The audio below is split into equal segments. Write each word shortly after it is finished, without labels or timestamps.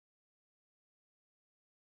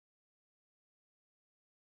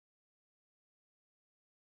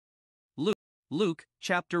Luke,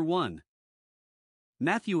 chapter 1.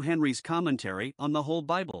 Matthew Henry's commentary on the whole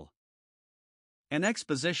Bible. An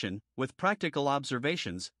exposition, with practical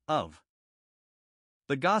observations, of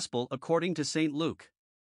the Gospel according to St. Luke.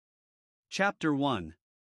 Chapter 1.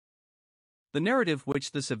 The narrative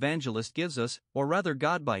which this evangelist gives us, or rather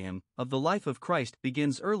God by him, of the life of Christ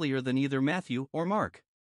begins earlier than either Matthew or Mark.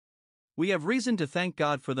 We have reason to thank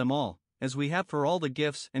God for them all, as we have for all the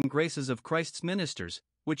gifts and graces of Christ's ministers,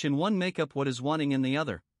 which in one make up what is wanting in the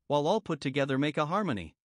other, while all put together make a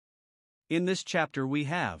harmony. In this chapter we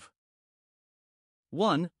have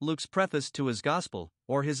 1. Luke's preface to his Gospel,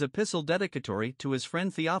 or his epistle dedicatory to his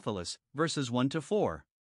friend Theophilus, verses 1 to 4.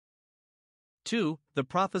 2. The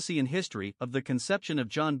prophecy and history of the conception of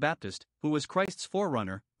John Baptist, who was Christ's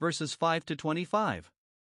forerunner, verses 5 to 25.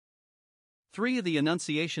 3. The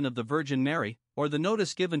Annunciation of the Virgin Mary, or the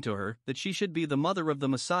notice given to her that she should be the mother of the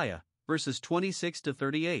Messiah, verses 26 to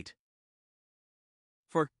 38.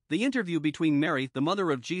 4. The interview between Mary, the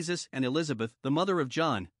mother of Jesus, and Elizabeth, the mother of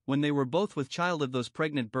John, when they were both with child of those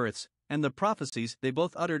pregnant births, and the prophecies they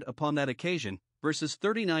both uttered upon that occasion, verses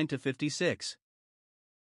 39 to 56.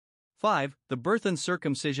 5. The birth and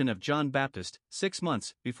circumcision of John Baptist, 6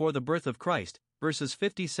 months before the birth of Christ, verses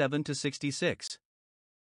 57 to 66.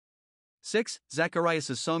 6.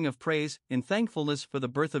 Zacharias' song of praise, in thankfulness for the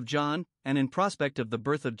birth of John, and in prospect of the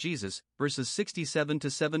birth of Jesus, verses 67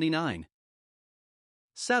 to 79.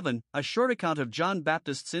 7. A short account of John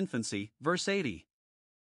Baptist's infancy, verse 80.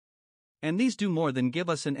 And these do more than give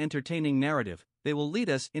us an entertaining narrative, they will lead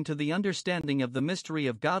us into the understanding of the mystery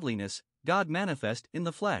of godliness, God manifest in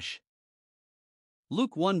the flesh.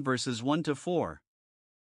 Luke 1 verses 1 to 4.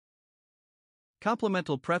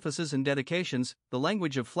 Complemental prefaces and dedications, the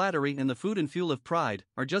language of flattery and the food and fuel of pride,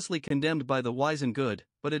 are justly condemned by the wise and good,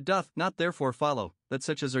 but it doth not therefore follow, that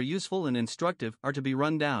such as are useful and instructive are to be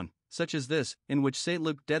run down, such as this, in which St.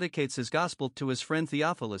 Luke dedicates his Gospel to his friend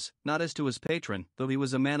Theophilus, not as to his patron, though he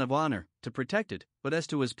was a man of honor, to protect it, but as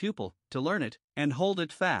to his pupil, to learn it, and hold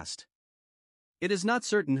it fast. It is not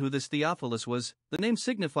certain who this Theophilus was. The name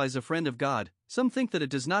signifies a friend of God. Some think that it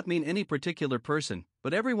does not mean any particular person,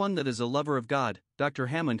 but everyone that is a lover of God. Dr.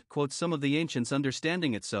 Hammond quotes some of the ancients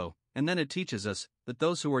understanding it so, and then it teaches us that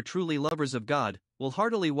those who are truly lovers of God will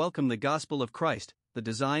heartily welcome the gospel of Christ, the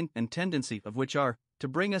design and tendency of which are to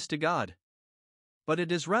bring us to God. But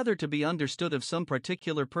it is rather to be understood of some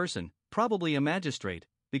particular person, probably a magistrate,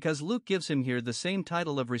 because Luke gives him here the same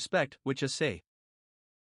title of respect which St.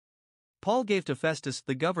 Paul gave to Festus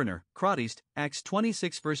the governor, Cratist, Acts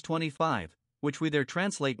 26 verse 25, which we there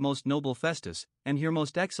translate most noble Festus, and here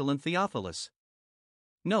most excellent Theophilus.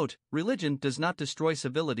 Note, religion does not destroy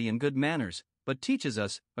civility and good manners, but teaches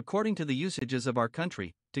us, according to the usages of our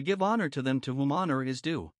country, to give honor to them to whom honor is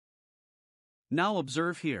due. Now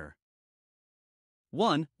observe here.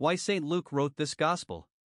 1. Why St. Luke wrote this Gospel.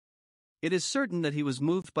 It is certain that he was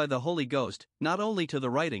moved by the Holy Ghost, not only to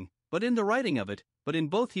the writing, but in the writing of it, but in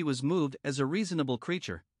both he was moved as a reasonable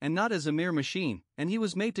creature, and not as a mere machine, and he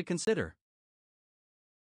was made to consider.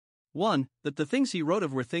 1. That the things he wrote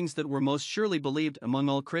of were things that were most surely believed among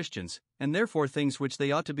all Christians, and therefore things which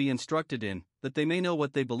they ought to be instructed in, that they may know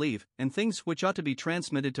what they believe, and things which ought to be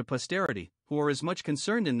transmitted to posterity, who are as much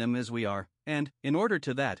concerned in them as we are, and, in order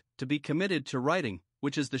to that, to be committed to writing,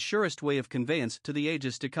 which is the surest way of conveyance to the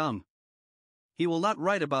ages to come. He will not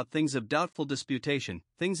write about things of doubtful disputation,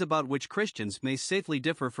 things about which Christians may safely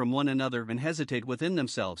differ from one another and hesitate within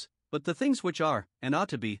themselves, but the things which are, and ought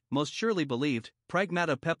to be, most surely believed,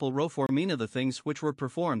 pragmata pepel ro formina, the things which were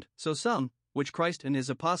performed, so some, which Christ and his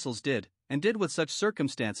apostles did, and did with such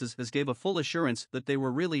circumstances as gave a full assurance that they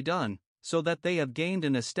were really done, so that they have gained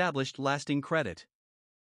and established lasting credit.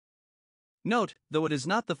 Note, though it is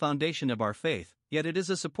not the foundation of our faith, yet it is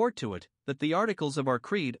a support to it, that the articles of our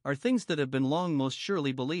creed are things that have been long most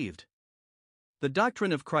surely believed. The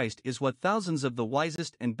doctrine of Christ is what thousands of the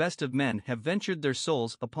wisest and best of men have ventured their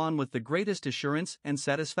souls upon with the greatest assurance and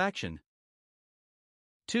satisfaction.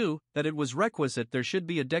 2. That it was requisite there should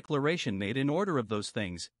be a declaration made in order of those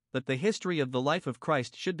things, that the history of the life of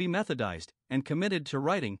Christ should be methodized, and committed to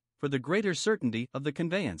writing, for the greater certainty of the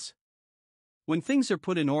conveyance. When things are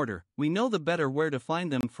put in order, we know the better where to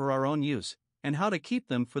find them for our own use, and how to keep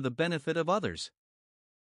them for the benefit of others.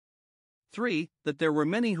 3. That there were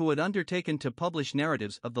many who had undertaken to publish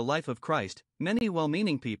narratives of the life of Christ, many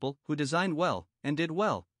well-meaning people who designed well, and did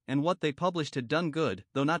well, and what they published had done good,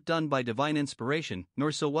 though not done by divine inspiration,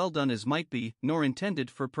 nor so well done as might be, nor intended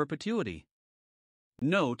for perpetuity.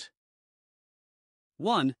 Note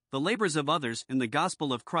 1. The labors of others in the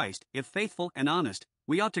gospel of Christ, if faithful and honest,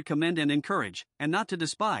 we ought to commend and encourage, and not to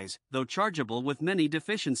despise, though chargeable with many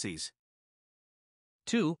deficiencies.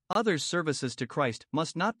 2. Others' services to Christ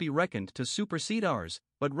must not be reckoned to supersede ours,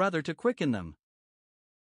 but rather to quicken them.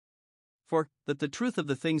 For, that the truth of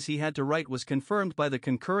the things he had to write was confirmed by the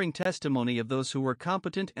concurring testimony of those who were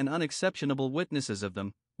competent and unexceptionable witnesses of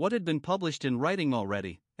them, what had been published in writing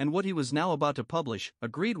already, and what he was now about to publish,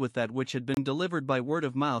 agreed with that which had been delivered by word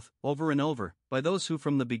of mouth, over and over, by those who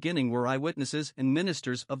from the beginning were eyewitnesses and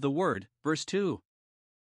ministers of the word. Verse 2.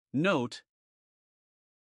 Note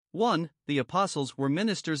 1. The apostles were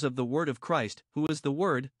ministers of the word of Christ, who is the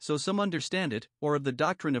word, so some understand it, or of the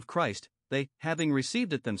doctrine of Christ. They, having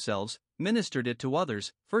received it themselves, ministered it to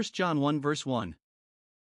others. 1 John 1 verse 1.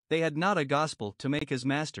 They had not a gospel to make as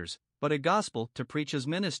masters, but a gospel to preach as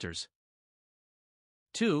ministers.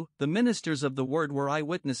 2. The ministers of the word were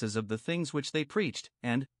eyewitnesses of the things which they preached,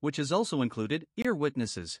 and, which is also included, ear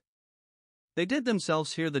witnesses. They did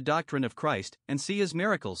themselves hear the doctrine of Christ, and see his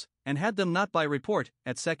miracles, and had them not by report,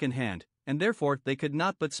 at second hand, and therefore they could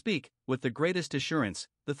not but speak, with the greatest assurance,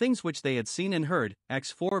 the things which they had seen and heard.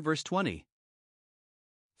 Acts 4 verse 20.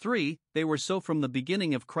 3. They were so from the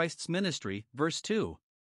beginning of Christ's ministry. Verse 2.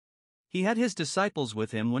 He had his disciples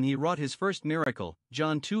with him when he wrought his first miracle.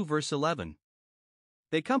 John 2 verse 11.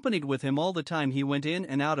 They companied with him all the time he went in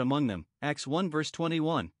and out among them. Acts 1 verse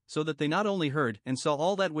 21, so that they not only heard and saw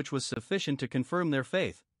all that which was sufficient to confirm their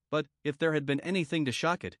faith, but, if there had been anything to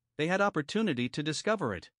shock it, they had opportunity to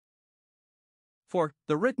discover it. For,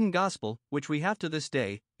 the written gospel, which we have to this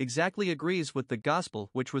day, exactly agrees with the gospel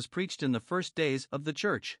which was preached in the first days of the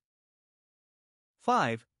church.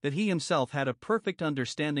 5. That he himself had a perfect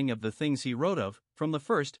understanding of the things he wrote of, from the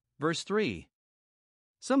first. Verse 3.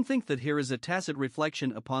 Some think that here is a tacit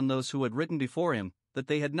reflection upon those who had written before him, that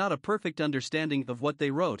they had not a perfect understanding of what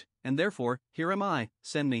they wrote, and therefore, here am I,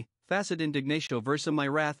 send me, facit indignatio versa my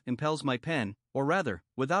wrath impels my pen, or rather,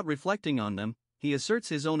 without reflecting on them, he asserts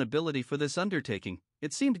his own ability for this undertaking.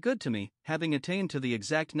 It seemed good to me, having attained to the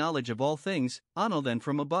exact knowledge of all things, anno then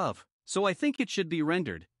from above. So I think it should be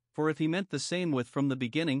rendered, for if he meant the same with from the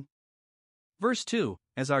beginning. Verse 2,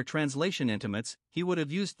 as our translation intimates, he would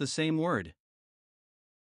have used the same word.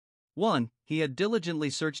 1. He had diligently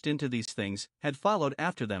searched into these things, had followed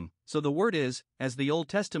after them, so the word is, as the Old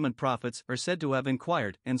Testament prophets are said to have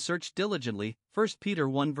inquired and searched diligently. 1 Peter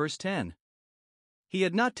 1 verse 10. He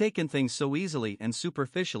had not taken things so easily and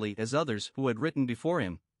superficially as others who had written before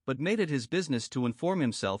him, but made it his business to inform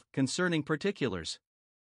himself concerning particulars.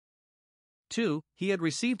 2. He had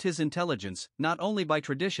received his intelligence, not only by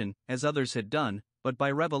tradition, as others had done, but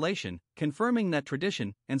by revelation, confirming that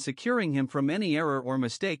tradition, and securing him from any error or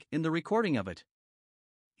mistake in the recording of it.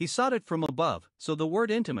 He sought it from above, so the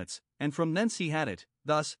word intimates, and from thence he had it.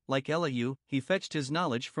 Thus, like Elihu, he fetched his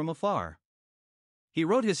knowledge from afar. He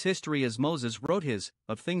wrote his history as Moses wrote his,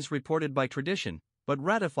 of things reported by tradition, but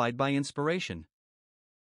ratified by inspiration.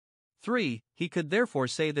 3. He could therefore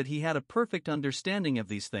say that he had a perfect understanding of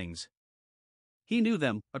these things. He knew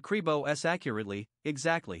them, akribos accurately,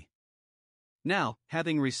 exactly. Now,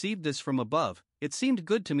 having received this from above, it seemed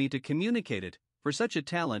good to me to communicate it, for such a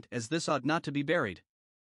talent as this ought not to be buried.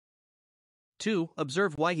 2.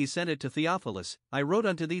 Observe why he sent it to Theophilus. I wrote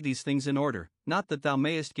unto thee these things in order, not that thou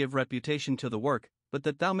mayest give reputation to the work, but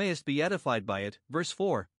that thou mayest be edified by it. Verse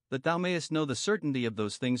 4. That thou mayest know the certainty of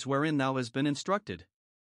those things wherein thou hast been instructed.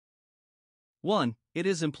 1. It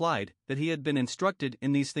is implied that he had been instructed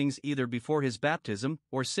in these things either before his baptism,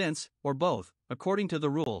 or since, or both, according to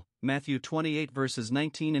the rule, Matthew 28 verses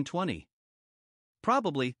 19 and 20.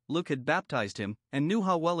 Probably, Luke had baptized him, and knew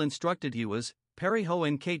how well instructed he was, peri ho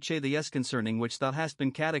en che the s concerning which thou hast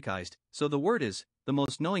been catechized, so the word is, the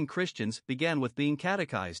most knowing Christians began with being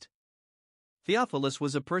catechized. Theophilus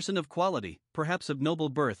was a person of quality, perhaps of noble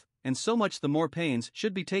birth, and so much the more pains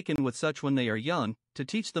should be taken with such when they are young, to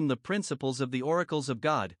teach them the principles of the oracles of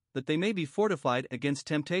God, that they may be fortified against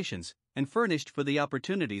temptations, and furnished for the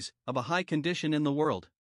opportunities of a high condition in the world.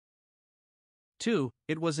 2.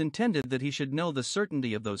 It was intended that he should know the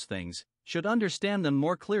certainty of those things, should understand them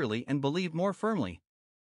more clearly and believe more firmly.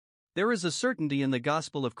 There is a certainty in the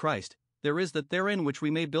gospel of Christ, there is that therein which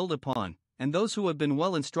we may build upon, and those who have been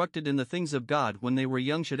well instructed in the things of God when they were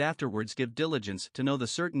young should afterwards give diligence to know the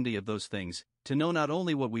certainty of those things, to know not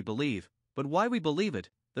only what we believe, but why we believe it,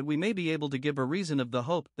 that we may be able to give a reason of the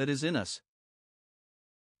hope that is in us.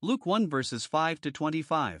 Luke 1 verses 5 to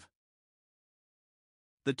 25.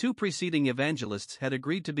 The two preceding evangelists had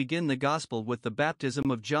agreed to begin the gospel with the baptism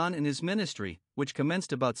of John in his ministry, which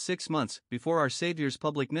commenced about 6 months before our Savior's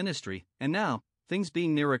public ministry, and now, things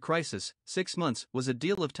being near a crisis, 6 months was a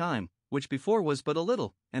deal of time, which before was but a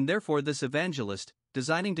little, and therefore this evangelist,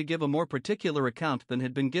 designing to give a more particular account than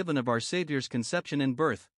had been given of our Saviour's conception and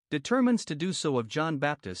birth, determines to do so of John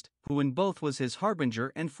Baptist, who in both was his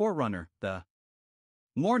harbinger and forerunner, the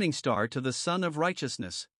morning star to the Son of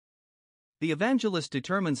Righteousness. The evangelist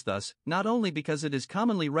determines thus, not only because it is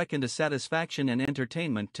commonly reckoned a satisfaction and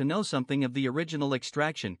entertainment to know something of the original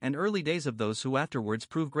extraction and early days of those who afterwards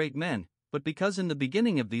prove great men, but because in the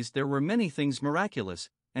beginning of these there were many things miraculous,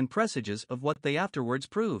 and presages of what they afterwards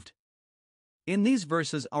proved. In these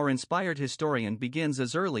verses our inspired historian begins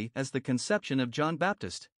as early as the conception of John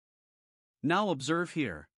Baptist. Now observe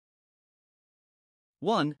here.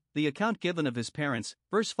 1. The account given of his parents,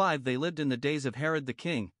 verse 5. They lived in the days of Herod the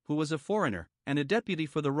king, who was a foreigner, and a deputy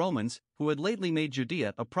for the Romans, who had lately made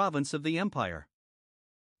Judea a province of the empire.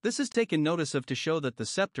 This is taken notice of to show that the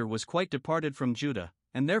scepter was quite departed from Judah,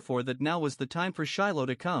 and therefore that now was the time for Shiloh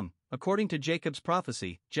to come, according to Jacob's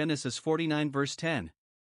prophecy, Genesis 49 verse 10.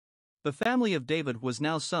 The family of David was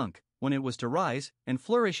now sunk, when it was to rise and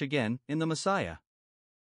flourish again in the Messiah.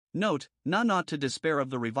 Note, none ought to despair of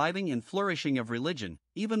the reviving and flourishing of religion,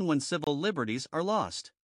 even when civil liberties are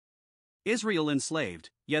lost. Israel enslaved,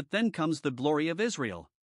 yet then comes the glory of Israel.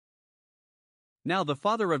 Now the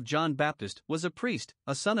father of John Baptist was a priest,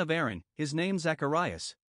 a son of Aaron, his name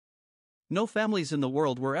Zacharias. No families in the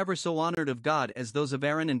world were ever so honored of God as those of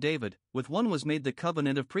Aaron and David. With one was made the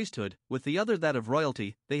covenant of priesthood, with the other that of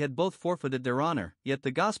royalty. They had both forfeited their honor, yet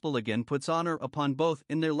the gospel again puts honor upon both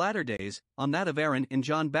in their latter days, on that of Aaron in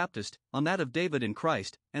John Baptist, on that of David in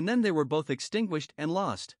Christ, and then they were both extinguished and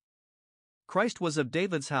lost. Christ was of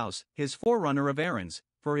David's house, his forerunner of Aaron's,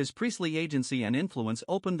 for his priestly agency and influence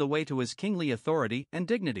opened the way to his kingly authority and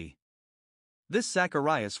dignity. This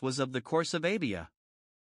Zacharias was of the course of Abia.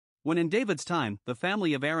 When in David's time the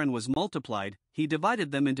family of Aaron was multiplied, he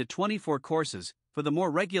divided them into 24 courses, for the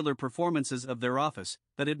more regular performances of their office,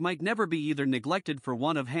 that it might never be either neglected for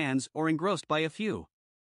want of hands or engrossed by a few.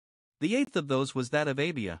 The eighth of those was that of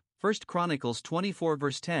Abia, 1 Chronicles 24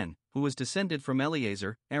 verse 10, who was descended from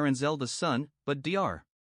Eleazar, Aaron's eldest son, but Dr.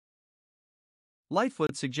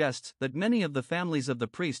 Lightfoot suggests that many of the families of the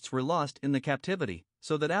priests were lost in the captivity,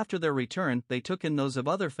 so that after their return they took in those of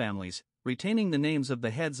other families, retaining the names of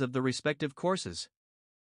the heads of the respective courses.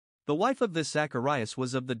 The wife of this Zacharias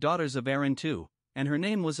was of the daughters of Aaron too, and her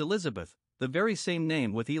name was Elizabeth, the very same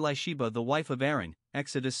name with Elisheba the wife of Aaron,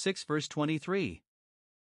 Exodus 6 verse 23.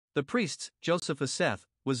 The priests, Joseph of Seth,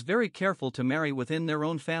 was very careful to marry within their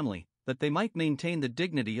own family, that they might maintain the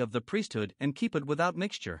dignity of the priesthood and keep it without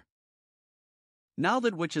mixture. Now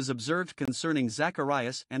that which is observed concerning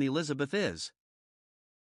Zacharias and Elizabeth is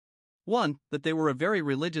 1. That they were a very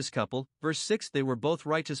religious couple, verse 6. They were both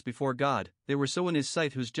righteous before God, they were so in his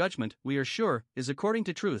sight, whose judgment, we are sure, is according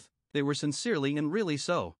to truth. They were sincerely and really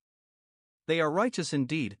so. They are righteous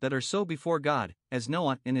indeed that are so before God, as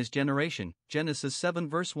Noah in his generation, Genesis 7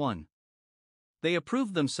 verse 1. They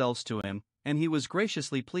approved themselves to him, and he was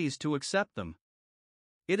graciously pleased to accept them.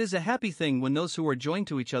 It is a happy thing when those who are joined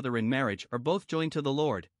to each other in marriage are both joined to the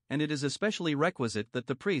Lord, and it is especially requisite that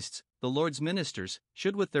the priests, the Lord's ministers,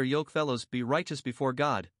 should with their yokefellows be righteous before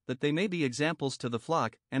God, that they may be examples to the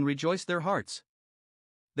flock, and rejoice their hearts.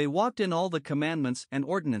 They walked in all the commandments and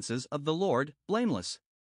ordinances of the Lord, blameless.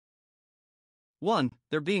 1.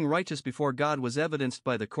 Their being righteous before God was evidenced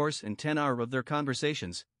by the course and tenor of their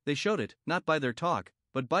conversations. They showed it, not by their talk,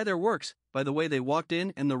 but by their works, by the way they walked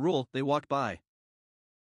in and the rule they walked by.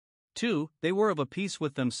 2. They were of a piece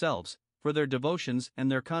with themselves, for their devotions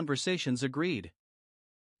and their conversations agreed.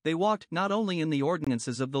 They walked not only in the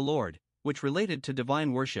ordinances of the Lord, which related to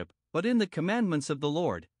divine worship, but in the commandments of the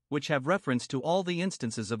Lord, which have reference to all the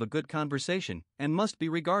instances of a good conversation, and must be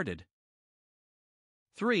regarded.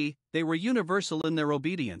 3. They were universal in their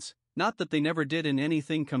obedience, not that they never did in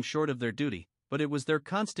anything come short of their duty, but it was their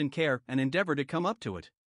constant care and endeavor to come up to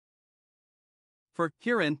it. For,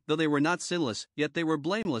 herein, though they were not sinless, yet they were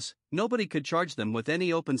blameless. Nobody could charge them with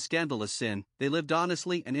any open scandalous sin. They lived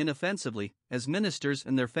honestly and inoffensively, as ministers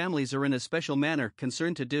and their families are in a special manner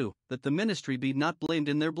concerned to do, that the ministry be not blamed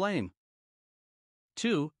in their blame.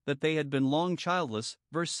 2. That they had been long childless,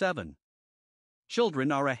 verse 7.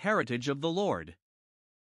 Children are a heritage of the Lord.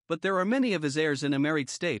 But there are many of his heirs in a married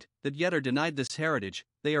state, that yet are denied this heritage.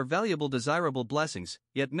 They are valuable desirable blessings,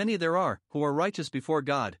 yet many there are, who are righteous before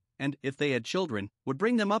God, and, if they had children, would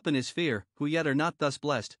bring them up in his fear, who yet are not thus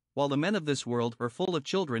blessed, while the men of this world are full of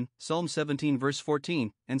children, Psalm 17 verse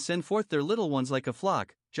 14, and send forth their little ones like a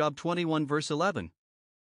flock, Job 21 verse 11.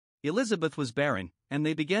 Elizabeth was barren, and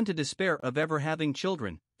they began to despair of ever having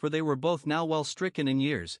children, for they were both now well stricken in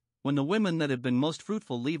years, when the women that have been most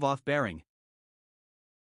fruitful leave off bearing.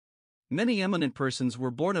 Many eminent persons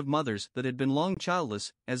were born of mothers that had been long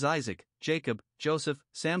childless, as Isaac, Jacob, Joseph,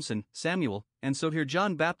 Samson, Samuel, and so here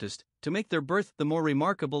John Baptist, to make their birth the more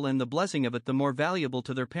remarkable and the blessing of it the more valuable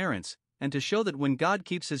to their parents, and to show that when God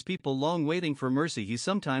keeps his people long waiting for mercy, he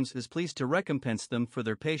sometimes is pleased to recompense them for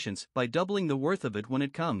their patience by doubling the worth of it when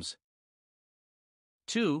it comes.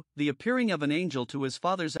 2. The appearing of an angel to his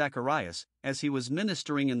father Zacharias, as he was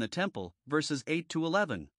ministering in the temple, verses 8 to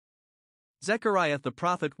 11. Zechariah the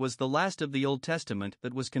prophet was the last of the Old Testament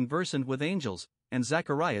that was conversant with angels, and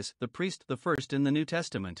Zacharias the priest the first in the New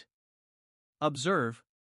Testament. Observe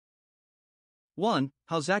 1.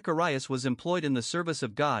 How Zacharias was employed in the service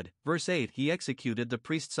of God. Verse 8. He executed the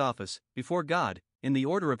priest's office before God, in the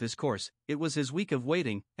order of his course. It was his week of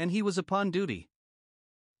waiting, and he was upon duty.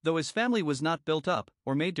 Though his family was not built up,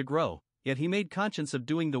 or made to grow, yet he made conscience of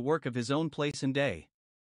doing the work of his own place and day.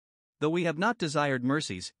 Though we have not desired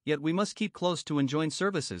mercies, yet we must keep close to enjoin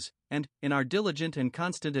services, and, in our diligent and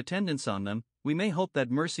constant attendance on them, we may hope that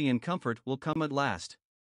mercy and comfort will come at last.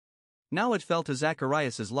 Now it fell to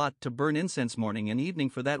Zacharias' lot to burn incense morning and evening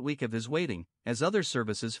for that week of his waiting, as other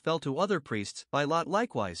services fell to other priests by lot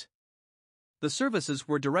likewise. The services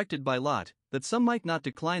were directed by lot, that some might not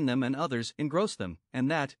decline them and others engross them, and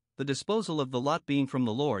that, the disposal of the lot being from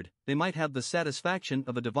the Lord, they might have the satisfaction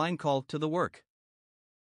of a divine call to the work.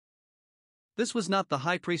 This was not the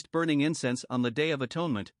high priest burning incense on the Day of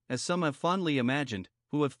Atonement, as some have fondly imagined,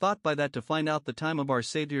 who have thought by that to find out the time of our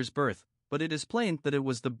Saviour's birth, but it is plain that it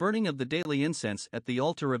was the burning of the daily incense at the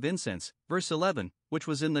altar of incense, verse 11, which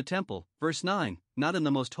was in the temple, verse 9, not in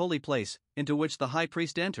the most holy place, into which the high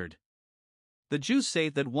priest entered. The Jews say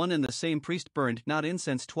that one and the same priest burned not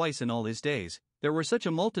incense twice in all his days. There were such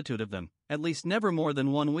a multitude of them, at least never more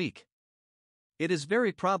than 1 week. It is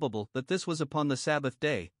very probable that this was upon the Sabbath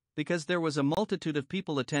day, because there was a multitude of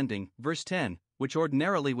people attending, verse 10, which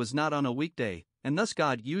ordinarily was not on a weekday, and thus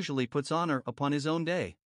God usually puts honor upon his own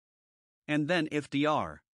day. And then if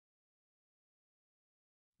Dr.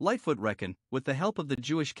 Lightfoot reckon, with the help of the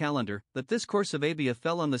Jewish calendar, that this course of Abia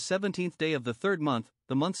fell on the 17th day of the 3rd month,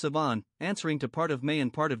 the month Sivan, answering to part of May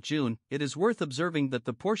and part of June, it is worth observing that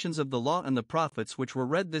the portions of the law and the prophets which were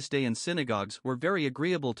read this day in synagogues were very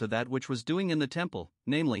agreeable to that which was doing in the temple,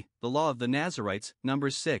 namely, the law of the Nazarites,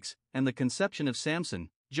 Numbers 6, and the conception of Samson,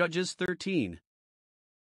 Judges 13.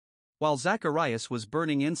 While Zacharias was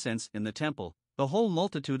burning incense in the temple, the whole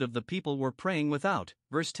multitude of the people were praying without,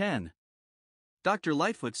 verse 10. Dr.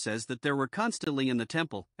 Lightfoot says that there were constantly in the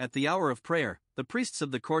temple, at the hour of prayer, the priests of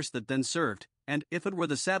the course that then served, and, if it were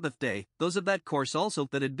the Sabbath day, those of that course also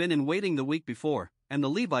that had been in waiting the week before, and the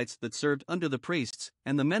Levites that served under the priests,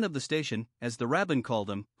 and the men of the station, as the rabbin called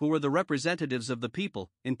them, who were the representatives of the people,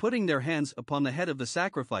 in putting their hands upon the head of the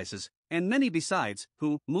sacrifices, and many besides,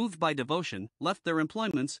 who, moved by devotion, left their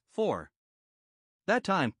employments, for that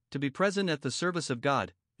time, to be present at the service of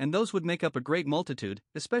God. And those would make up a great multitude,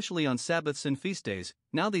 especially on Sabbaths and feast days.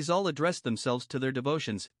 Now these all addressed themselves to their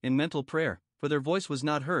devotions, in mental prayer, for their voice was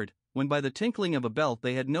not heard, when by the tinkling of a bell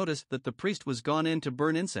they had noticed that the priest was gone in to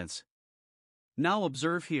burn incense. Now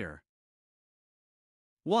observe here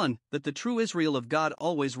 1. That the true Israel of God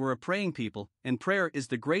always were a praying people, and prayer is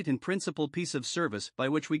the great and principal piece of service by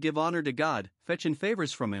which we give honor to God, fetch in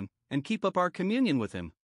favors from him, and keep up our communion with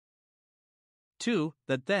him. 2.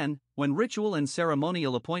 That then, when ritual and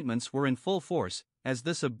ceremonial appointments were in full force, as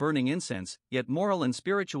this of burning incense, yet moral and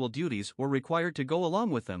spiritual duties were required to go along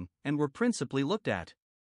with them, and were principally looked at.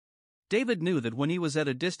 David knew that when he was at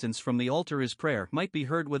a distance from the altar his prayer might be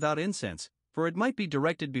heard without incense, for it might be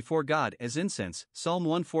directed before God as incense, Psalm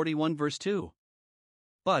 141 verse 2.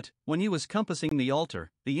 But, when he was compassing the altar,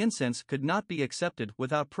 the incense could not be accepted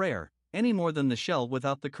without prayer, any more than the shell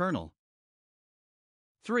without the kernel.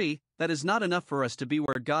 3. That is not enough for us to be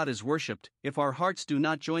where God is worshipped, if our hearts do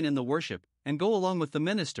not join in the worship, and go along with the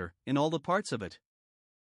minister, in all the parts of it.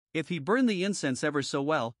 If he burn the incense ever so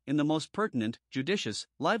well, in the most pertinent, judicious,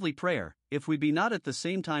 lively prayer, if we be not at the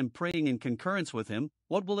same time praying in concurrence with him,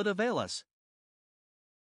 what will it avail us?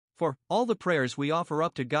 For, all the prayers we offer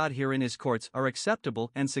up to God here in his courts are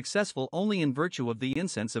acceptable and successful only in virtue of the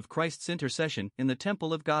incense of Christ's intercession in the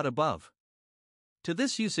temple of God above. To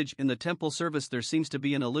this usage in the temple service there seems to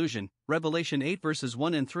be an allusion, Revelation 8 verses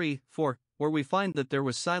 1 and 3, 4, where we find that there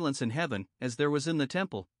was silence in heaven, as there was in the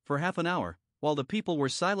temple, for half an hour, while the people were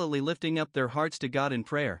silently lifting up their hearts to God in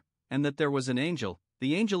prayer, and that there was an angel,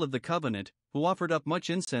 the angel of the covenant, who offered up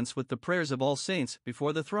much incense with the prayers of all saints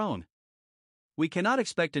before the throne. We cannot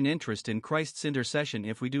expect an interest in Christ's intercession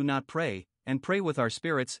if we do not pray, and pray with our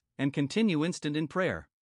spirits, and continue instant in prayer.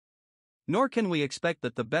 Nor can we expect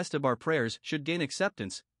that the best of our prayers should gain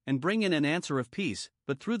acceptance, and bring in an answer of peace,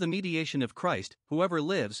 but through the mediation of Christ, whoever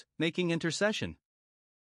lives, making intercession.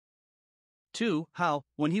 2. How,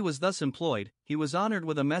 when he was thus employed, he was honored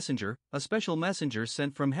with a messenger, a special messenger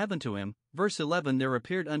sent from heaven to him. Verse 11. There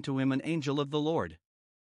appeared unto him an angel of the Lord.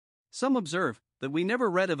 Some observe that we never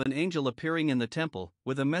read of an angel appearing in the temple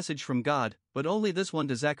with a message from God, but only this one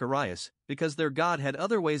to Zacharias, because their God had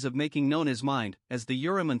other ways of making known his mind, as the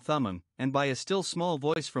Urim and Thummim, and by a still small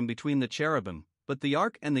voice from between the cherubim. But the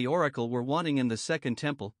ark and the oracle were wanting in the second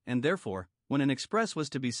temple, and therefore, when an express was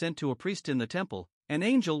to be sent to a priest in the temple, an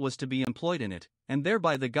angel was to be employed in it, and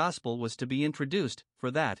thereby the gospel was to be introduced, for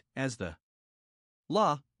that, as the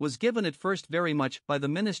law was given at first very much by the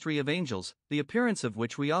ministry of angels, the appearance of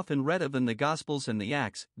which we often read of in the Gospels and the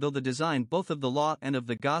Acts, though the design both of the law and of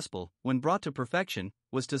the gospel, when brought to perfection,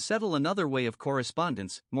 was to settle another way of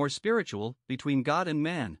correspondence, more spiritual, between God and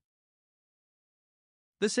man.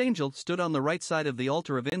 This angel stood on the right side of the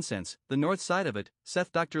altar of incense, the north side of it,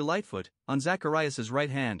 saith Dr. Lightfoot, on Zacharias'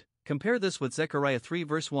 right hand. Compare this with Zechariah 3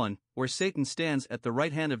 verse 1, where Satan stands at the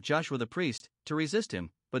right hand of Joshua the priest, to resist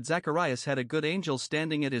him, but Zacharias had a good angel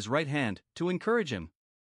standing at his right hand, to encourage him.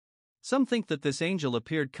 Some think that this angel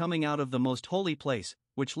appeared coming out of the most holy place,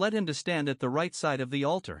 which led him to stand at the right side of the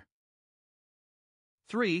altar.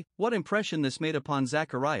 3. What impression this made upon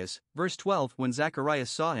Zacharias. Verse 12. When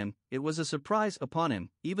Zacharias saw him, it was a surprise upon him,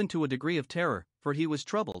 even to a degree of terror, for he was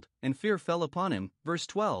troubled, and fear fell upon him. Verse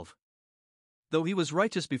 12. Though he was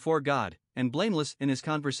righteous before God, and blameless in his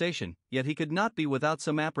conversation, yet he could not be without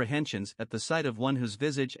some apprehensions at the sight of one whose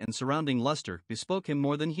visage and surrounding luster bespoke him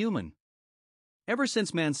more than human. Ever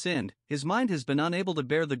since man sinned, his mind has been unable to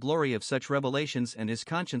bear the glory of such revelations, and his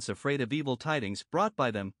conscience afraid of evil tidings brought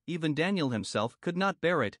by them. Even Daniel himself could not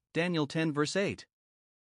bear it. Daniel 10 verse 8.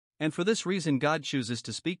 And for this reason God chooses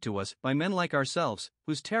to speak to us by men like ourselves,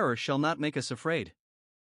 whose terror shall not make us afraid.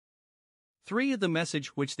 3. The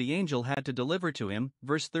message which the angel had to deliver to him.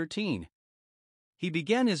 Verse 13. He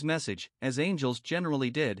began his message, as angels generally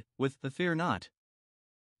did, with the fear not.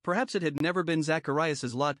 Perhaps it had never been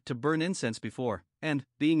Zacharias' lot to burn incense before, and,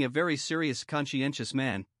 being a very serious, conscientious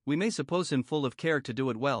man, we may suppose him full of care to do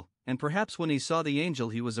it well, and perhaps when he saw the angel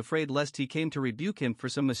he was afraid lest he came to rebuke him for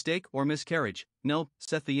some mistake or miscarriage. No,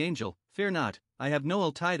 saith the angel, fear not, I have no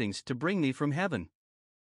ill tidings to bring thee from heaven.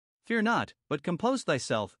 Fear not, but compose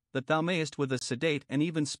thyself, that thou mayest with a sedate and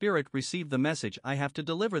even spirit receive the message I have to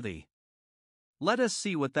deliver thee. Let us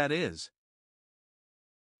see what that is.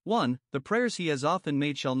 1. The prayers he has often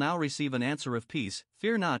made shall now receive an answer of peace.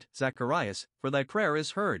 Fear not, Zacharias, for thy prayer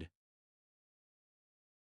is heard.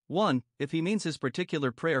 1. If he means his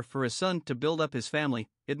particular prayer for his son to build up his family,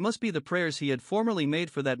 it must be the prayers he had formerly made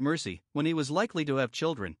for that mercy, when he was likely to have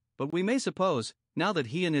children, but we may suppose, now that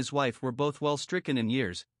he and his wife were both well stricken in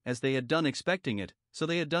years, as they had done expecting it, so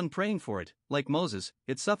they had done praying for it, like Moses,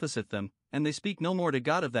 it sufficeth them, and they speak no more to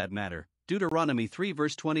God of that matter. Deuteronomy 3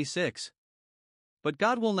 verse 26. But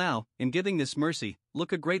God will now, in giving this mercy,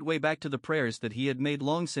 look a great way back to the prayers that he had made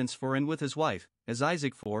long since for and with his wife, as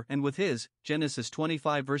Isaac for and with his, Genesis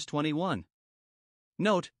 25 verse 21.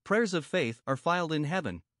 Note, prayers of faith are filed in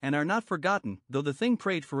heaven, and are not forgotten, though the thing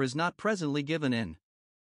prayed for is not presently given in.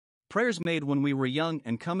 Prayers made when we were young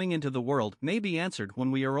and coming into the world may be answered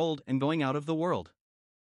when we are old and going out of the world.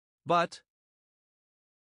 But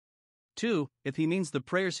 2. If he means the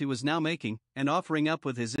prayers he was now making, and offering up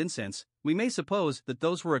with his incense, we may suppose that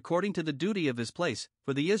those were according to the duty of his place,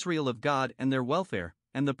 for the Israel of God and their welfare,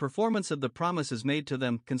 and the performance of the promises made to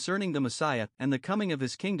them concerning the Messiah and the coming of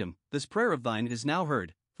his kingdom. This prayer of thine is now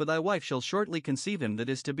heard, for thy wife shall shortly conceive him that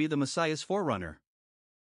is to be the Messiah's forerunner.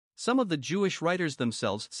 Some of the Jewish writers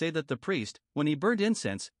themselves say that the priest, when he burned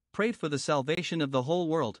incense, prayed for the salvation of the whole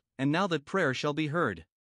world, and now that prayer shall be heard.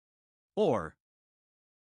 Or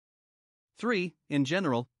 3. In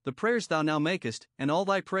general, the prayers thou now makest, and all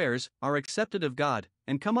thy prayers, are accepted of God,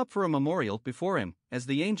 and come up for a memorial before him, as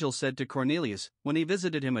the angel said to Cornelius, when he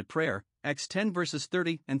visited him at prayer, Acts 10 verses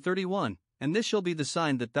 30 and 31, and this shall be the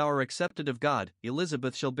sign that thou art accepted of God,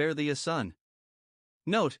 Elizabeth shall bear thee a son.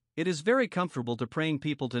 Note, it is very comfortable to praying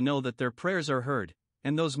people to know that their prayers are heard,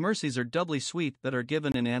 and those mercies are doubly sweet that are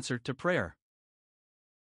given in answer to prayer.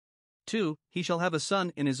 2. He shall have a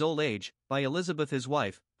son in his old age, by Elizabeth his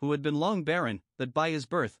wife, who had been long barren, that by his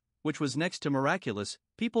birth, which was next to miraculous,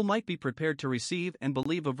 people might be prepared to receive and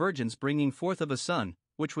believe a virgin's bringing forth of a son,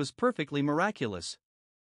 which was perfectly miraculous.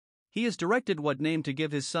 He is directed what name to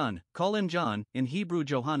give his son. Call him John, in Hebrew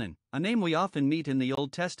Johanan, a name we often meet in the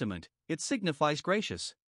Old Testament. It signifies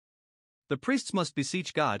gracious. The priests must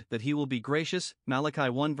beseech God that he will be gracious, Malachi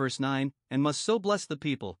 1 verse 9, and must so bless the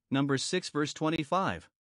people, Numbers 6 verse 25.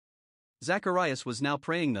 Zacharias was now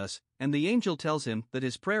praying thus, and the angel tells him that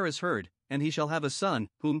his prayer is heard, and he shall have a son,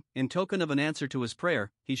 whom, in token of an answer to his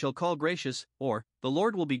prayer, he shall call gracious, or, the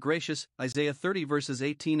Lord will be gracious, Isaiah 30 verses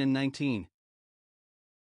 18 and 19.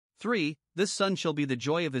 3. This son shall be the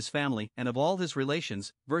joy of his family and of all his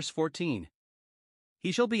relations, verse 14.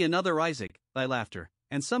 He shall be another Isaac, thy laughter,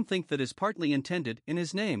 and some think that is partly intended in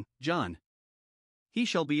his name, John. He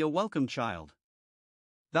shall be a welcome child.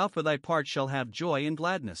 Thou for thy part shall have joy and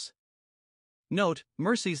gladness. Note,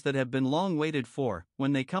 mercies that have been long waited for,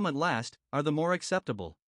 when they come at last, are the more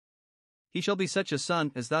acceptable. He shall be such a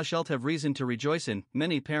son as thou shalt have reason to rejoice in.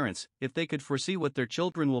 Many parents, if they could foresee what their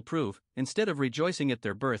children will prove, instead of rejoicing at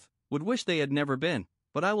their birth, would wish they had never been.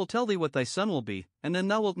 But I will tell thee what thy son will be, and then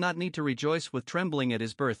thou wilt not need to rejoice with trembling at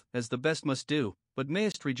his birth, as the best must do, but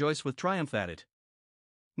mayest rejoice with triumph at it.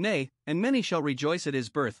 Nay, and many shall rejoice at his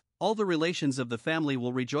birth, all the relations of the family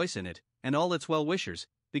will rejoice in it, and all its well-wishers,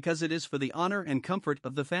 because it is for the honor and comfort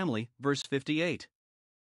of the family, verse 58.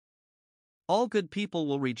 All good people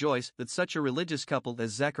will rejoice that such a religious couple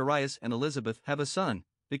as Zacharias and Elizabeth have a son,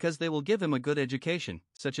 because they will give him a good education,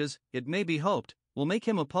 such as, it may be hoped, will make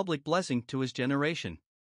him a public blessing to his generation.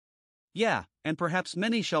 Yeah, and perhaps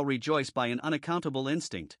many shall rejoice by an unaccountable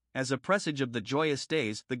instinct, as a presage of the joyous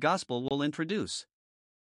days the gospel will introduce.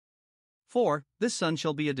 4. This son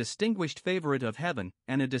shall be a distinguished favorite of heaven,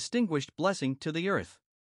 and a distinguished blessing to the earth.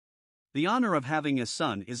 The honor of having a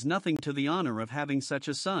son is nothing to the honor of having such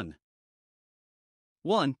a son.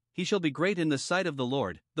 1. He shall be great in the sight of the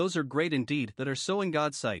Lord. Those are great indeed that are so in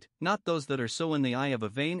God's sight, not those that are so in the eye of a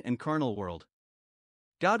vain and carnal world.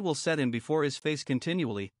 God will set him before his face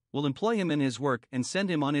continually, will employ him in his work and send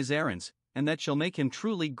him on his errands, and that shall make him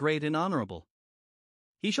truly great and honorable.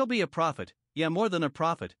 He shall be a prophet, yea, more than a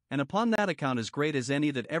prophet, and upon that account as great as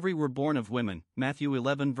any that ever were born of women. Matthew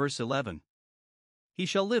 11 verse 11. He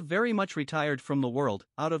shall live very much retired from the world,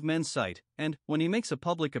 out of men's sight, and, when he makes a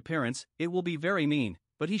public appearance, it will be very mean,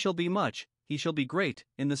 but he shall be great,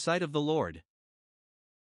 in the sight of the Lord.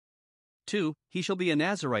 2. He shall be a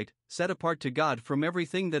Nazarite, set apart to God from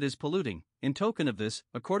everything that is polluting. In token of this,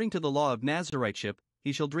 according to the law of Nazariteship,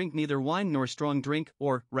 he shall drink neither wine nor strong drink,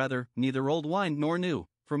 or, rather, neither old wine nor new,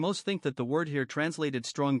 for most think that the word here translated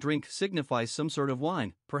strong drink signifies some sort of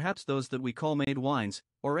wine, perhaps those that we call made wines,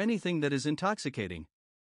 or anything that is intoxicating.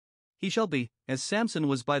 He shall be, as Samson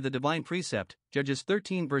was by the divine precept, Judges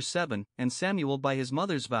 13 verse 7, and Samuel by his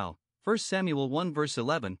mother's vow, 1 Samuel 1 verse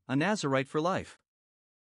 11, a Nazarite for life.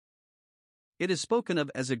 It is spoken of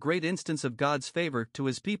as a great instance of God's favor to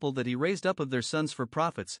his people that he raised up of their sons for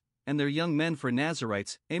prophets, and their young men for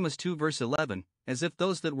Nazarites, Amos 2 verse 11, as if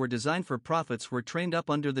those that were designed for prophets were trained up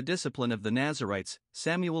under the discipline of the Nazarites,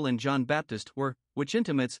 Samuel and John Baptist were, which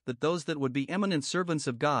intimates that those that would be eminent servants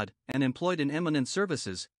of God, and employed in eminent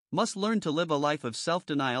services, must learn to live a life of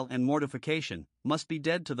self-denial and mortification, must be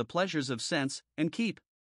dead to the pleasures of sense, and keep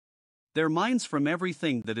their minds from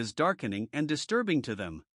everything that is darkening and disturbing to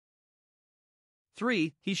them.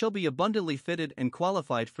 3. He shall be abundantly fitted and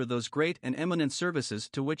qualified for those great and eminent services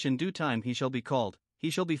to which in due time he shall be called. He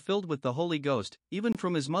shall be filled with the Holy Ghost, even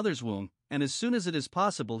from his mother's womb, and as soon as it is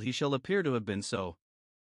possible he shall appear to have been so.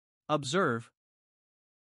 Observe.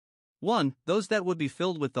 1. Those that would be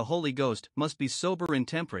filled with the Holy Ghost must be sober and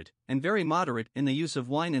temperate, and very moderate in the use of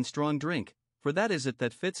wine and strong drink, for that is it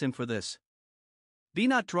that fits him for this. Be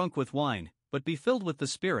not drunk with wine, but be filled with the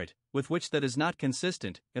Spirit, with which that is not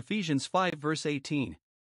consistent. Ephesians 5 verse 18.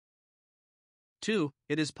 2.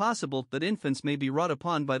 It is possible that infants may be wrought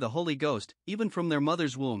upon by the Holy Ghost, even from their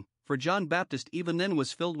mother's womb, for John Baptist even then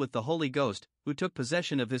was filled with the Holy Ghost, who took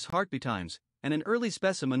possession of his heart betimes, and an early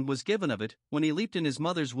specimen was given of it, when he leaped in his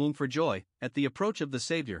mother's womb for joy, at the approach of the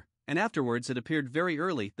Savior, and afterwards it appeared very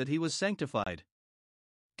early that he was sanctified.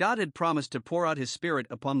 God had promised to pour out his Spirit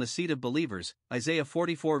upon the seed of believers, Isaiah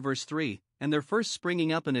 44 verse 3, and their first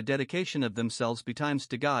springing up in a dedication of themselves betimes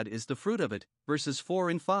to God is the fruit of it, verses 4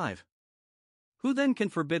 and 5. Who then can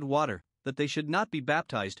forbid water, that they should not be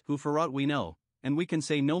baptized, who for aught we know, and we can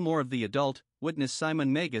say no more of the adult, witness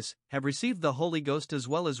Simon Magus, have received the Holy Ghost as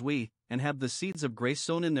well as we, and have the seeds of grace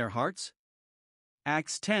sown in their hearts?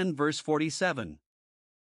 Acts 10 verse 47.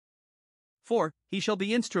 4. He shall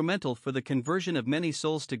be instrumental for the conversion of many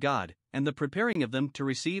souls to God, and the preparing of them to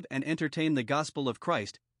receive and entertain the gospel of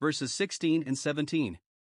Christ, verses 16 and 17.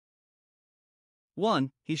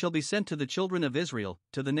 1. He shall be sent to the children of Israel,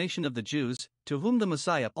 to the nation of the Jews, to whom the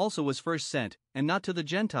Messiah also was first sent, and not to the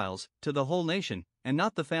Gentiles, to the whole nation, and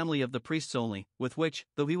not the family of the priests only, with which,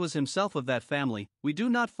 though he was himself of that family, we do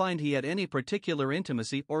not find he had any particular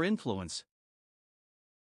intimacy or influence.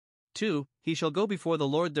 2. He shall go before the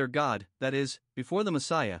Lord their God, that is, before the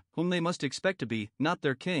Messiah, whom they must expect to be, not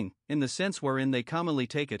their king, in the sense wherein they commonly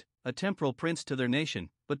take it, a temporal prince to their nation,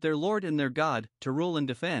 but their Lord and their God, to rule and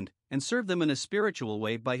defend, and serve them in a spiritual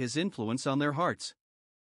way by his influence on their hearts.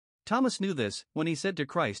 Thomas knew this when he said to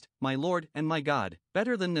Christ, "My Lord and my God,"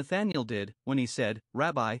 better than Nathanael did when he said,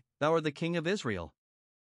 "Rabbi, thou art the King of Israel."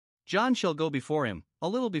 John shall go before him, a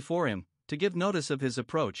little before him, to give notice of his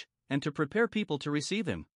approach, and to prepare people to receive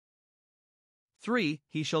him. 3.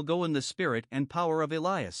 He shall go in the spirit and power of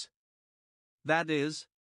Elias. That is,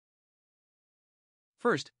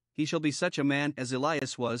 first, he shall be such a man as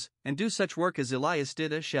Elias was, and do such work as Elias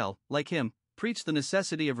did, as shall, like him, preach the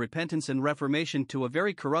necessity of repentance and reformation to a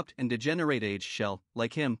very corrupt and degenerate age, shall,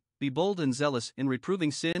 like him, be bold and zealous in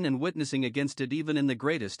reproving sin and witnessing against it even in the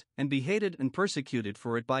greatest, and be hated and persecuted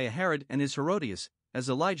for it by a Herod and his Herodias, as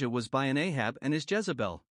Elijah was by an Ahab and his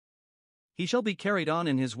Jezebel. He shall be carried on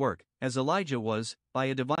in his work, as Elijah was, by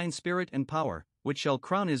a divine spirit and power, which shall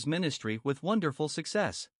crown his ministry with wonderful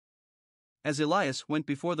success. As Elias went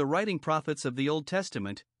before the writing prophets of the Old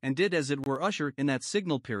Testament, and did as it were usher in that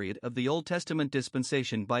signal period of the Old Testament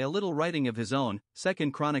dispensation by a little writing of his own,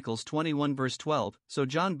 2 Chronicles 21 verse 12, so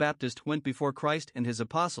John Baptist went before Christ and his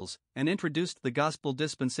apostles, and introduced the gospel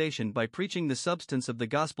dispensation by preaching the substance of the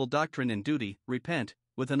gospel doctrine and duty, repent,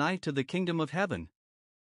 with an eye to the kingdom of heaven.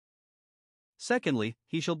 Secondly,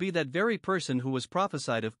 he shall be that very person who was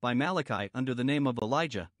prophesied of by Malachi under the name of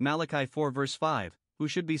Elijah, Malachi 4 verse 5, who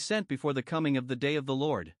should be sent before the coming of the day of the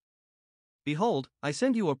Lord. Behold, I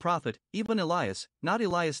send you a prophet, even Elias, not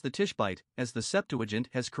Elias the Tishbite, as the Septuagint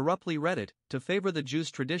has corruptly read it, to favor the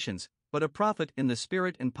Jews' traditions, but a prophet in the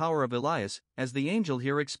spirit and power of Elias, as the angel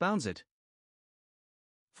here expounds it.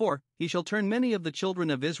 4. He shall turn many of the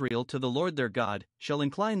children of Israel to the Lord their God, shall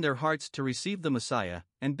incline their hearts to receive the Messiah,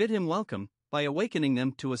 and bid him welcome, by awakening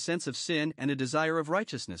them to a sense of sin and a desire of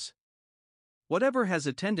righteousness. Whatever has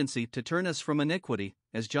a tendency to turn us from iniquity,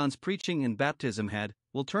 as John's preaching and baptism had,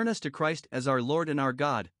 will turn us to Christ as our Lord and our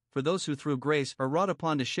God, for those who through grace are wrought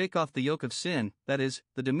upon to shake off the yoke of sin, that is,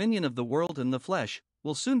 the dominion of the world and the flesh,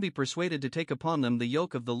 will soon be persuaded to take upon them the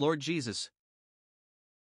yoke of the Lord Jesus.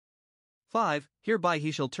 5. Hereby he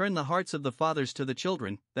shall turn the hearts of the fathers to the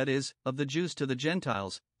children, that is, of the Jews to the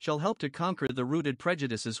Gentiles, shall help to conquer the rooted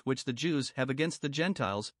prejudices which the Jews have against the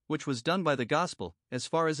Gentiles, which was done by the gospel, as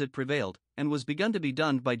far as it prevailed, and was begun to be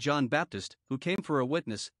done by John Baptist, who came for a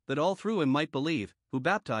witness, that all through him might believe, who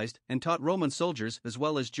baptized and taught Roman soldiers as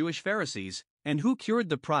well as Jewish Pharisees, and who cured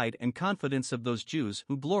the pride and confidence of those Jews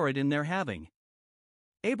who gloried in their having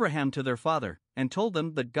Abraham to their father, and told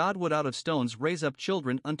them that God would out of stones raise up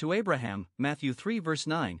children unto Abraham, Matthew 3 verse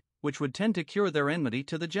 9, which would tend to cure their enmity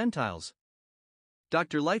to the Gentiles.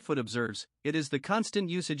 Dr. Lightfoot observes, it is the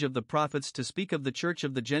constant usage of the prophets to speak of the church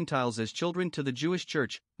of the Gentiles as children to the Jewish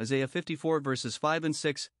church, Isaiah 54 verses 5 and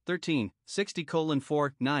 6, 13,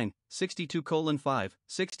 60:4, 9, 62:5,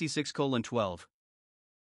 66:12.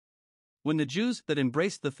 When the Jews that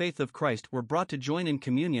embraced the faith of Christ were brought to join in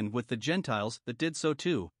communion with the Gentiles that did so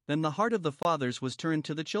too, then the heart of the fathers was turned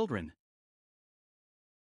to the children.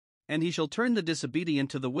 And he shall turn the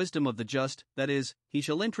disobedient to the wisdom of the just, that is, he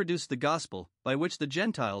shall introduce the gospel, by which the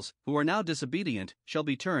Gentiles, who are now disobedient, shall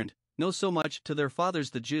be turned, no so much to their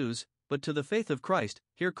fathers the Jews, but to the faith of Christ,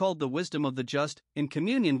 here called the wisdom of the just, in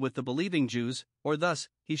communion with the believing Jews, or thus,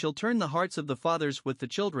 he shall turn the hearts of the fathers with the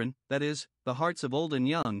children, that is, the hearts of old and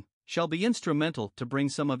young, shall be instrumental to bring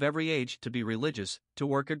some of every age to be religious, to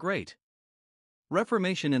work a great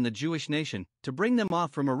reformation in the Jewish nation, to bring them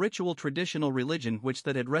off from a ritual traditional religion which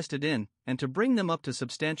that had rested in, and to bring them up to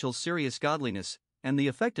substantial serious godliness, and the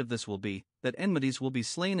effect of this will be, that enmities will be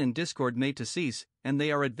slain and discord made to cease, and they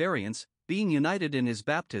are at variance, being united in his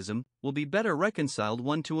baptism, will be better reconciled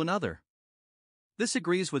one to another. This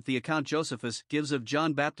agrees with the account Josephus gives of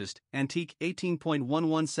John Baptist, Antique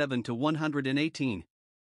 18.117-118.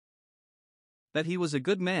 That he was a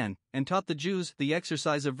good man, and taught the Jews the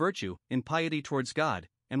exercise of virtue, in piety towards God,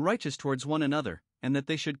 and righteous towards one another, and that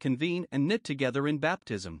they should convene and knit together in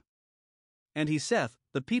baptism. And he saith,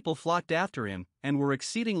 the people flocked after him, and were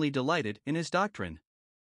exceedingly delighted in his doctrine.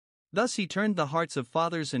 Thus he turned the hearts of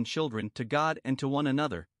fathers and children to God and to one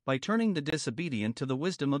another, by turning the disobedient to the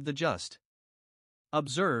wisdom of the just.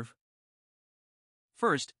 Observe.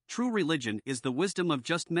 First, true religion is the wisdom of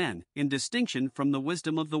just men, in distinction from the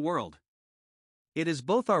wisdom of the world. It is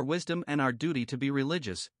both our wisdom and our duty to be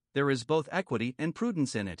religious, there is both equity and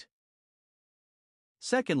prudence in it.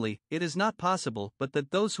 Secondly, it is not possible but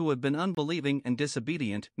that those who have been unbelieving and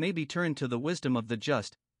disobedient may be turned to the wisdom of the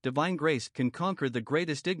just. Divine grace can conquer the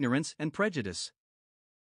greatest ignorance and prejudice.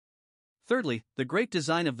 Thirdly, the great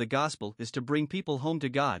design of the gospel is to bring people home to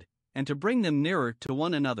God, and to bring them nearer to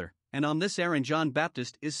one another, and on this errand John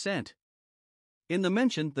Baptist is sent. In the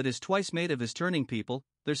mention that is twice made of his turning people,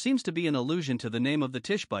 there seems to be an allusion to the name of the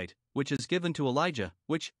Tishbite, which is given to Elijah,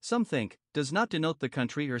 which, some think, does not denote the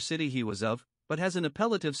country or city he was of, but has an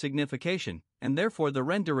appellative signification, and therefore the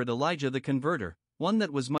render it Elijah the Converter, one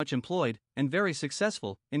that was much employed, and very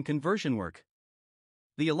successful, in conversion work.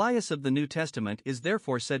 The Elias of the New Testament is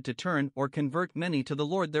therefore said to turn or convert many to the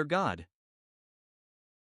Lord their God.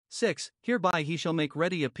 6. Hereby he shall make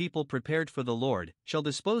ready a people prepared for the Lord, shall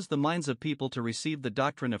dispose the minds of people to receive the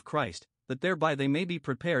doctrine of Christ, that thereby they may be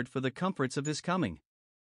prepared for the comforts of his coming.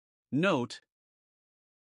 Note: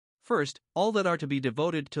 first, all that are to be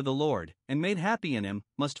devoted to the Lord, and made happy in him,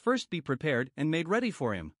 must first be prepared and made ready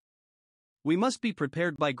for him. We must be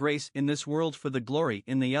prepared by grace in this world for the glory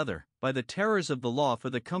in the other, by the terrors of the law for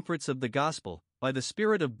the comforts of the gospel, by the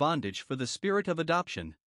spirit of bondage for the spirit of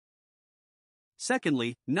adoption.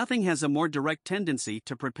 Secondly, nothing has a more direct tendency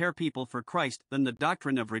to prepare people for Christ than the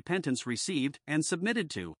doctrine of repentance received and submitted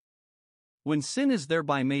to. When sin is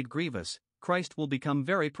thereby made grievous, Christ will become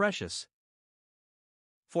very precious.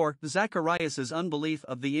 For Zacharias' unbelief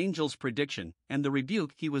of the angel's prediction, and the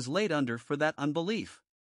rebuke he was laid under for that unbelief.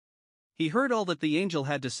 He heard all that the angel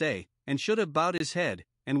had to say, and should have bowed his head,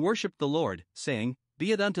 and worshipped the Lord, saying,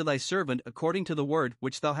 Be it unto thy servant according to the word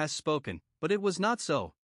which thou hast spoken, but it was not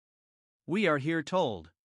so. We are here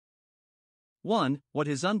told 1. What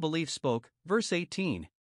his unbelief spoke, verse 18.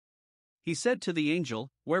 He said to the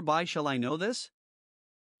angel, Whereby shall I know this?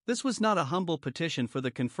 This was not a humble petition for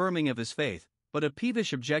the confirming of his faith, but a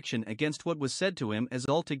peevish objection against what was said to him as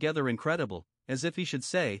altogether incredible, as if he should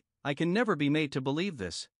say, I can never be made to believe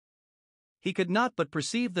this. He could not but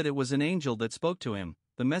perceive that it was an angel that spoke to him.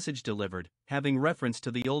 The message delivered, having reference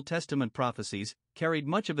to the Old Testament prophecies, carried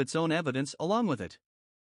much of its own evidence along with it.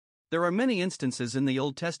 There are many instances in the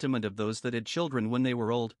Old Testament of those that had children when they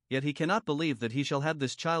were old, yet he cannot believe that he shall have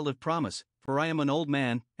this child of promise, for I am an old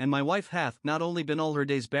man, and my wife hath not only been all her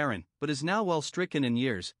days barren, but is now well stricken in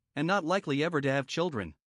years, and not likely ever to have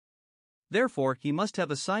children. Therefore he must have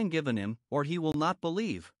a sign given him, or he will not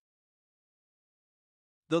believe.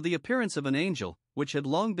 Though the appearance of an angel, which had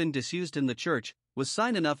long been disused in the church, was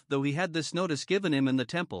sign enough, though he had this notice given him in the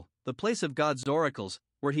temple, the place of God's oracles,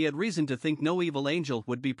 where he had reason to think no evil angel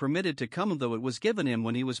would be permitted to come, though it was given him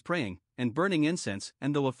when he was praying, and burning incense,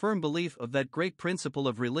 and though a firm belief of that great principle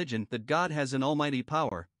of religion that God has an almighty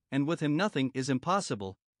power, and with him nothing is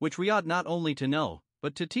impossible, which we ought not only to know,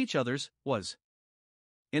 but to teach others, was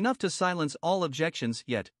enough to silence all objections.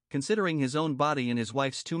 Yet, considering his own body and his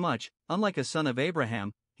wife's too much, unlike a son of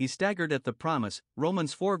Abraham, he staggered at the promise.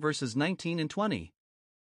 Romans 4 verses 19 and 20.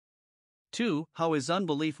 2. How his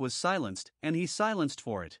unbelief was silenced, and he silenced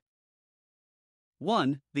for it.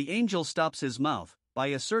 1. The angel stops his mouth, by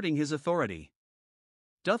asserting his authority.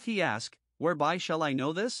 Doth he ask, Whereby shall I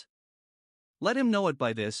know this? Let him know it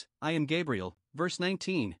by this, I am Gabriel, verse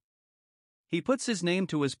 19. He puts his name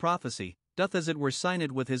to his prophecy, doth as it were sign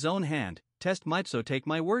it with his own hand, test mipso take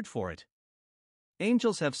my word for it.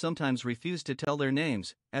 Angels have sometimes refused to tell their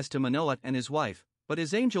names, as to Manoah and his wife, but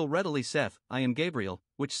his angel readily saith, I am Gabriel,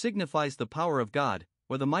 which signifies the power of God,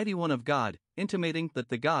 or the mighty one of God, intimating that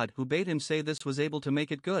the God who bade him say this was able to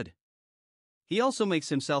make it good. He also makes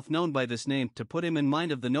himself known by this name to put him in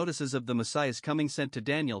mind of the notices of the Messiah's coming sent to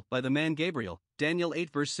Daniel by the man Gabriel, Daniel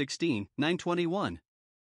 8 verse 16, 9:21.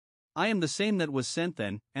 I am the same that was sent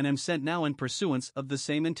then, and am sent now in pursuance of the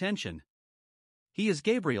same intention. He is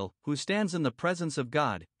Gabriel, who stands in the presence of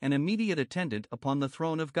God, an immediate attendant upon the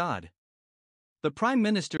throne of God. The prime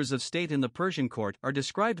ministers of state in the Persian court are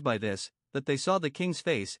described by this, that they saw the king's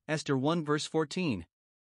face, Esther 1 verse 14.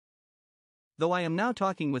 Though I am now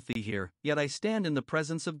talking with thee here, yet I stand in the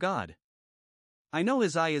presence of God. I know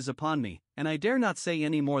his eye is upon me, and I dare not say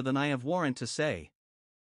any more than I have warrant to say.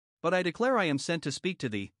 But I declare I am sent to speak to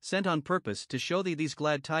thee, sent on purpose to show thee these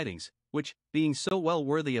glad tidings, which, being so well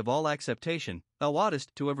worthy of all acceptation, thou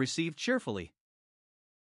oughtest to have received cheerfully.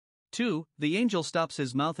 2. The angel stops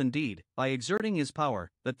his mouth indeed, by exerting his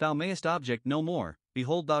power, that thou mayest object no more,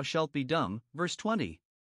 behold thou shalt be dumb, verse 20.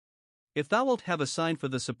 If thou wilt have a sign for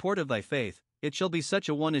the support of thy faith, it shall be such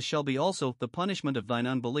a one as shall be also the punishment of thine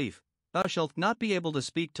unbelief. Thou shalt not be able to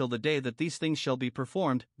speak till the day that these things shall be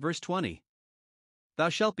performed, verse 20. Thou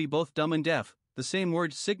shalt be both dumb and deaf, the same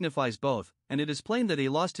word signifies both, and it is plain that he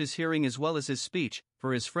lost his hearing as well as his speech,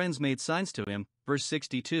 for his friends made signs to him, verse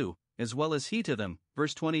 62, as well as he to them,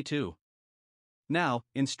 verse 22. Now,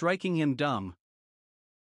 in striking him dumb,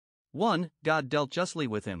 1. God dealt justly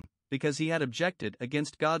with him, because he had objected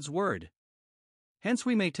against God's word. Hence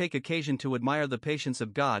we may take occasion to admire the patience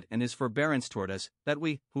of God and his forbearance toward us, that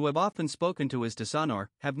we, who have often spoken to his dishonor,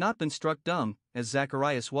 have not been struck dumb, as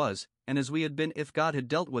Zacharias was, and as we had been if God had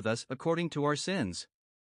dealt with us according to our sins.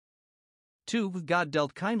 2. God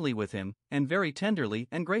dealt kindly with him, and very tenderly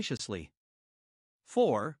and graciously.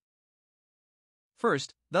 4.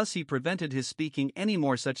 First, thus he prevented his speaking any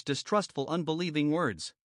more such distrustful unbelieving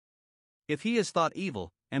words. If he has thought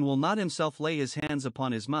evil, and will not himself lay his hands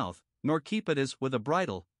upon his mouth, nor keep it as with a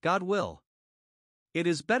bridle, God will. It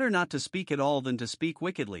is better not to speak at all than to speak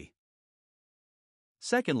wickedly.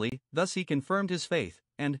 Secondly, thus he confirmed his faith,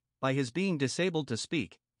 and, by his being disabled to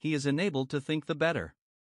speak, he is enabled to think the better.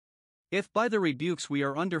 If by the rebukes we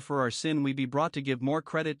are under for our sin we be brought to give more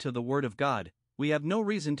credit to the word of God, we have no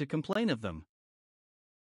reason to complain of them.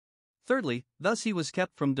 Thirdly, thus he was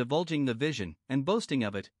kept from divulging the vision, and boasting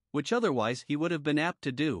of it, which otherwise he would have been apt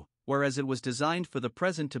to do, whereas it was designed for the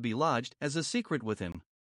present to be lodged as a secret with him.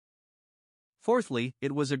 Fourthly,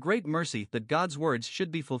 it was a great mercy that God's words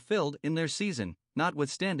should be fulfilled in their season,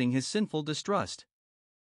 notwithstanding his sinful distrust.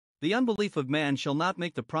 The unbelief of man shall not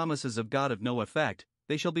make the promises of God of no effect,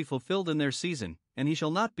 they shall be fulfilled in their season, and he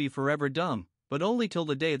shall not be forever dumb, but only till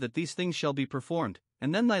the day that these things shall be performed,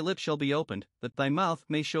 and then thy lips shall be opened, that thy mouth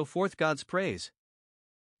may show forth God's praise.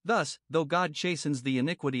 Thus, though God chastens the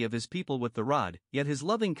iniquity of his people with the rod, yet his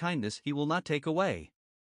loving kindness he will not take away.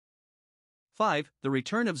 5. The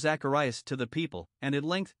return of Zacharias to the people, and at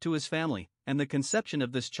length to his family, and the conception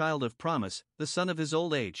of this child of promise, the son of his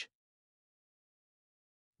old age.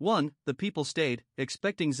 1. The people stayed,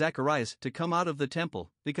 expecting Zacharias to come out of the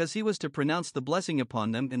temple, because he was to pronounce the blessing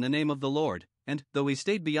upon them in the name of the Lord, and, though he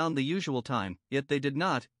stayed beyond the usual time, yet they did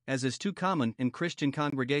not, as is too common in Christian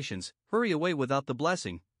congregations, hurry away without the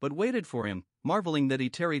blessing, but waited for him, marveling that he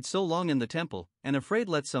tarried so long in the temple, and afraid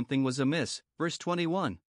lest something was amiss. Verse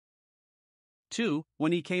 21. 2.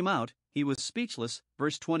 When he came out, he was speechless.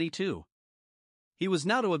 Verse 22. He was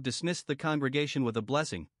now to have dismissed the congregation with a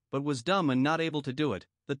blessing, but was dumb and not able to do it,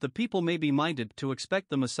 that the people may be minded to expect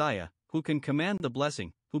the Messiah, who can command the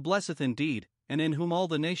blessing, who blesseth indeed, and in whom all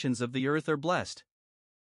the nations of the earth are blessed.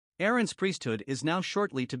 Aaron's priesthood is now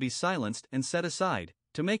shortly to be silenced and set aside,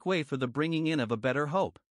 to make way for the bringing in of a better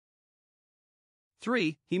hope.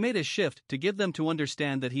 3. He made a shift to give them to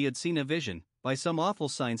understand that he had seen a vision, by some awful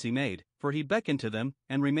signs he made, for he beckoned to them,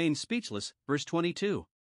 and remained speechless. Verse 22.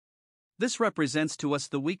 This represents to us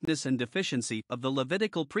the weakness and deficiency of the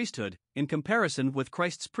Levitical priesthood, in comparison with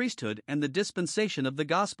Christ's priesthood and the dispensation of the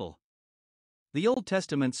gospel. The Old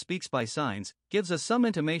Testament speaks by signs, gives us some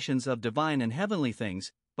intimations of divine and heavenly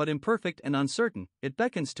things, but imperfect and uncertain. It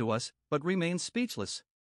beckons to us, but remains speechless.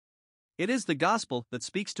 It is the gospel that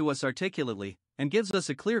speaks to us articulately, and gives us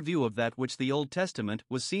a clear view of that which the Old Testament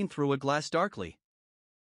was seen through a glass darkly.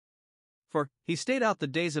 For he stayed out the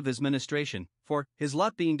days of his ministration, for, his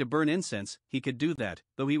lot being to burn incense, he could do that,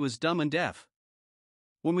 though he was dumb and deaf.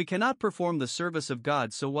 When we cannot perform the service of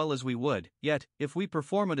God so well as we would, yet, if we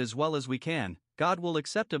perform it as well as we can, God will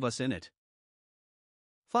accept of us in it.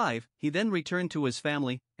 5. He then returned to his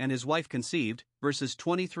family, and his wife conceived, verses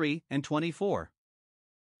 23 and 24.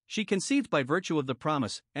 She conceived by virtue of the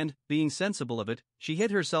promise, and, being sensible of it, she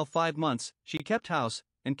hid herself 5 months, she kept house,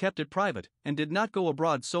 and kept it private, and did not go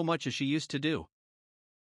abroad so much as she used to do.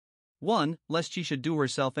 1. Lest she should do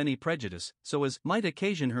herself any prejudice, so as might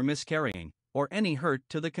occasion her miscarrying, or any hurt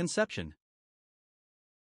to the conception.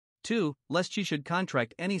 2. Lest she should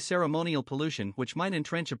contract any ceremonial pollution which might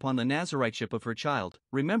entrench upon the Nazariteship of her child,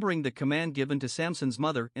 remembering the command given to Samson's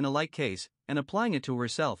mother in a like case, and applying it to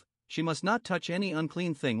herself. She must not touch any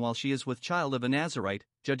unclean thing while she is with child of a Nazarite.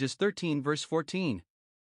 Judges 13 verse 14.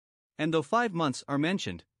 And though 5 months are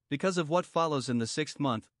mentioned, because of what follows in the 6th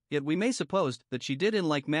month, yet we may suppose that she did in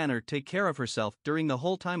like manner take care of herself during the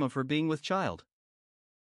whole time of her being with child.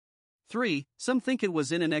 3. Some think it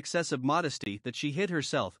was in an excess of modesty that she hid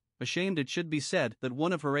herself, ashamed it should be said that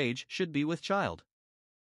one of her age should be with child.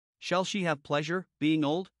 Shall she have pleasure, being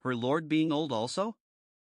old, her Lord being old also?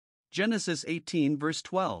 Genesis 18 verse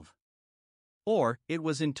 12. Or, it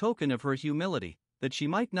was in token of her humility, that she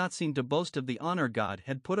might not seem to boast of the honor God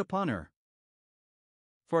had put upon her.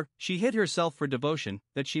 For, she hid herself for devotion,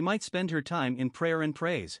 that she might spend her time in prayer and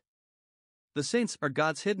praise. The saints are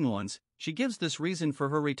God's hidden ones. She gives this reason for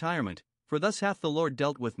her retirement: for thus hath the Lord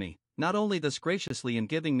dealt with me, not only thus graciously in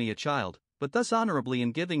giving me a child, but thus honorably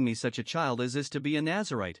in giving me such a child as is to be a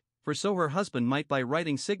Nazarite, for so her husband might by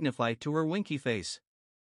writing signify to her winky face.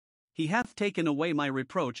 He hath taken away my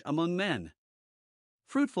reproach among men.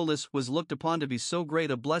 Fruitfulness was looked upon to be so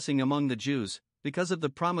great a blessing among the Jews, because of the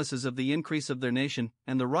promises of the increase of their nation,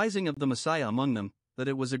 and the rising of the Messiah among them, that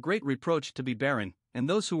it was a great reproach to be barren, and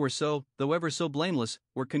those who were so, though ever so blameless,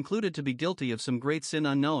 were concluded to be guilty of some great sin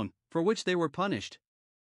unknown, for which they were punished.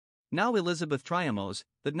 Now Elizabeth triumphs,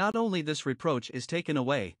 that not only this reproach is taken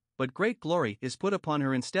away, but great glory is put upon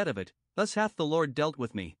her instead of it. Thus hath the Lord dealt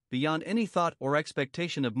with me, beyond any thought or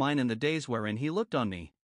expectation of mine in the days wherein he looked on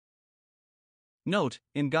me. Note,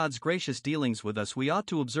 in God's gracious dealings with us we ought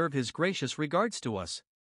to observe his gracious regards to us.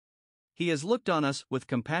 He has looked on us with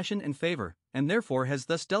compassion and favor, and therefore has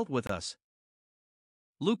thus dealt with us.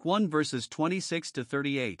 Luke 1 verses 26 to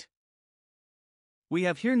 38. We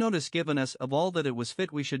have here notice given us of all that it was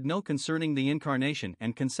fit we should know concerning the incarnation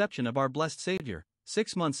and conception of our blessed Saviour,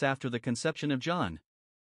 6 months after the conception of John.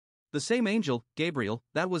 The same angel, Gabriel,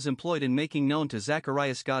 that was employed in making known to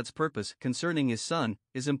Zacharias God's purpose concerning his son,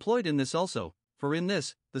 is employed in this also, for in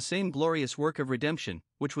this, the same glorious work of redemption,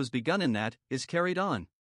 which was begun in that, is carried on.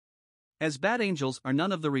 As bad angels are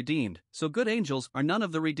none of the redeemed, so good angels are none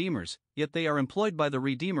of the redeemers, yet they are employed by the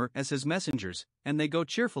Redeemer as his messengers, and they go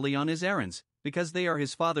cheerfully on his errands, because they are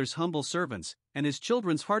his Father's humble servants, and his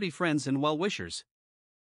children's hearty friends and well-wishers.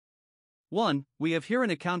 1. We have here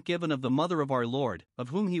an account given of the mother of our Lord, of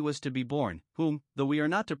whom he was to be born, whom, though we are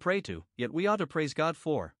not to pray to, yet we ought to praise God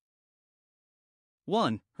for.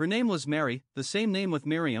 1. Her name was Mary, the same name with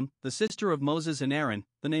Miriam, the sister of Moses and Aaron.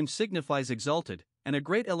 The name signifies exalted, and a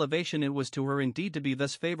great elevation it was to her indeed to be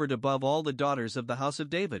thus favored above all the daughters of the house of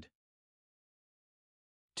David.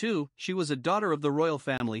 2. She was a daughter of the royal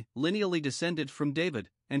family, lineally descended from David,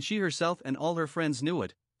 and she herself and all her friends knew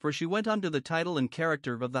it, for she went under the title and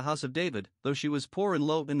character of the house of David, though she was poor and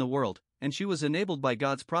low in the world, and she was enabled by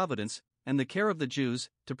God's providence, and the care of the Jews,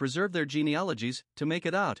 to preserve their genealogies, to make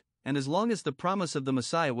it out, and as long as the promise of the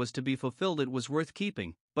Messiah was to be fulfilled it was worth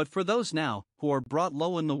keeping, but for those now, who are brought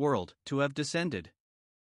low in the world, to have descended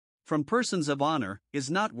from persons of honor,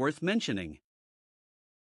 is not worth mentioning.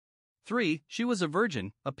 3. She was a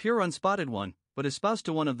virgin, a pure unspotted one, but espoused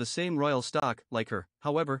to one of the same royal stock, like her,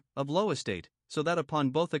 however, of low estate, so that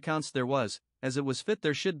upon both accounts there was, as it was fit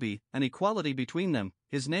there should be, an equality between them.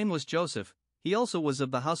 His name was Joseph, he also was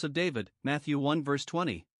of the house of David, Matthew 1 verse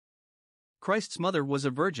 20. Christ's mother was a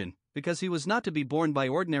virgin, because he was not to be born by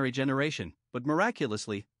ordinary generation, but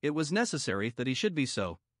miraculously, it was necessary that he should be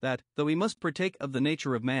so, that, though he must partake of the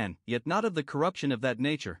nature of man, yet not of the corruption of that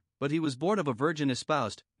nature, but he was born of a virgin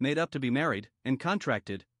espoused, made up to be married, and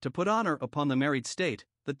contracted, to put honor upon the married state,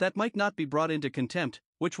 that might not be brought into contempt,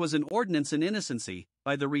 which was an ordinance in innocency,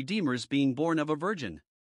 by the Redeemer's being born of a virgin.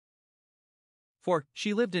 4.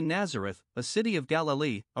 She lived in Nazareth, a city of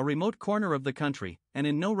Galilee, a remote corner of the country, and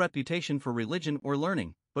in no reputation for religion or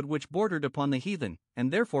learning, but which bordered upon the heathen,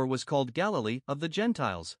 and therefore was called Galilee of the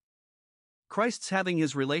Gentiles. Christ's having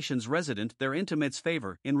his relations resident there intimates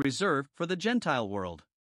favor in reserve for the Gentile world.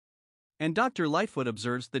 And Dr. Lightfoot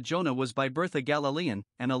observes that Jonah was by birth a Galilean,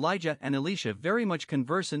 and Elijah and Elisha very much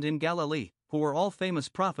conversant in Galilee, who were all famous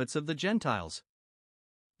prophets of the Gentiles.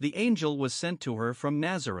 The angel was sent to her from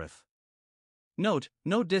Nazareth. Note,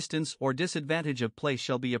 no distance or disadvantage of place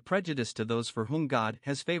shall be a prejudice to those for whom God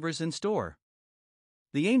has favors in store.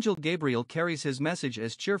 The angel Gabriel carries his message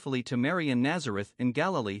as cheerfully to Mary in Nazareth in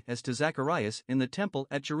Galilee as to Zacharias in the temple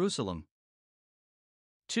at Jerusalem.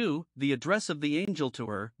 2. The address of the angel to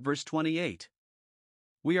her, verse 28.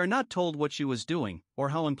 We are not told what she was doing, or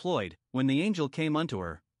how employed, when the angel came unto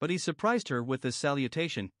her, but he surprised her with this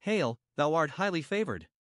salutation, Hail, thou art highly favored.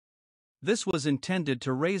 This was intended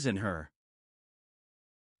to raise in her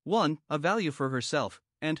 1. A value for herself,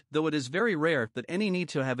 and, though it is very rare that any need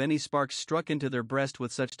to have any sparks struck into their breast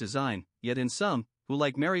with such design, yet in some, who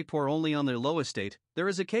like Mary pour only on their low estate, there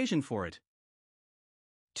is occasion for it.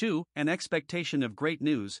 2. An expectation of great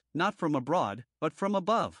news, not from abroad, but from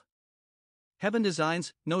above. Heaven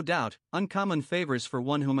designs, no doubt, uncommon favors for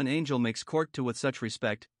one whom an angel makes court to with such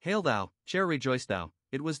respect. Hail thou, chair rejoice thou.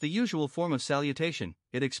 It was the usual form of salutation,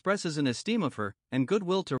 it expresses an esteem of her, and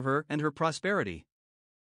goodwill to her and her prosperity.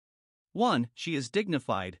 1. She is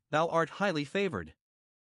dignified, thou art highly favored.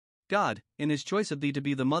 God, in his choice of thee to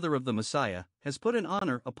be the mother of the Messiah, has put an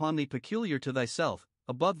honor upon thee peculiar to thyself,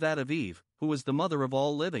 above that of Eve, who was the mother of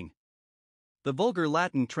all living. The vulgar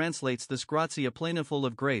Latin translates this gratia pleniful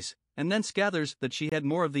of grace, and thence gathers that she had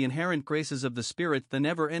more of the inherent graces of the Spirit than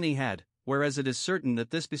ever any had, whereas it is certain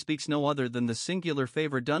that this bespeaks no other than the singular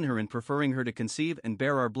favor done her in preferring her to conceive and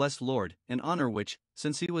bear our blessed Lord, an honor which,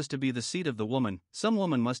 since he was to be the seed of the woman, some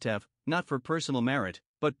woman must have, not for personal merit,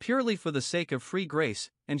 but purely for the sake of free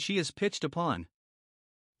grace, and she is pitched upon.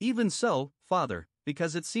 Even so, Father,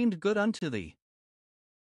 because it seemed good unto thee.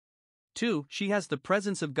 2. She has the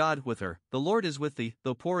presence of God with her. The Lord is with thee,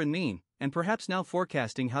 though poor and mean, and perhaps now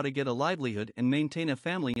forecasting how to get a livelihood and maintain a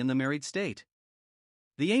family in the married state.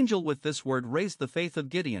 The angel with this word raised the faith of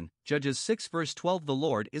Gideon. Judges 6 verse 12. The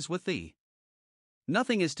Lord is with thee.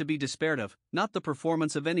 Nothing is to be despaired of, not the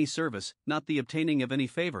performance of any service, not the obtaining of any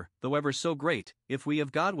favor, though ever so great, if we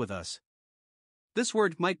have God with us. This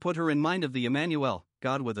word might put her in mind of the Emmanuel,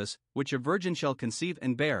 God with us, which a virgin shall conceive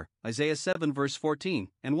and bear, Isaiah 7 verse 14,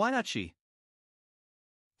 and why not she?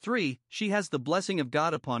 3. She has the blessing of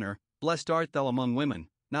God upon her. Blessed art thou among women,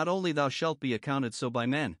 not only thou shalt be accounted so by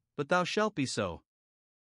men, but thou shalt be so.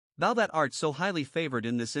 Thou that art so highly favored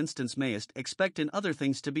in this instance mayest expect in other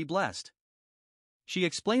things to be blessed. She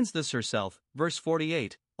explains this herself, verse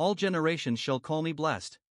 48, all generations shall call me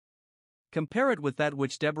blessed. Compare it with that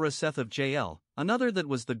which Deborah saith of Jael, another that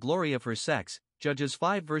was the glory of her sex, Judges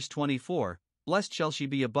 5 verse 24, blessed shall she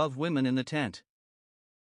be above women in the tent.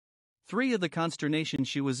 3. Of the consternation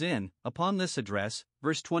she was in, upon this address,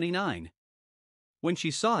 verse 29. When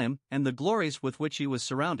she saw him, and the glories with which he was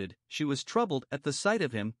surrounded, she was troubled at the sight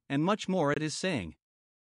of him, and much more at his saying.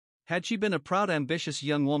 Had she been a proud ambitious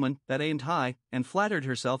young woman, that aimed high, and flattered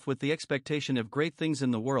herself with the expectation of great things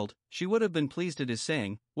in the world, she would have been pleased at his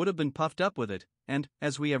saying, would have been puffed up with it, and,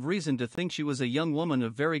 as we have reason to think she was a young woman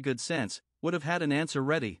of very good sense, would have had an answer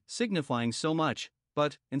ready, signifying so much,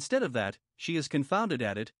 but, instead of that, she is confounded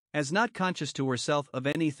at it, as not conscious to herself of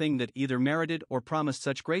anything that either merited or promised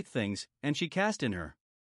such great things, and she cast in her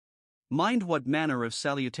mind what manner of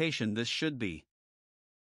salutation this should be.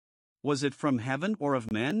 Was it from heaven or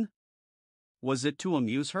of men? Was it to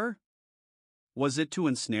amuse her? Was it to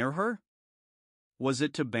ensnare her? Was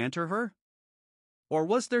it to banter her? Or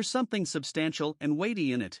was there something substantial and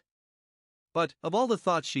weighty in it? But, of all the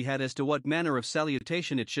thoughts she had as to what manner of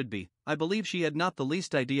salutation it should be, I believe she had not the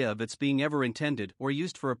least idea of its being ever intended or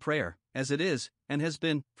used for a prayer, as it is, and has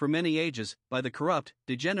been, for many ages, by the corrupt,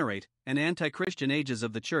 degenerate, and anti-Christian ages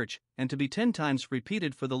of the Church, and to be 10 times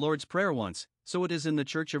repeated for the Lord's Prayer once, so it is in the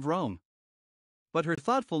Church of Rome. But her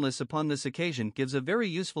thoughtfulness upon this occasion gives a very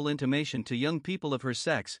useful intimation to young people of her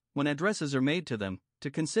sex, when addresses are made to them,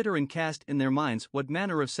 to consider and cast in their minds what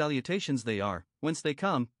manner of salutations they are, whence they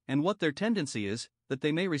come, and what their tendency is, that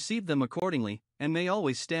they may receive them accordingly, and may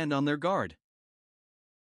always stand on their guard.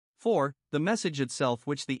 4. The message itself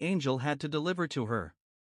which the angel had to deliver to her.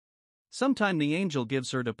 Sometime the angel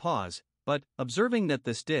gives her to pause, but, observing that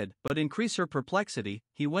this did but increase her perplexity,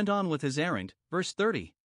 he went on with his errand, verse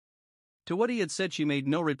 30. To what he had said she made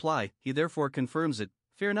no reply, he therefore confirms it,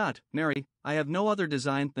 Fear not, Mary, I have no other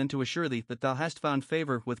design than to assure thee that thou hast found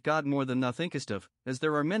favor with God more than thou thinkest of, as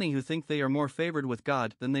there are many who think they are more favored with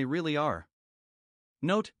God than they really are.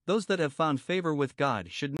 Note, those that have found favor with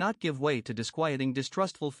God should not give way to disquieting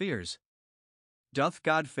distrustful fears. Doth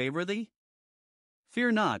God favor thee?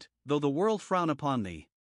 Fear not, though the world frown upon thee.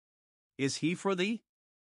 Is he for thee?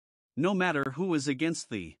 No matter who is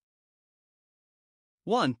against thee.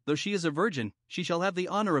 1. Though she is a virgin, she shall have the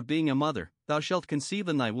honor of being a mother. Thou shalt conceive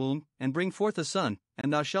in thy womb, and bring forth a son,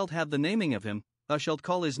 and thou shalt have the naming of him, thou shalt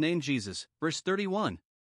call his name Jesus. Verse 31.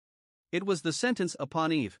 It was the sentence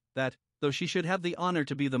upon Eve, that, though she should have the honor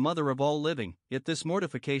to be the mother of all living, yet this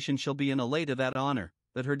mortification shall be an allay to that honor,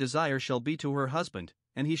 that her desire shall be to her husband,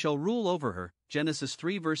 and he shall rule over her. Genesis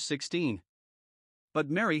 3 verse 16. But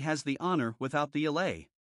Mary has the honor without the allay.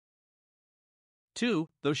 2.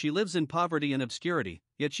 Though she lives in poverty and obscurity,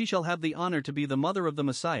 yet she shall have the honor to be the mother of the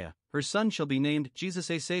Messiah. Her son shall be named Jesus,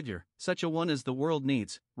 a Savior, such a one as the world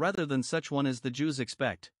needs, rather than such one as the Jews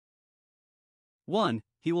expect. 1.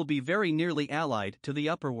 He will be very nearly allied to the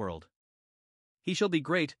upper world. He shall be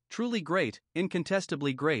great, truly great,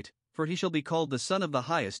 incontestably great, for he shall be called the Son of the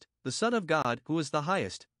Highest, the Son of God, who is the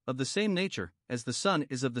highest, of the same nature, as the Son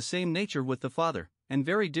is of the same nature with the Father, and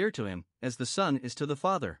very dear to him, as the Son is to the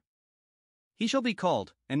Father. He shall be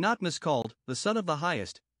called, and not miscalled, the Son of the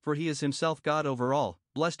Highest, for he is himself God over all,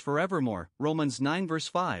 blessed forevermore. Romans 9 verse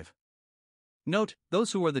 5. Note,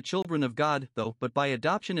 those who are the children of God, though but by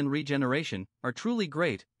adoption and regeneration, are truly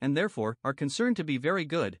great, and therefore are concerned to be very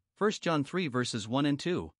good. 1 John 3 verses 1 and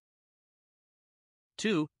 2.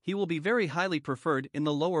 2. He will be very highly preferred in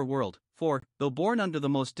the lower world, for, though born under the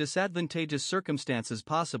most disadvantageous circumstances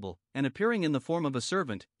possible, and appearing in the form of a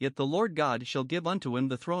servant, yet the Lord God shall give unto him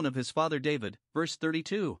the throne of his father David. Verse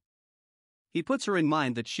 32. He puts her in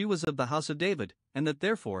mind that she was of the house of David, and that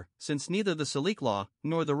therefore, since neither the Salic law,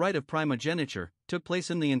 nor the right of primogeniture, took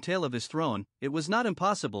place in the entail of his throne, it was not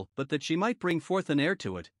impossible but that she might bring forth an heir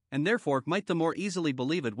to it, and therefore might the more easily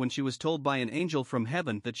believe it when she was told by an angel from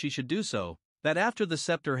heaven that she should do so. that after the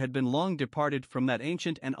scepter had been long departed from that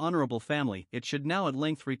ancient and honorable family, it should now at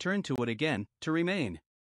length return to it again, to remain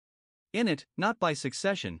in it, not by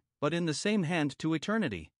succession, but in the same hand to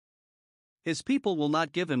eternity. His people will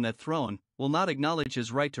not give him that throne, will not acknowledge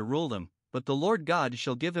his right to rule them, but the Lord God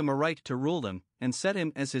shall give him a right to rule them, and set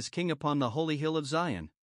him as his king upon the holy hill of Zion.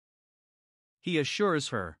 He assures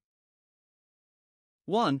her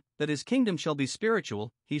 1. That his kingdom shall be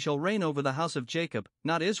spiritual, he shall reign over the house of Jacob,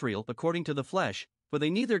 not Israel according to the flesh, for they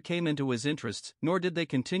neither came into his interests, nor did they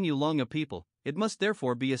continue long a people. It must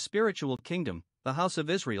therefore be a spiritual kingdom, the house of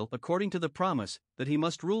Israel according to the promise, that he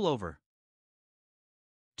must rule over.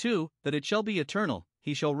 2. That it shall be eternal,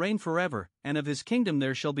 he shall reign forever, and of his kingdom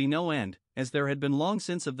there shall be no end, as there had been long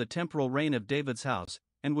since of the temporal reign of David's house,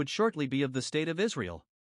 and would shortly be of the state of Israel.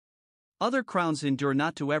 Other crowns endure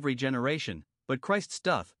not to every generation, but Christ's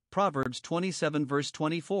doth. Proverbs 27 verse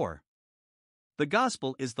 24. The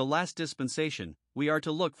gospel is the last dispensation, we are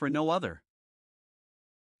to look for no other.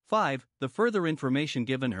 5. The further information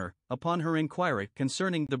given her, upon her inquiry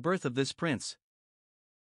concerning the birth of this prince.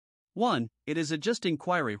 1. It is a just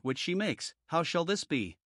inquiry which she makes, how shall this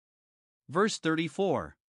be? Verse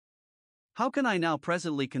 34. How can I now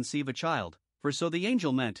presently conceive a child? For so the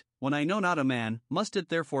angel meant, when I know not a man, must it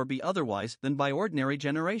therefore be otherwise than by ordinary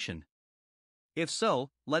generation? If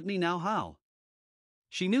so, let me know how.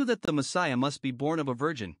 She knew that the Messiah must be born of a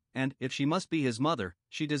virgin, and, if she must be his mother,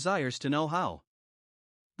 she desires to know how.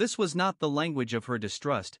 This was not the language of her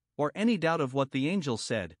distrust, or any doubt of what the angel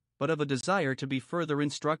said, but of a desire to be further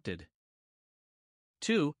instructed.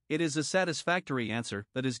 2. It is a satisfactory answer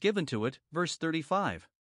that is given to it, verse 35.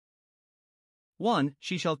 1.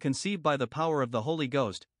 She shall conceive by the power of the Holy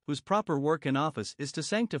Ghost, whose proper work and office is to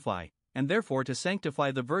sanctify, and therefore to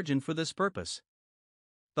sanctify the virgin for this purpose.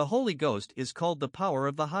 The Holy Ghost is called the power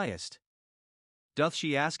of the highest. Doth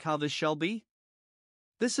she ask how this shall be?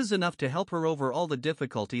 This is enough to help her over all the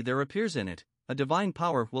difficulty there appears in it. A divine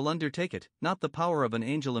power will undertake it, not the power of an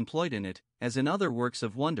angel employed in it, as in other works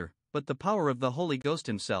of wonder, but the power of the Holy Ghost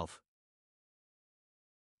himself.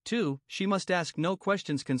 2. She must ask no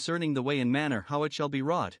questions concerning the way and manner how it shall be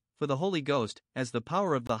wrought, for the Holy Ghost, as the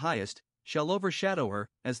power of the highest, shall overshadow her,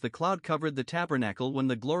 as the cloud covered the tabernacle when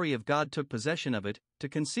the glory of God took possession of it, to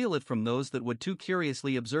conceal it from those that would too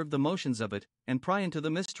curiously observe the motions of it, and pry into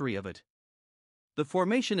the mystery of it. The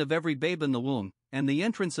formation of every babe in the womb, and the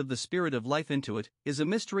entrance of the Spirit of life into it, is a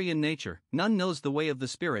mystery in nature. None knows the way of the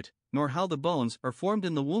Spirit, nor how the bones are formed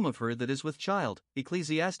in the womb of her that is with child.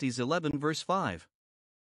 Ecclesiastes 11 verse 5.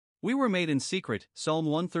 We were made in secret. Psalm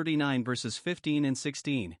 139 verses 15 and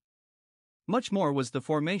 16. Much more was the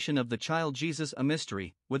formation of the child Jesus a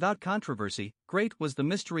mystery, without controversy. Great was the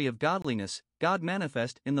mystery of godliness, God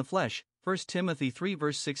manifest in the flesh. 1 Timothy 3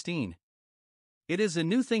 verse 16. It is a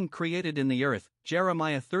new thing created in the earth,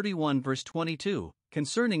 Jeremiah 31 verse 22,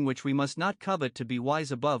 concerning which we must not covet to be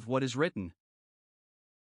wise above what is written.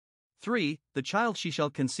 3. The child she shall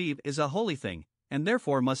conceive is a holy thing, and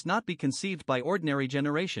therefore must not be conceived by ordinary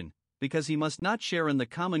generation, because he must not share in the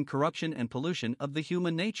common corruption and pollution of the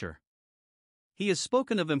human nature. He is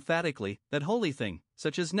spoken of emphatically, that holy thing,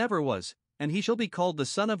 such as never was, and he shall be called the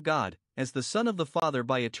Son of God, as the Son of the Father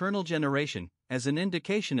by eternal generation, as an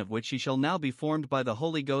indication of which he shall now be formed by the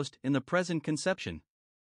Holy Ghost in the present conception.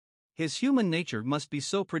 His human nature must be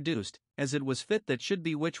so produced, as it was fit that should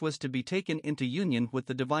be, which was to be taken into union with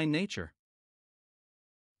the divine nature.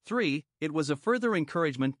 3. It was a further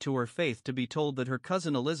encouragement to her faith to be told that her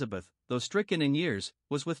cousin Elizabeth, though stricken in years,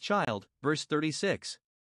 was with child. Verse 36.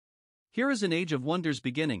 Here is an age of wonders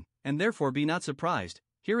beginning, and therefore be not surprised.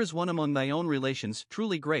 Here is one among thy own relations,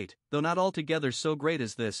 truly great, though not altogether so great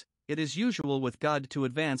as this. It is usual with God to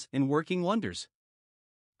advance in working wonders.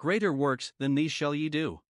 Greater works than these shall ye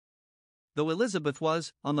do. Though Elizabeth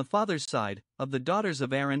was, on the father's side, of the daughters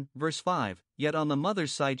of Aaron, verse 5, yet on the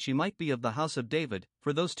mother's side she might be of the house of David,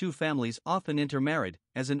 for those two families often intermarried,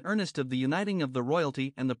 as an earnest of the uniting of the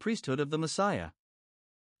royalty and the priesthood of the Messiah.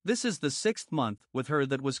 This is the 6th month with her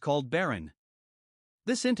that was called barren.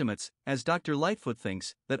 This intimates, as Dr. Lightfoot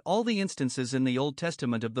thinks, that all the instances in the Old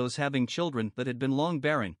Testament of those having children that had been long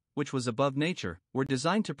barren, which was above nature, were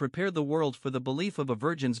designed to prepare the world for the belief of a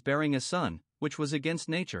virgin's bearing a son, which was against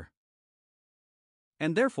nature.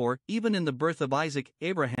 And therefore, even in the birth of Isaac,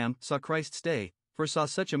 Abraham saw Christ's day, foresaw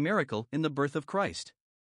such a miracle in the birth of Christ.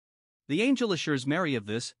 The angel assures Mary of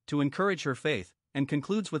this, to encourage her faith, and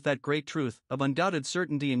concludes with that great truth, of undoubted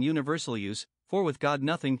certainty and universal use, for with God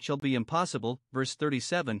nothing shall be impossible, verse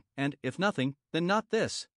 37, and, if nothing, then not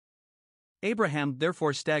this. Abraham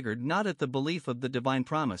therefore staggered not at the belief of the divine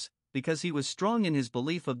promise, because he was strong in his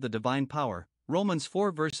belief of the divine power. Romans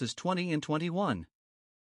 4 verses 20 and 21.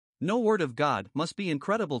 No word of God must be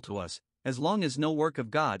incredible to us, as long as no work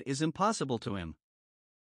of God is impossible to him.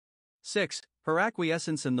 6. Her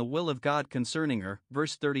acquiescence in the will of God concerning her,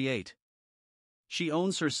 verse 38. She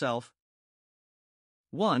owns herself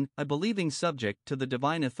 1. A believing subject to the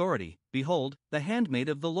divine authority. Behold, the handmaid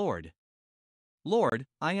of the Lord. Lord,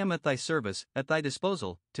 I am at thy service, at thy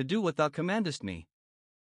disposal, to do what thou commandest me.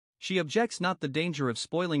 She objects not the danger of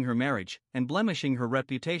spoiling her marriage and blemishing her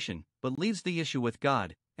reputation, but leaves the issue with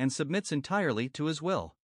God, and submits entirely to his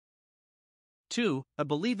will. 2. A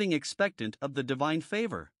believing expectant of the divine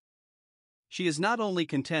favor. She is not only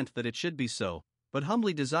content that it should be so, but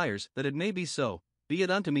humbly desires that it may be so. Be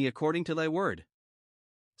it unto me according to thy word.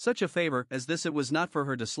 Such a favor as this it was not for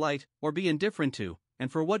her to slight, or be indifferent to,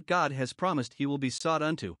 and for what God has promised he will be sought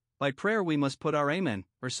unto. By prayer we must put our amen,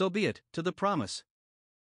 or so be it, to the promise.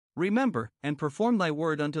 Remember, and perform thy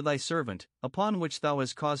word unto thy servant, upon which thou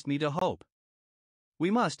hast caused me to hope. We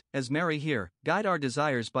must, as Mary here, guide our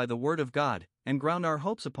desires by the word of God, and ground our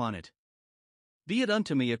hopes upon it. Be it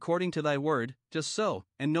unto me according to thy word, just so,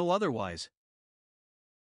 and no otherwise.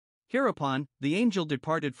 Hereupon, the angel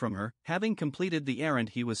departed from her. Having completed the errand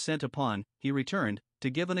he was sent upon, he returned, to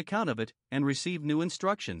give an account of it, and receive new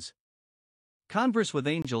instructions. Converse with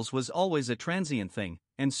angels was always a transient thing,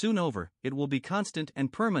 and soon over. It will be constant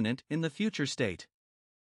and permanent in the future state.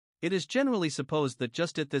 It is generally supposed that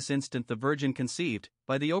just at this instant the Virgin conceived,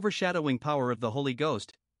 by the overshadowing power of the Holy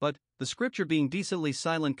Ghost, but, the Scripture being decently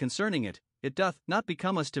silent concerning it, it doth not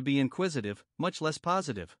become us to be inquisitive, much less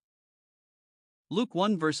positive. Luke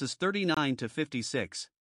 1 verses 39 to 56.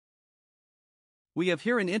 We have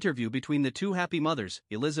here an interview between the two happy mothers,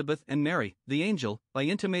 Elizabeth and Mary. The angel, by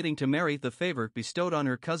intimating to Mary the favor bestowed on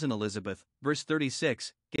her cousin Elizabeth, verse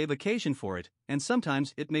 36, gave occasion for it, and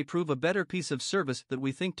sometimes it may prove a better piece of service that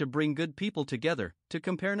we think to bring good people together, to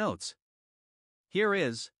compare notes. Here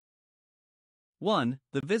is 1.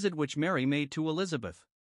 The visit which Mary made to Elizabeth.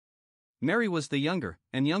 Mary was the younger,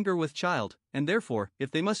 and younger with child, and therefore,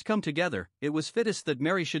 if they must come together, it was fittest that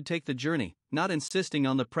Mary should take the journey, not insisting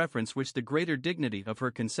on the preference which the greater dignity of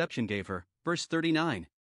her conception gave her. Verse 39.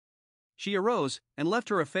 She arose, and left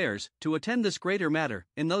her affairs, to attend this greater matter.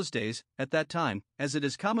 In those days, at that time, as it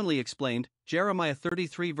is commonly explained, Jeremiah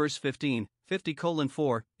 33 verse 15,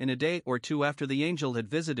 50:4, in a day or two after the angel had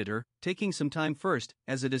visited her, taking some time first,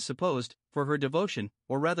 as it is supposed, for her devotion,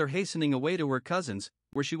 or rather hastening away to her cousin's,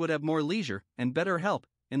 where she would have more leisure, and better help,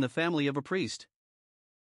 in the family of a priest.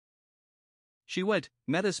 She went,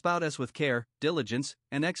 met a spout as with care, diligence,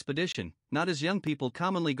 and expedition, not as young people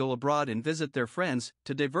commonly go abroad and visit their friends,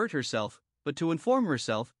 to divert herself, but to inform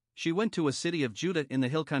herself. She went to a city of Judah in the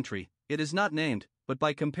hill country. It is not named, but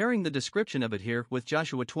by comparing the description of it here with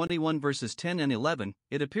Joshua 21 verses 10 and 11,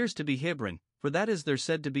 it appears to be Hebron, for that is there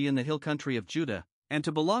said to be in the hill country of Judah, and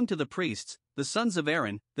to belong to the priests, the sons of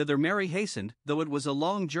Aaron. Thither Mary hastened, though it was a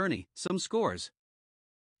long journey, some scores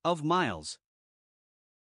of miles.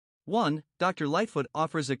 1. Dr. Lightfoot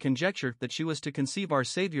offers a conjecture that she was to conceive our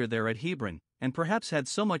Savior there at Hebron, and perhaps had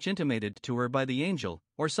so much intimated to her by the angel,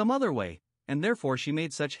 or some other way, and therefore she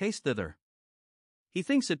made such haste thither. He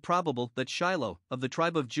thinks it probable that Shiloh, of the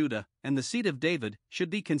tribe of Judah, and the seed of David, should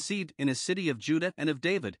be conceived in a city of Judah and of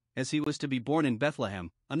David, as he was to be born in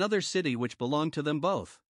Bethlehem, another city which belonged to them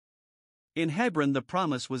both. In Hebron the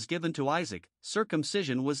promise was given to Isaac,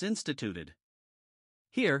 circumcision was instituted.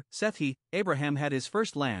 Here, saith he, Abraham had his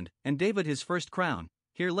first land, and David his first crown.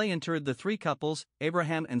 Here lay interred the three couples,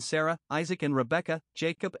 Abraham and Sarah, Isaac and Rebekah,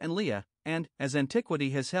 Jacob and Leah, and, as antiquity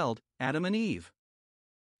has held, Adam and Eve.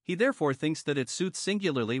 He therefore thinks that it suits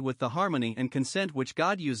singularly with the harmony and consent which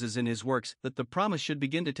God uses in his works that the promise should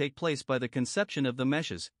begin to take place by the conception of the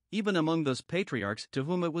meshes, even among those patriarchs to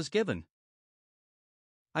whom it was given.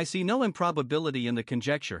 I see no improbability in the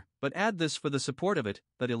conjecture, but add this for the support of it,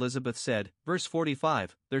 that Elizabeth said, verse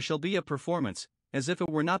 45, there shall be a performance, as if it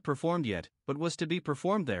were not performed yet, but was to be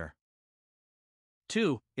performed there.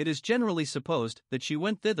 2. It is generally supposed that she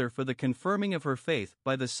went thither for the confirming of her faith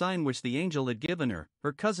by the sign which the angel had given her,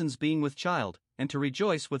 her cousins being with child, and to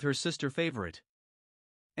rejoice with her sister favorite.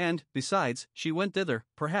 And, besides, she went thither,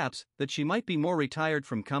 perhaps, that she might be more retired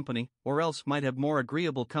from company, or else might have more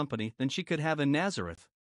agreeable company than she could have in Nazareth.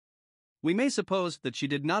 We may suppose that she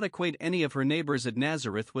did not acquaint any of her neighbors at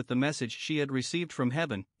Nazareth with the message she had received from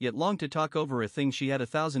heaven, yet longed to talk over a thing she had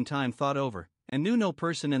 1,000 times thought over, and knew no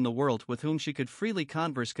person in the world with whom she could freely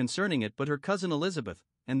converse concerning it but her cousin Elizabeth,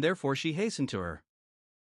 and therefore she hastened to her.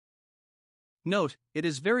 Note, it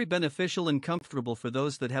is very beneficial and comfortable for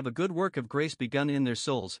those that have a good work of grace begun in their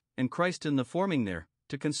souls, and Christ in the forming there,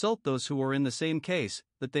 to consult those who are in the same case,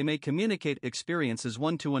 that they may communicate experiences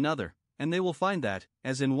one to another, and they will find that,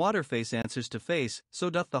 as in water face answers to face, so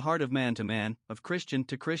doth the heart of man to man, of Christian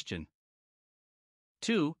to Christian.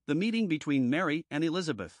 2. The meeting between Mary and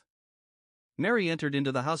Elizabeth. Mary entered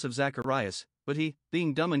into the house of Zacharias, but he,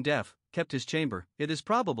 being dumb and deaf, kept his chamber, it is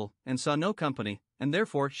probable, and saw no company, and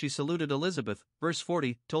therefore she saluted Elizabeth, verse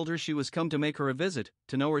 40, told her she was come to make her a visit,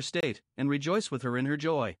 to know her state, and rejoice with her in her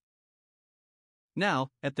joy.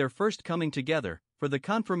 Now, at their first coming together, for the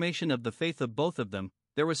confirmation of the faith of both of them,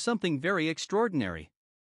 there was something very extraordinary.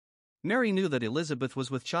 Mary knew that Elizabeth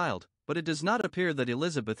was with child, but it does not appear that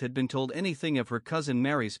Elizabeth had been told anything of her cousin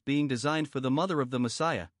Mary's being designed for the mother of the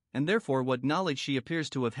Messiah, and therefore what knowledge she appears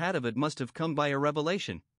to have had of it must have come by a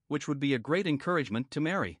revelation, which would be a great encouragement to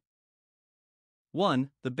Mary. 1.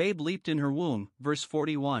 The babe leaped in her womb, verse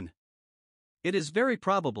 41. It is very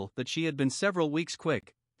probable that she had been several weeks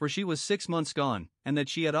quick, for she was 6 months gone, and that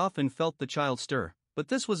she had often felt the child stir, but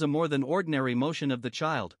this was a more than ordinary motion of the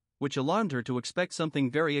child, which alarmed her to expect something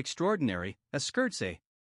very extraordinary, a scherze.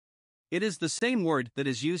 It is the same word that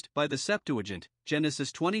is used by the Septuagint,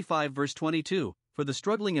 Genesis 25 verse 22, for the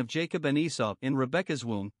struggling of Jacob and Esau in Rebekah's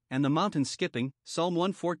womb, and the mountain skipping, Psalm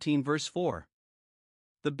 114 verse 4.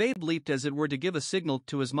 The babe leaped as it were to give a signal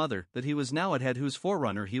to his mother that he was now at head whose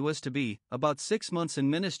forerunner he was to be, about 6 months in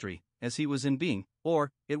ministry, as he was in being,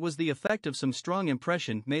 or, it was the effect of some strong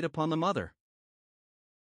impression made upon the mother.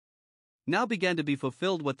 Now began to be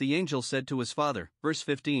fulfilled what the angel said to his father, verse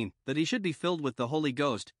 15, that he should be filled with the Holy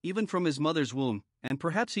Ghost, even from his mother's womb, and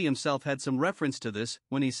perhaps he himself had some reference to this,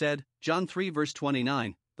 when he said, John 3 verse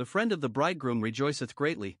 29, the friend of the bridegroom rejoiceth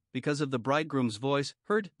greatly, because of the bridegroom's voice,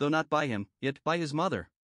 heard, though not by him, yet by his mother.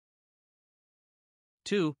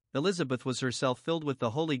 2. Elizabeth was herself filled with the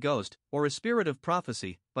Holy Ghost, or a spirit of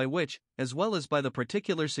prophecy, by which, as well as by the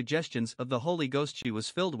particular suggestions of the Holy Ghost she was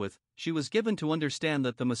filled with, she was given to understand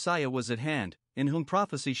that the Messiah was at hand, in whom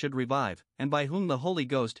prophecy should revive, and by whom the Holy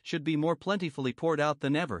Ghost should be more plentifully poured out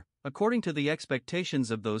than ever, according to the expectations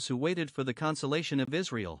of those who waited for the consolation of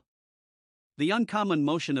Israel. The uncommon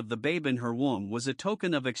motion of the babe in her womb was a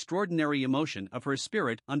token of extraordinary emotion of her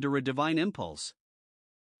spirit under a divine impulse.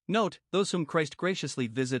 Note, those whom Christ graciously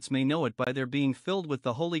visits may know it by their being filled with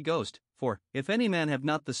the Holy Ghost, for, if any man have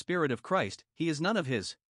not the Spirit of Christ, he is none of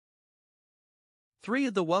his. 3.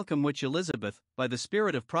 The welcome which Elizabeth, by the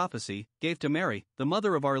spirit of prophecy, gave to Mary, the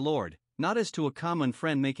mother of our Lord, not as to a common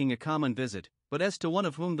friend making a common visit, but as to one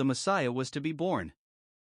of whom the Messiah was to be born.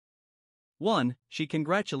 1. She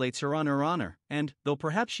congratulates her on her honor, and, though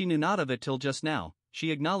perhaps she knew not of it till just now,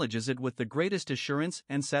 she acknowledges it with the greatest assurance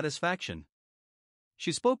and satisfaction.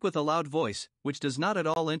 She spoke with a loud voice, which does not at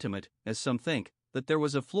all intimate, as some think, that there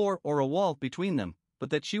was a floor or a wall between them, but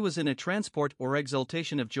that she was in a transport or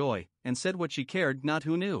exultation of joy, and said what she cared not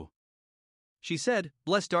who knew. She said,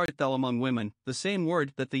 Blessed art thou among women, the same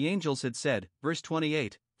word that the angels had said, verse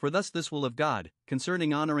 28, for thus this will of God,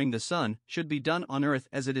 concerning honoring the Son, should be done on earth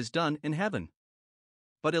as it is done in heaven.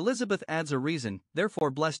 But Elizabeth adds a reason, therefore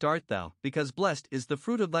blessed art thou, because blessed is the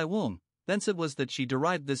fruit of thy womb, thence it was that she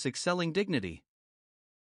derived this excelling dignity.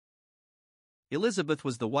 Elizabeth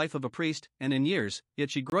was the wife of a priest, and in years, yet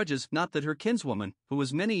she grudges not that her kinswoman, who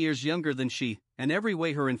was many years younger than she, and every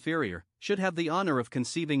way her inferior, should have the honor of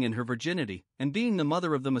conceiving in her virginity, and being the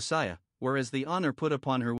mother of the Messiah, whereas the honor put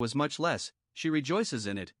upon her was much less. She rejoices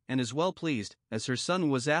in it, and is well pleased, as her son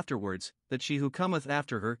was afterwards, that she who cometh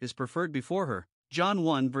after her is preferred before her. John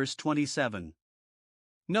 1 verse 27.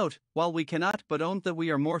 Note, while we cannot but own that we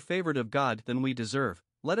are more favored of God than we deserve,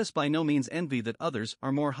 let us by no means envy that others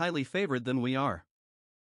are more highly favored than we are.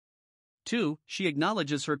 2. She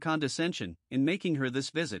acknowledges her condescension, in making her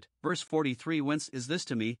this visit, verse 43. Whence is this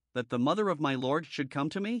to me, that the mother of my Lord should come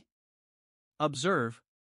to me? Observe.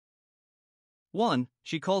 1.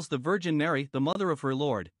 She calls the Virgin Mary the mother of her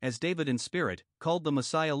Lord, as David in spirit called the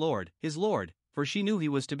Messiah Lord, his Lord, for she knew he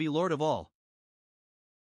was to be Lord of all.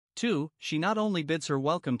 2. She not only bids her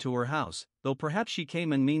welcome to her house, though perhaps she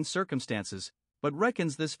came in mean circumstances, but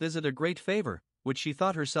reckons this visit a great favor, which she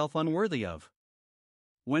thought herself unworthy of.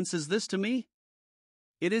 Whence is this to me?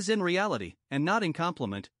 It is in reality, and not in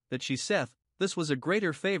compliment, that she saith, this was a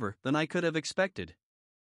greater favor than I could have expected.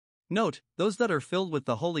 Note, those that are filled with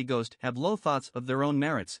the Holy Ghost have low thoughts of their own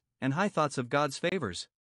merits, and high thoughts of God's favors.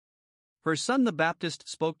 Her son the Baptist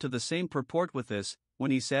spoke to the same purport with this, when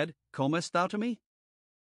he said, Comest thou to me?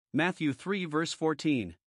 Matthew 3 verse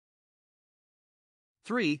 14.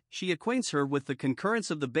 3. She acquaints her with the concurrence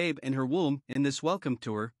of the babe in her womb in this welcome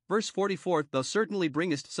to her. Verse 44. Thou certainly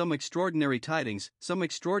bringest some extraordinary tidings, some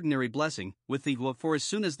extraordinary blessing, with thee, for as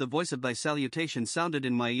soon as the voice of thy salutation sounded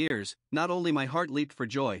in my ears, not only my heart leaped for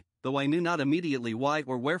joy, though I knew not immediately why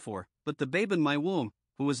or wherefore, but the babe in my womb,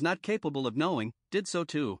 who was not capable of knowing, did so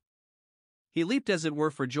too. He leaped as it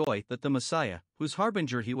were for joy that the Messiah, whose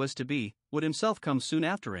harbinger he was to be, would himself come soon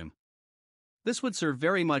after him. This would serve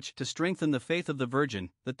very much to strengthen the faith of the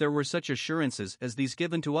Virgin, that there were such assurances as these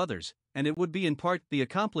given to others, and it would be in part the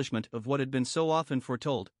accomplishment of what had been so often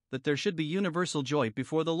foretold, that there should be universal joy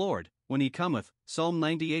before the Lord, when he cometh. Psalm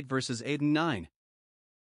 98 verses 8 and 9.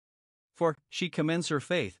 For, she commends her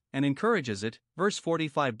faith, and encourages it. Verse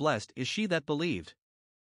 45. Blessed is she that believed.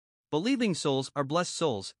 Believing souls are blessed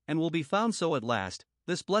souls, and will be found so at last.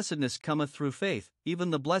 This blessedness cometh through faith, even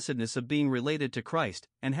the blessedness of being related to Christ,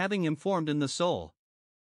 and having him formed in the soul.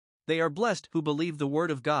 They are blessed who believe the word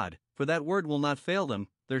of God, for that word will not fail them.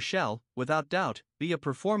 There shall, without doubt, be a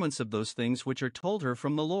performance of those things which are told her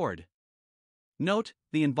from the Lord. Note,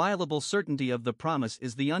 the inviolable certainty of the promise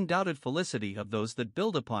is the undoubted felicity of those that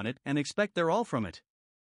build upon it and expect their all from it.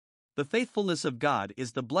 The faithfulness of God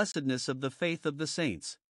is the blessedness of the faith of the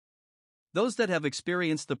saints. Those that have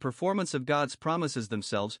experienced the performance of God's promises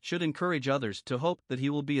themselves should encourage others to hope that he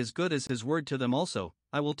will be as good as his word to them also.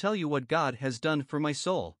 I will tell you what God has done for my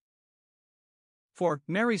soul. 4.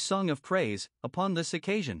 Mary's song of praise, upon this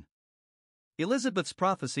occasion. Elizabeth's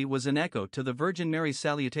prophecy was an echo to the Virgin Mary's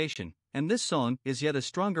salutation, and this song is yet a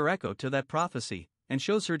stronger echo to that prophecy, and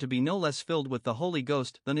shows her to be no less filled with the Holy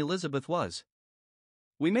Ghost than Elizabeth was.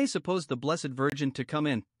 We may suppose the Blessed Virgin to come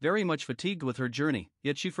in, very much fatigued with her journey,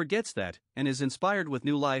 yet she forgets that, and is inspired with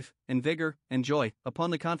new life, and vigor, and joy,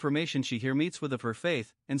 upon the confirmation she here meets with of her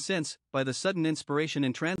faith, and since, by the sudden inspiration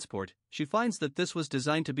and transport, she finds that this was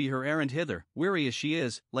designed to be her errand hither, weary as she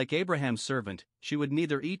is, like Abraham's servant, she would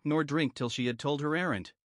neither eat nor drink till she had told her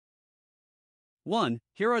errand. 1.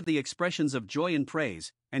 Here are the expressions of joy and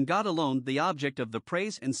praise, and God alone the object of the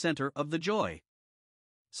praise and center of the joy.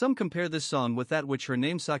 Some compare this song with that which her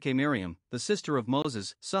namesake Miriam, the sister of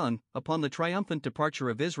Moses, sung, upon the triumphant departure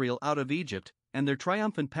of Israel out of Egypt, and their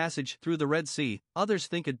triumphant passage through the Red Sea. Others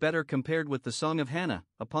think it better compared with the song of Hannah,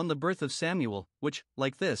 upon the birth of Samuel, which,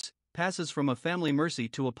 like this, passes from a family mercy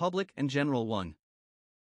to a public and general one.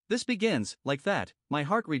 This begins, like that, my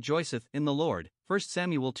heart rejoiceth in the Lord, 1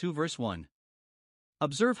 Samuel 2 verse 1.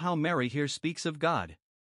 Observe how Mary here speaks of God.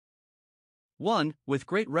 1. With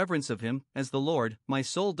great reverence of him, as the Lord, my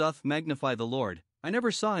soul doth magnify the Lord. I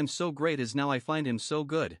never saw him so great as now I find him so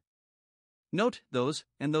good. Note, those,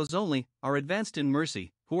 and those only, are advanced in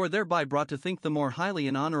mercy, who are thereby brought to think the more highly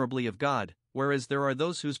and honorably of God, whereas there are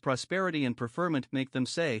those whose prosperity and preferment make them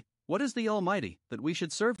say, what is the Almighty, that we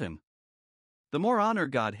should serve him? The more honor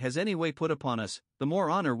God has any way put upon us, the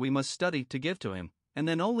more honor we must study to give to him, and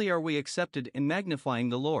then only are we accepted in magnifying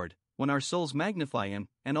the Lord, when our souls magnify him,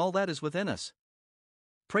 and all that is within us.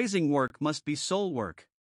 Praising work must be soul work.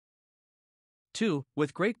 2.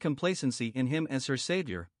 With great complacency in him as her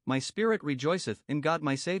Savior, my spirit rejoiceth in God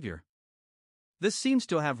my Savior. This seems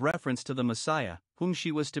to have reference to the Messiah, whom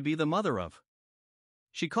she was to be the mother of.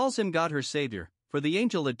 She calls him God her Savior, for the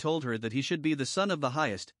angel had told her that he should be the Son of the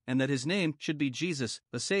Highest, and that his name should be Jesus,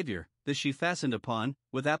 the Savior. This she fastened upon,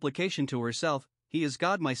 with application to herself, he is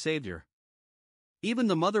God my Savior. Even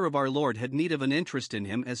the mother of our Lord had need of an interest in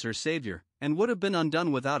him as her Savior, and would have been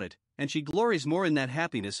undone without it, and she glories more in that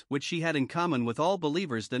happiness which she had in common with all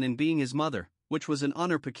believers than in being his mother, which was an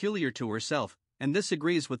honor peculiar to herself, and this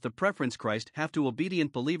agrees with the preference Christ have to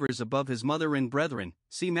obedient believers above his mother and brethren.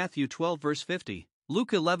 See Matthew 12 verse 50,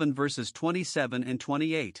 Luke 11 verses 27 and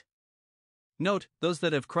 28. Note, those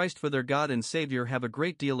that have Christ for their God and Savior have a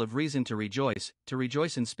great deal of reason to rejoice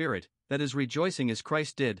in spirit, that is rejoicing as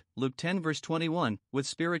Christ did, Luke 10 verse 21, with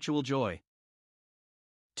spiritual joy.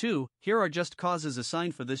 2. Here are just causes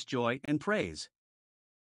assigned for this joy and praise.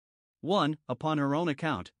 1. Upon her own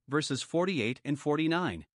account, verses 48 and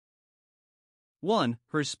 49. 1.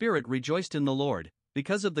 Her spirit rejoiced in the Lord,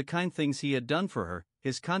 because of the kind things he had done for her,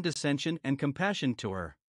 his condescension and compassion to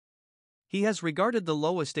her. He has regarded the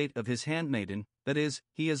low estate of his handmaiden, that is,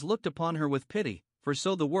 he has looked upon her with pity, for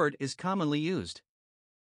so the word is commonly used.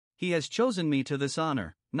 He has chosen me to this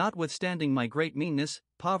honor, notwithstanding my great meanness,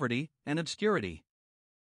 poverty, and obscurity.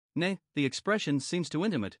 Nay, the expression seems to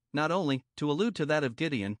intimate, not only, to allude to that of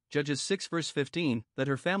Gideon, Judges 6 verse 15, that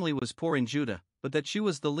her family was poor in Judah, but that she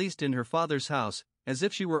was the least in her father's house, as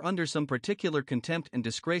if she were under some particular contempt and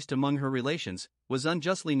disgraced among her relations, was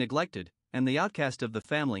unjustly neglected, and the outcast of the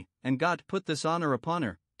family, and God put this honor upon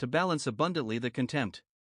her, to balance abundantly the contempt.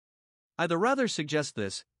 I the rather suggest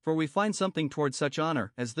this, for we find something toward such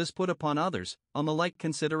honor as this put upon others, on the like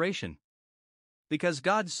consideration. Because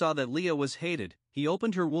God saw that Leah was hated, he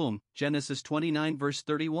opened her womb, Genesis 29 verse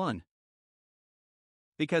 31.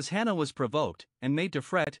 Because Hannah was provoked, and made to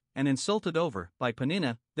fret, and insulted over, by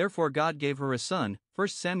Peninnah, therefore God gave her a son, 1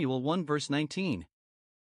 Samuel 1 verse 19.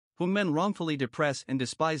 Whom men wrongfully depress and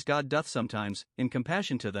despise, God doth sometimes, in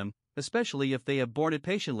compassion to them, especially if they have borne it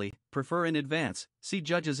patiently, prefer in advance, see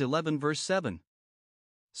Judges 11 verse 7.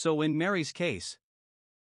 So in Mary's case.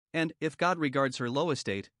 And, if God regards her low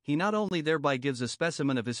estate, he not only thereby gives a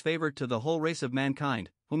specimen of his favor to the whole race of mankind,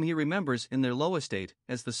 whom he remembers in their low estate,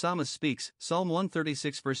 as the psalmist speaks, Psalm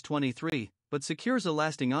 136 verse 23, but secures a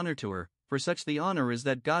lasting honor to her, for such the honor is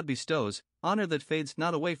that God bestows, honor that fades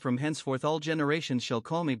not away from henceforth all generations shall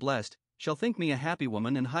call me blessed, shall think me a happy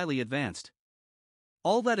woman and highly advanced.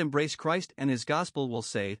 All that embrace Christ and his gospel will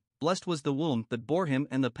say, blessed was the womb that bore him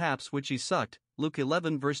and the paps which he sucked, Luke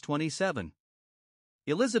 11 verse 27.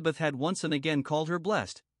 Elizabeth had once and again called her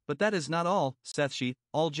blessed, but that is not all, saith she,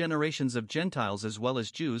 all generations of Gentiles as well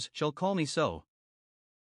as Jews shall call me so.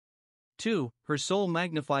 2. Her soul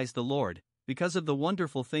magnifies the Lord, because of the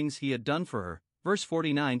wonderful things he had done for her. Verse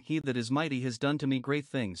 49, he that is mighty has done to me great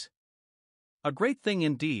things. A great thing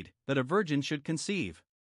indeed, that a virgin should conceive.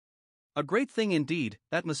 A great thing indeed,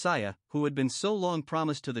 that Messiah, who had been so long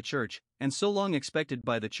promised to the church, and so long expected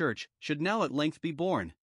by the church, should now at length be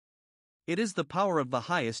born. It is the power of the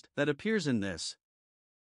highest that appears in this.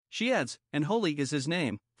 She adds, and holy is his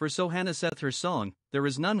name, for so Hannah saith her song, there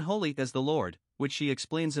is none holy as the Lord, which she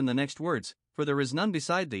explains in the next words, for there is none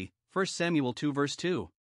beside thee, 1 Samuel 2 verse 2.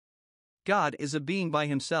 God is a being by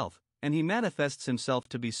himself, and he manifests himself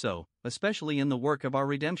to be so, especially in the work of our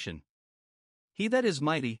redemption. He that is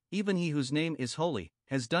mighty, even he whose name is holy,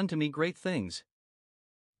 has done to me great things.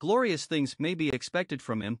 Glorious things may be expected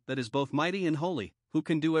from him that is both mighty and holy, who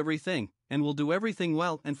can do everything, and will do everything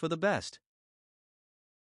well and for the best.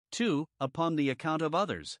 2. Upon the account of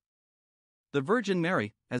others. The Virgin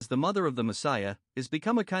Mary, as the mother of the Messiah, is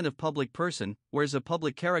become a kind of public person, wears a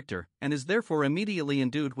public character, and is therefore immediately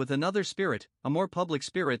endued with another spirit, a more public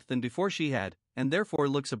spirit than before she had, and therefore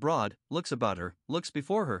looks abroad, looks about her, looks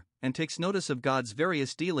before her, and takes notice of God's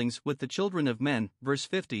various dealings with the children of men, verse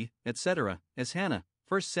 50, etc., as Hannah,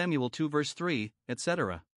 1 Samuel 2 verse 3,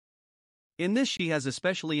 etc. In this she has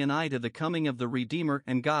especially an eye to the coming of the Redeemer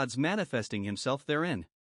and God's manifesting himself therein.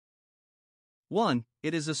 1.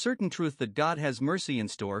 It is a certain truth that God has mercy in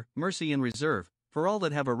store, mercy in reserve, for all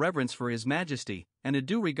that have a reverence for his majesty, and a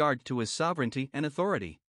due regard to his sovereignty and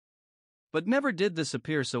authority. But never did this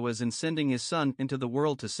appear so as in sending his Son into the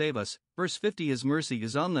world to save us, verse 50 his mercy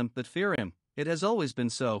is on them that fear him, it has always been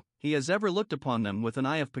so, he has ever looked upon them with an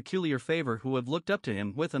eye of peculiar favor who have looked up to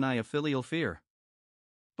him with an eye of filial fear.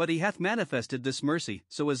 But he hath manifested this mercy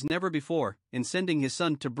so as never before, in sending his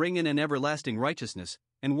Son to bring in an everlasting righteousness,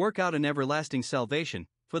 and work out an everlasting salvation,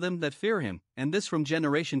 for them that fear him, and this from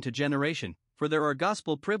generation to generation, for there are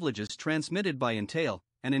gospel privileges transmitted by entail,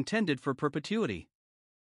 and intended for perpetuity.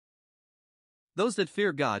 Those that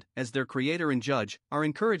fear God, as their Creator and Judge, are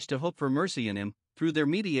encouraged to hope for mercy in him, through their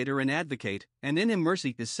mediator and advocate, and in him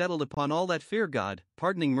mercy is settled upon all that fear God,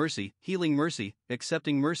 pardoning mercy, healing mercy,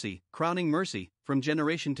 accepting mercy, crowning mercy, from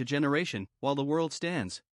generation to generation, while the world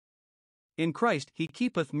stands. In Christ he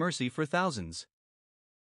keepeth mercy for thousands.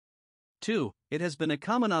 2. It has been a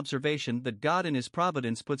common observation that God in his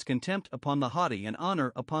providence puts contempt upon the haughty and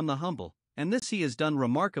honor upon the humble, and this he has done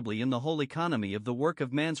remarkably in the whole economy of the work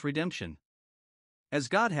of man's redemption. As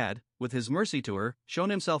God had, with his mercy to her,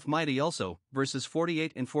 shown himself mighty also, verses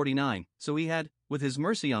 48 and 49, so he had, with his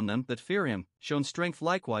mercy on them that fear him, shown strength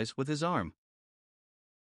likewise with his arm.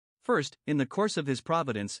 First, in the course of his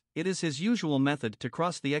providence, it is his usual method to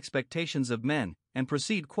cross the expectations of men, and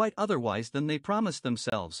proceed quite otherwise than they promised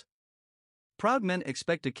themselves. Proud men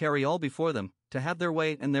expect to carry all before them, to have their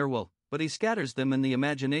way and their will, but he scatters them in the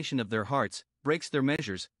imagination of their hearts, breaks their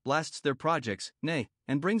measures, blasts their projects, nay,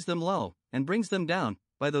 and brings them low, and brings them down,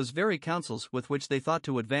 by those very counsels with which they thought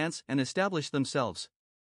to advance and establish themselves.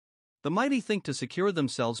 The mighty think to secure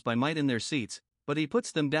themselves by might in their seats, but he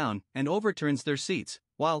puts them down, and overturns their seats,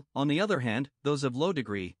 while, on the other hand, those of low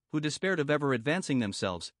degree, who despaired of ever advancing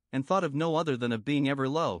themselves, and thought of no other than of being ever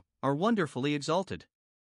low, are wonderfully exalted.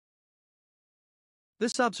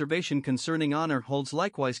 This observation concerning honor holds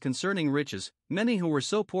likewise concerning riches. Many who were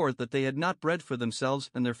so poor that they had not bread for themselves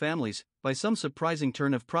and their families, by some surprising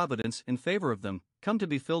turn of providence in favor of them, come to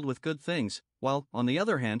be filled with good things, while, on the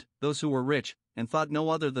other hand, those who were rich, and thought no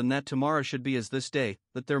other than that tomorrow should be as this day,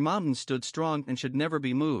 that their mountains stood strong and should never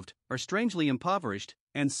be moved, are strangely impoverished,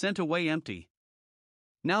 and sent away empty.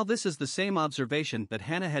 Now this is the same observation that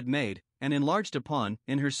Hannah had made, and enlarged upon,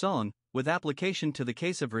 in her song, with application to the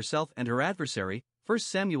case of herself and her adversary, 1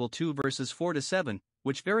 Samuel 2 verses 4-7,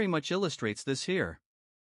 which very much illustrates this here.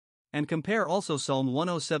 And compare also Psalm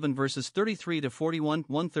 107 verses 33-41,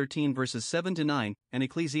 113 verses 7-9, and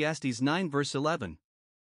Ecclesiastes 9 verse 11.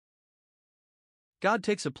 God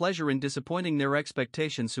takes a pleasure in disappointing their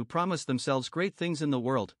expectations who promise themselves great things in the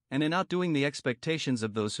world, and in outdoing the expectations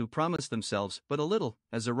of those who promise themselves but a little.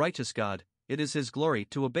 As a righteous God, it is His glory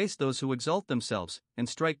to abase those who exalt themselves, and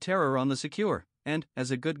strike terror on the secure, and,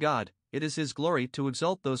 as a good God, it is His glory to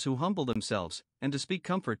exalt those who humble themselves, and to speak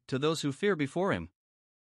comfort to those who fear before Him.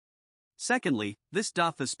 Secondly, this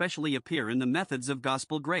doth especially appear in the methods of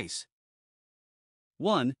gospel grace.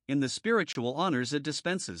 1. In the spiritual honors it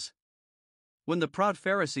dispenses. When the proud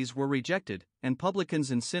Pharisees were rejected, and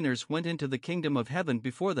publicans and sinners went into the kingdom of heaven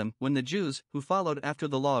before them, when the Jews, who followed after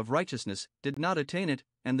the law of righteousness, did not attain it,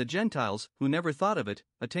 and the Gentiles, who never thought of it,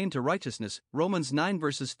 attained to righteousness, Romans 9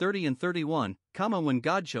 verses 30 and 31, when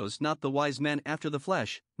God chose not the wise men after the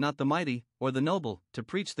flesh, not the mighty, or the noble, to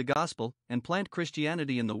preach the gospel, and plant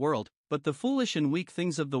Christianity in the world, but the foolish and weak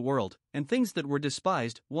things of the world, and things that were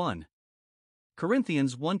despised. 1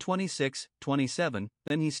 Corinthians 1:26-27,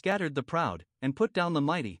 Then He scattered the proud, and put down the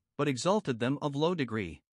mighty, but exalted them of low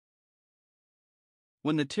degree.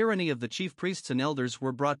 When the tyranny of the chief priests and elders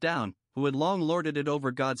were brought down, who had long lorded it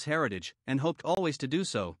over God's heritage, and hoped always to do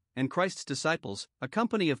so, and Christ's disciples, a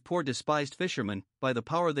company of poor despised fishermen, by the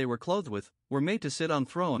power they were clothed with, were made to sit on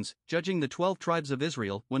thrones, judging the 12 tribes of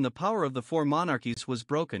Israel, when the power of the 4 monarchies was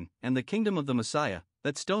broken, and the kingdom of the Messiah,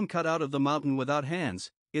 that stone cut out of the mountain without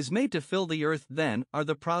hands, is made to fill the earth, then are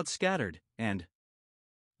the proud scattered, and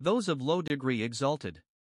those of low degree exalted.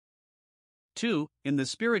 2. In the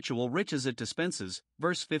spiritual riches it dispenses,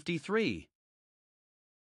 verse 53.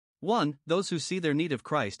 1. Those who see their need of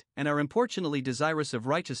Christ, and are importunately desirous of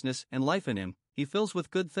righteousness and life in Him, He fills with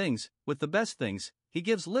good things, with the best things, He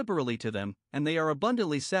gives liberally to them, and they are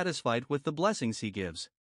abundantly satisfied with the blessings He gives.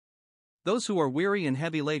 Those who are weary and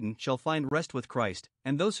heavy laden shall find rest with Christ,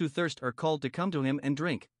 and those who thirst are called to come to Him and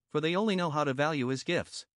drink, for they only know how to value His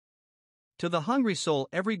gifts. To the hungry soul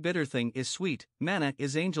every bitter thing is sweet, manna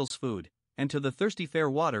is angels' food, and to the thirsty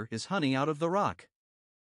fair water is honey out of the rock.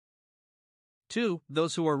 2.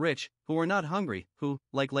 Those who are rich, who are not hungry, who,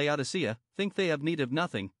 like Laodicea, think they have need of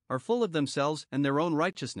nothing, are full of themselves and their own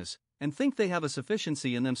righteousness, and think they have a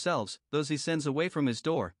sufficiency in themselves, those He sends away from His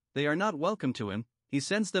door, they are not welcome to Him. He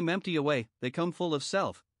sends them empty away, they come full of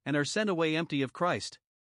self, and are sent away empty of Christ.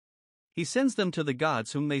 He sends them to the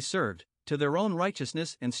gods whom they served, to their own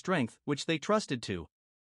righteousness and strength which they trusted to.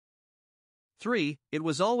 3. It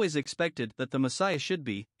was always expected that the Messiah should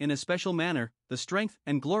be, in a special manner, the strength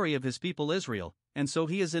and glory of His people Israel, and so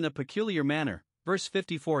He is in a peculiar manner. Verse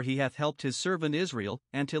 54 He hath helped His servant Israel,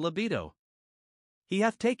 and to libido. He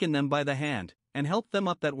hath taken them by the hand, and helped them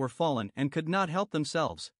up that were fallen and could not help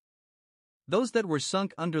themselves. Those that were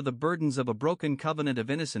sunk under the burdens of a broken covenant of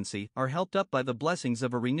innocency are helped up by the blessings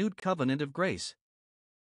of a renewed covenant of grace.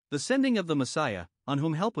 The sending of the Messiah, on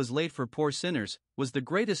whom help was laid for poor sinners, was the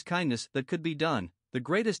greatest kindness that could be done, the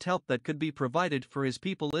greatest help that could be provided for His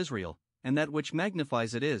people Israel, and that which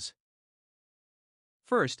magnifies it is,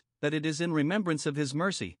 first, that it is in remembrance of His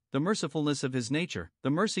mercy, the mercifulness of His nature, the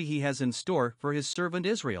mercy He has in store for His servant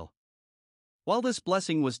Israel. While this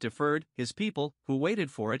blessing was deferred, His people, who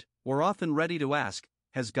waited for it, were often ready to ask,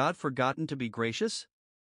 Has God forgotten to be gracious?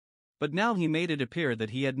 But now He made it appear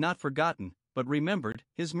that He had not forgotten, but remembered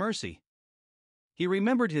His mercy. He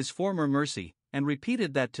remembered His former mercy, and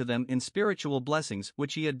repeated that to them in spiritual blessings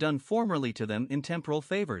which He had done formerly to them in temporal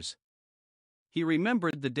favors. He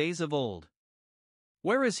remembered the days of old.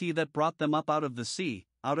 Where is He that brought them up out of the sea,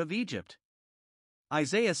 out of Egypt?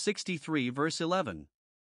 Isaiah 63 verse 11.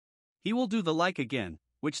 He will do the like again,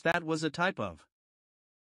 which that was a type of.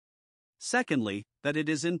 Secondly, that it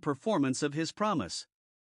is in performance of His promise.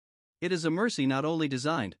 It is a mercy not only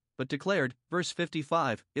designed, but declared. Verse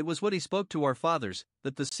 55, It was what He spoke to our fathers,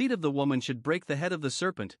 that the seed of the woman should break the head of the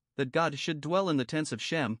serpent, that God should dwell in the tents of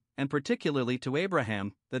Shem, and particularly to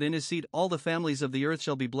Abraham, that in his seed all the families of the earth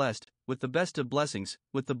shall be blessed, with the best of blessings,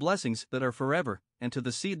 with the blessings that are forever, and to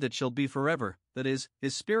the seed that shall be forever, that is,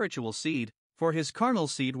 His spiritual seed, for His carnal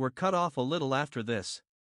seed were cut off a little after this.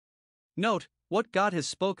 Note, what God has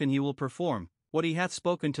spoken He will perform, what He hath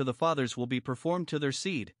spoken to the fathers will be performed to their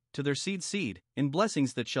seed, to their seed's seed, in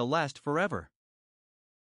blessings that shall last forever.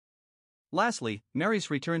 Lastly,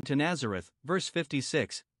 Mary's return to Nazareth, verse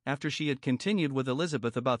 56, after she had continued with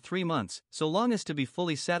Elizabeth about 3 months, so long as to be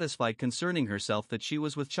fully satisfied concerning herself that she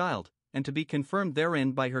was with child, and to be confirmed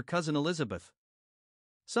therein by her cousin Elizabeth.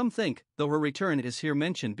 Some think, though her return is here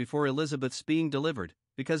mentioned before Elizabeth's being delivered,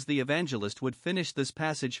 because the evangelist would finish this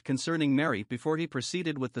passage concerning Mary before he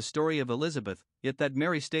proceeded with the story of Elizabeth, yet that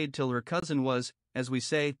Mary stayed till her cousin was, as we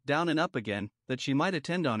say, down and up again, that she might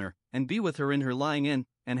attend on her, and be with her in her lying in,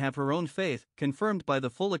 and have her own faith confirmed by the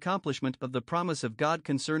full accomplishment of the promise of God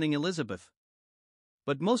concerning Elizabeth.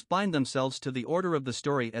 But most bind themselves to the order of the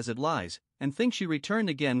story as it lies, and think she returned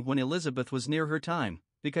again when Elizabeth was near her time,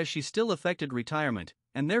 because she still affected retirement,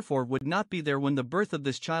 and therefore would not be there when the birth of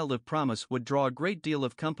this child of promise would draw a great deal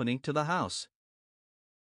of company to the house.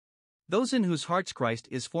 Those in whose hearts Christ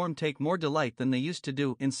is formed take more delight than they used to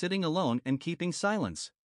do in sitting alone and keeping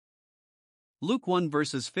silence. Luke 1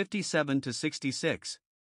 verses 57 to 66.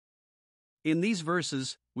 In these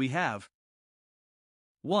verses, we have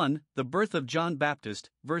 1. The birth of John Baptist,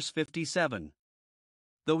 verse 57.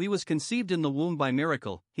 Though he was conceived in the womb by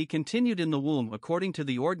miracle, he continued in the womb according to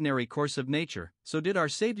the ordinary course of nature, so did our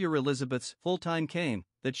Savior. Elizabeth's full time came,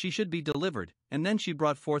 that she should be delivered, and then she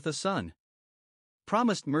brought forth a son.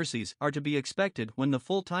 Promised mercies are to be expected when the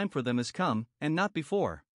full time for them is come, and not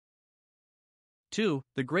before. 2.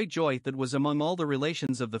 The great joy that was among all the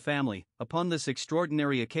relations of the family, upon this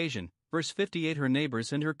extraordinary occasion, verse 58. Her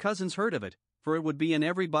neighbors and her cousins heard of it, for it would be in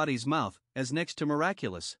everybody's mouth, as next to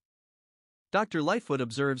miraculous. Dr. Lightfoot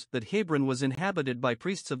observes that Hebron was inhabited by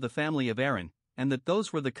priests of the family of Aaron, and that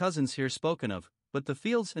those were the cousins here spoken of, but the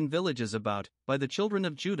fields and villages about, by the children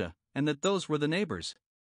of Judah, and that those were the neighbors.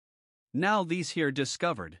 Now these here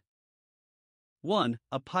discovered 1.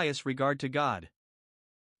 A pious regard to God.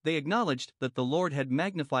 They acknowledged that the Lord had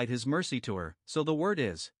magnified his mercy to her, so the word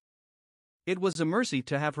is. It was a mercy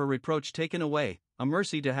to have her reproach taken away, a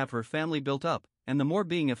mercy to have her family built up, and the more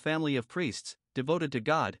being a family of priests, devoted to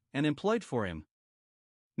God, and employed for him.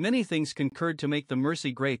 Many things concurred to make the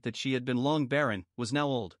mercy great that she had been long barren, was now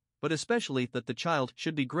old, but especially that the child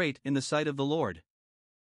should be great in the sight of the Lord.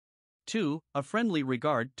 2. A friendly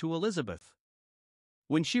regard to Elizabeth.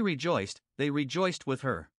 When she rejoiced, they rejoiced with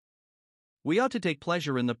her. We ought to take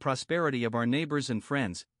pleasure in the prosperity of our neighbors and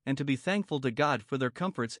friends, and to be thankful to God for their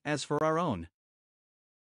comforts as for our own.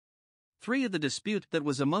 3. The dispute that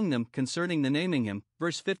was among them concerning the naming him,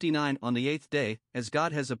 verse 59. On the 8th day, as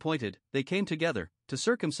God has appointed, they came together, to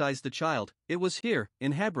circumcise the child. It was here,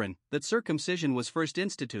 in Hebron, that circumcision was first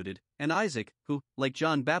instituted, and Isaac, who, like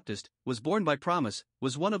John Baptist, was born by promise,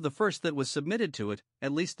 was one of the first that was submitted to it,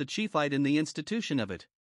 at least the chiefite in the institution of it.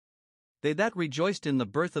 They that rejoiced in the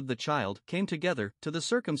birth of the child came together to the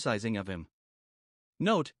circumcising of him.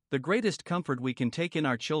 Note, the greatest comfort we can take in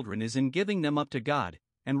our children is in giving them up to God,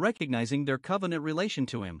 and recognizing their covenant relation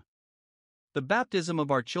to him. The baptism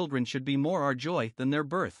of our children should be more our joy than their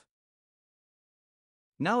birth.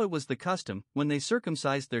 Now it was the custom, when they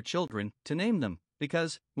circumcised their children, to name them,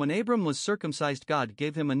 because, when Abram was circumcised, God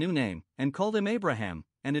gave him a new name, and called him Abraham,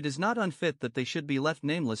 and it is not unfit that they should be left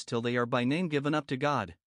nameless till they are by name given up to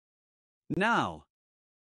God. Now,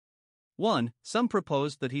 1. Some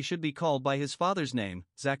proposed that he should be called by his father's name,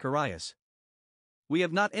 Zacharias. We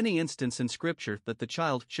have not any instance in Scripture that the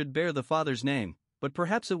child should bear the father's name, but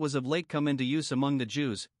perhaps it was of late come into use among the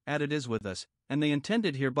Jews, as it is with us, and they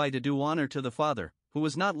intended hereby to do honor to the father, who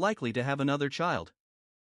was not likely to have another child.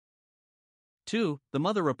 2. The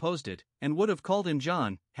mother opposed it, and would have called him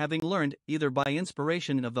John, having learned, either by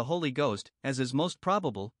inspiration of the Holy Ghost, as is most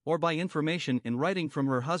probable, or by information in writing from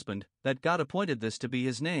her husband, that God appointed this to be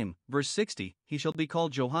his name. Verse 60. He shall be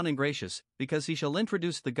called Johannan Gracious, because he shall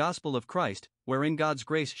introduce the gospel of Christ, wherein God's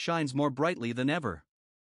grace shines more brightly than ever.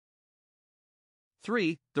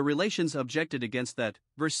 3. The relations objected against that.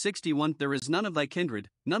 Verse 61. There is none of thy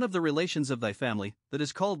kindred, none of the relations of thy family, that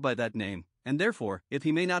is called by that name. And therefore, if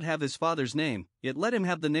he may not have his father's name, yet let him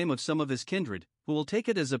have the name of some of his kindred, who will take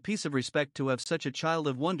it as a piece of respect to have such a child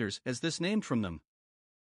of wonders as this named from them.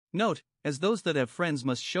 Note, as those that have friends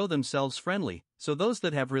must show themselves friendly, so those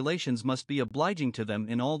that have relations must be obliging to them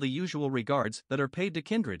in all the usual regards that are paid to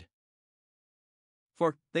kindred.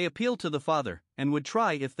 For, they appealed to the father, and would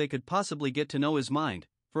try if they could possibly get to know his mind,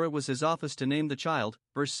 for it was his office to name the child.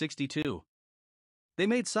 Verse 62. They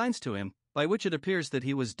made signs to him, by which it appears that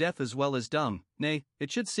he was deaf as well as dumb, nay, it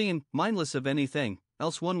should seem, mindless of anything,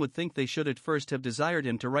 else one would think they should at first have desired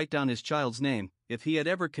him to write down his child's name, if he had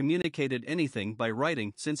ever communicated anything by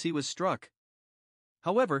writing since he was struck.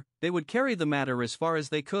 However, they would carry the matter as far as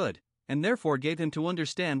they could, and therefore gave him to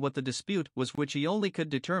understand what the dispute was which he only could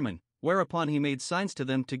determine, whereupon he made signs to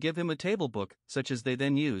them to give him a table book, such as they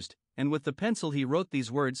then used, and with the pencil he wrote these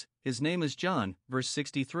words, his name is John, verse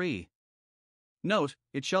 63. Note,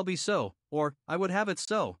 it shall be so, or, I would have it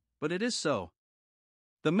so, but it is so.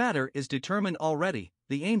 The matter is determined already,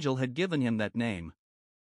 the angel had given him that name.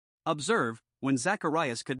 Observe, when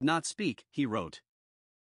Zacharias could not speak, he wrote.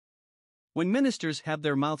 When ministers have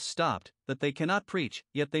their mouths stopped, that they cannot preach,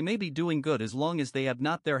 yet they may be doing good as long as they have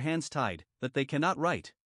not their hands tied, that they cannot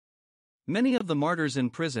write. Many of the martyrs in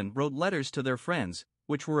prison wrote letters to their friends,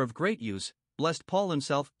 which were of great use. Blessed Paul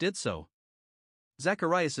himself did so.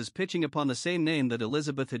 Zacharias's pitching upon the same name that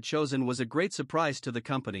Elizabeth had chosen was a great surprise to the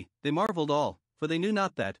company. They marveled all, for they knew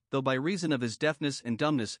not that, though by reason of his deafness and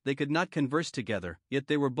dumbness they could not converse together, yet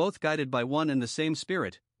they were both guided by one and the same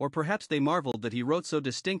Spirit, or perhaps they marveled that he wrote so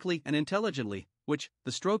distinctly and intelligently, which,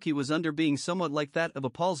 the stroke he was under being somewhat like that of a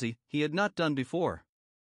palsy, he had not done before.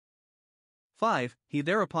 5. He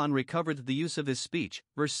thereupon recovered the use of his speech.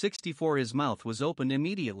 Verse 64. His mouth was opened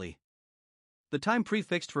immediately. The time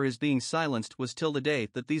prefixed for his being silenced was till the day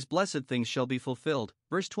that these blessed things shall be fulfilled.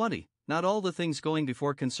 Verse 20. Not all the things going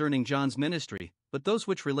before concerning John's ministry, but those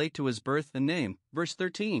which relate to his birth and name. Verse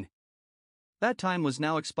 13. That time was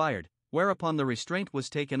now expired, whereupon the restraint was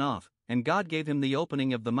taken off, and God gave him the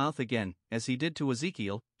opening of the mouth again, as he did to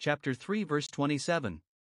Ezekiel, chapter 3 verse 27.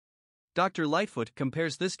 Dr. Lightfoot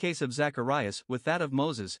compares this case of Zacharias with that of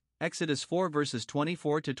Moses, Exodus 4 verses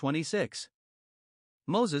 24 to 26.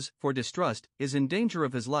 Moses, for distrust, is in danger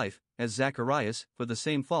of his life, as Zacharias, for the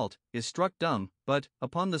same fault, is struck dumb, but,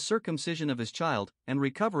 upon the circumcision of his child, and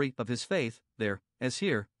recovery of his faith, there, as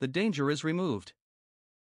here, the danger is removed.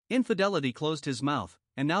 Infidelity closed his mouth,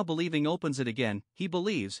 and now believing opens it again. He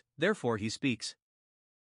believes, therefore he speaks.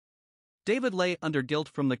 David lay under guilt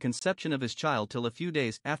from the conception of his child till a few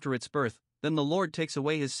days after its birth. Then the Lord takes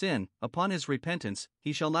away his sin. Upon his repentance,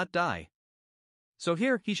 he shall not die. So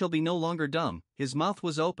here he shall be no longer dumb. His mouth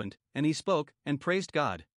was opened, and he spoke, and praised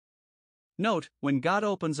God. Note, when God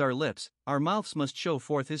opens our lips, our mouths must show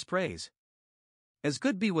forth his praise. As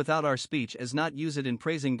good be without our speech as not use it in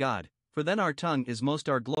praising God, for then our tongue is most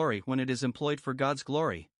our glory when it is employed for God's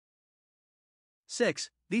glory.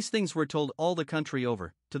 6. These things were told all the country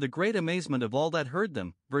over, to the great amazement of all that heard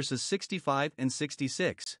them. Verses 65 and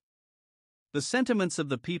 66. The sentiments of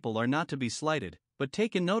the people are not to be slighted, but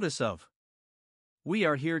taken notice of. We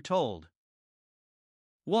are here told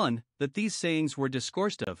 1. That these sayings were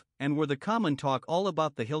discoursed of, and were the common talk all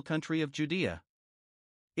about the hill country of Judea.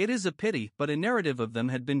 It is a pity, but a narrative of them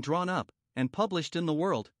had been drawn up, and published in the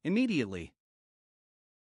world, immediately.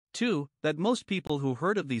 2. That most people who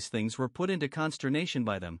heard of these things were put into consternation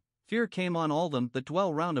by them. Fear came on all them that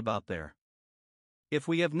dwell round about there. If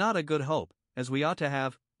we have not a good hope, as we ought to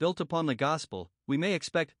have, built upon the gospel, we may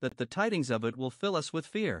expect that the tidings of it will fill us with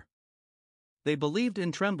fear. They believed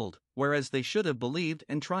and trembled, whereas they should have believed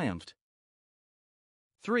and triumphed.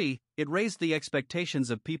 3. It raised the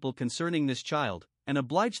expectations of people concerning this child, and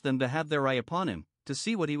obliged them to have their eye upon him, to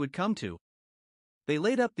see what he would come to. They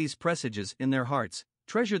laid up these presages in their hearts,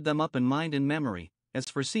 treasured them up in mind and memory, as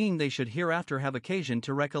foreseeing they should hereafter have occasion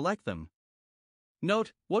to recollect them.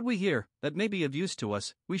 Note, what we hear, that may be of use to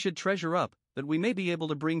us, we should treasure up, that we may be able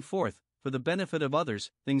to bring forth, for the benefit of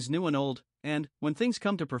others, things new and old, and, when things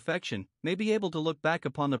come to perfection, may be able to look back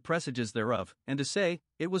upon the presages thereof, and to say,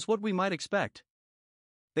 it was what we might expect.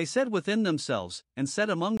 They said within themselves, and said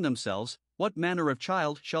among themselves, what manner of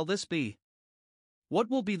child shall this be? What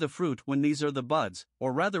will be the fruit when these are the buds,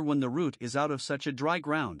 or rather when the root is out of such a dry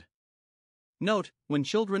ground? Note, when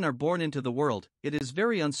children are born into the world, it is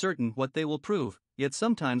very uncertain what they will prove, yet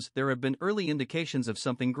sometimes there have been early indications of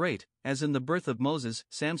something great, as in the birth of Moses,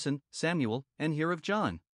 Samson, Samuel, and here of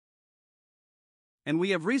John. And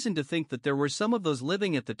we have reason to think that there were some of those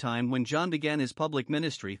living at the time when John began his public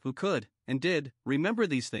ministry who could, and did, remember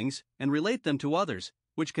these things, and relate them to others,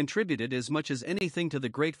 which contributed as much as anything to the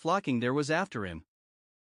great flocking there was after him.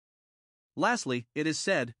 Lastly, it is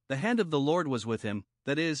said, the hand of the Lord was with him,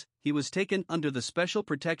 that is, he was taken under the special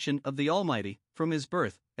protection of the Almighty, from his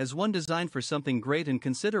birth, as one designed for something great and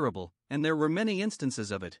considerable, and there were many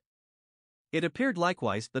instances of it. It appeared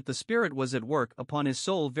likewise that the Spirit was at work upon his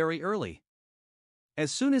soul very early.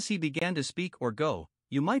 As soon as he began to speak or go,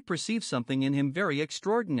 you might perceive something in him very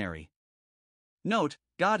extraordinary. Note,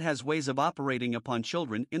 God has ways of operating upon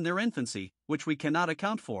children in their infancy, which we cannot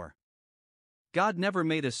account for. God never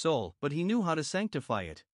made a soul, but he knew how to sanctify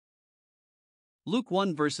it. Luke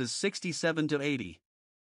 1 verses 67 to 80.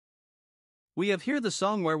 We have here the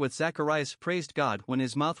song wherewith Zacharias praised God when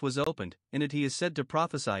his mouth was opened. In it he is said to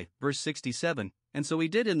prophesy, verse 67, and so he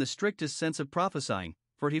did in the strictest sense of prophesying,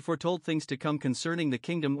 for he foretold things to come concerning the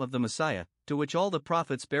kingdom of the Messiah, to which all the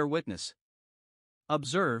prophets bear witness.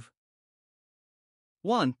 Observe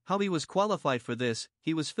 1. How he was qualified for this.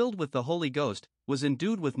 He was filled with the Holy Ghost, was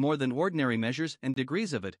endued with more than ordinary measures and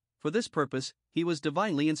degrees of it. For this purpose, he was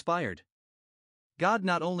divinely inspired. God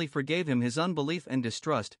not only forgave him his unbelief and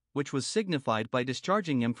distrust, which was signified by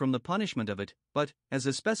discharging him from the punishment of it, but, as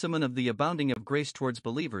a specimen of the abounding of grace towards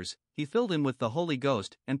believers, he filled him with the Holy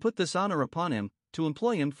Ghost and put this honor upon him, to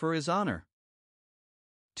employ him for his honor.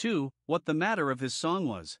 2. What the matter of his song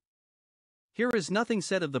was. Here is nothing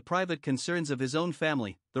said of the private concerns of his own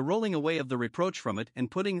family, the rolling away of the reproach from it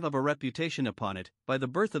and putting of a reputation upon it, by the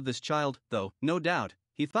birth of this child, though, no doubt,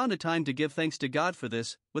 he found a time to give thanks to God for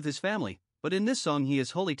this, with his family, but in this song he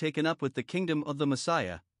is wholly taken up with the kingdom of the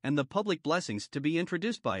Messiah, and the public blessings to be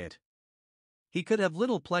introduced by it. He could have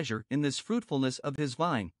little pleasure in this fruitfulness of his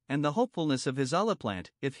vine, and the hopefulness of his olive plant,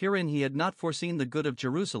 if herein he had not foreseen the good of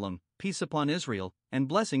Jerusalem, peace upon Israel, and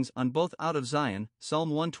blessings on both out of Zion. Psalm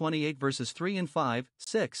 128 verses 3 and 5,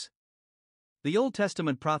 6. The Old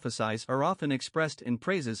Testament prophecies are often expressed in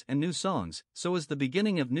praises and new songs, so is the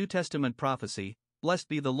beginning of New Testament prophecy, blessed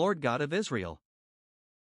be the Lord God of Israel.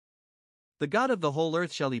 The God of the whole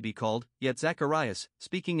earth shall he be called, yet Zacharias,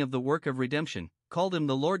 speaking of the work of redemption, called him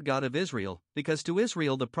the Lord God of Israel, because to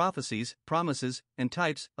Israel the prophecies, promises, and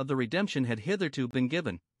types of the redemption had hitherto been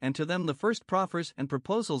given, and to them the first proffers and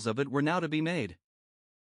proposals of it were now to be made.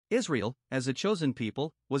 Israel, as a chosen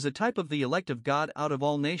people, was a type of the elect of God out of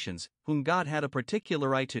all nations, whom God had a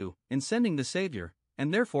particular eye to, in sending the Savior,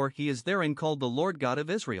 and therefore he is therein called the Lord God of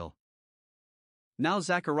Israel. Now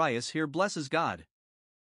Zacharias here blesses God.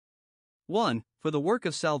 1. For the work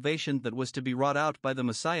of salvation that was to be wrought out by the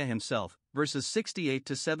Messiah himself, verses 68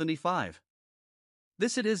 to 75.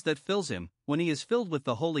 This it is that fills him, when he is filled with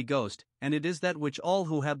the Holy Ghost, and it is that which all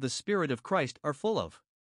who have the Spirit of Christ are full of.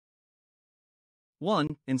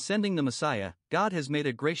 1. In sending the Messiah, God has made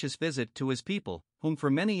a gracious visit to his people, whom for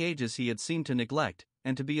many ages he had seemed to neglect,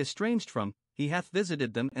 and to be estranged from. He hath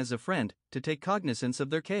visited them as a friend, to take cognizance of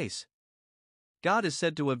their case. God is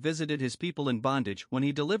said to have visited his people in bondage when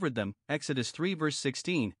he delivered them, Exodus 3 verse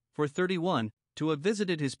 16, for 31, to have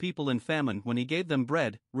visited his people in famine when he gave them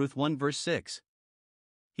bread, Ruth 1 verse 6.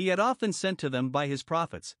 He had often sent to them by his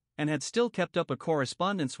prophets, and had still kept up a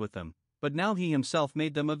correspondence with them, but now he himself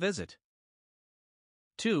made them a visit.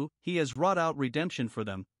 2. He has wrought out redemption for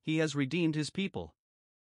them, he has redeemed his people.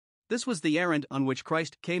 This was the errand on which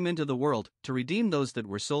Christ came into the world, to redeem those that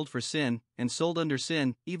were sold for sin, and sold under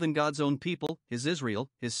sin. Even God's own people, his Israel,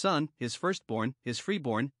 his son, his firstborn, his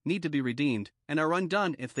freeborn, need to be redeemed, and are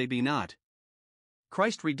undone if they be not.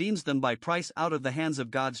 Christ redeems them by price out of the hands of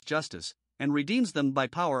God's justice, and redeems them by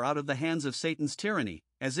power out of the hands of Satan's tyranny,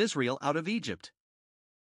 as Israel out of Egypt.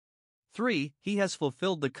 3. He has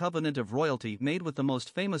fulfilled the covenant of royalty made with the most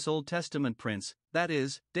famous Old Testament prince, that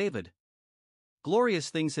is, David. Glorious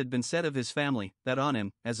things had been said of his family, that on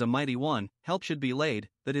him, as a mighty one, help should be laid,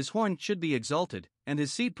 that his horn should be exalted, and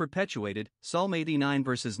his seed perpetuated, Psalm 89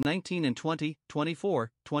 verses 19 and 20,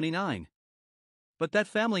 24, 29. But that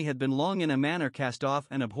family had been long in a manner cast off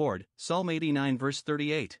and abhorred, Psalm 89 verse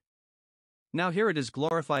 38. Now here it is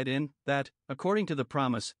glorified in, that, according to the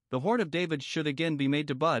promise, the horn of David should again be made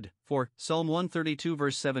to bud, for, Psalm 132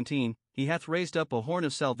 verse 17, he hath raised up a horn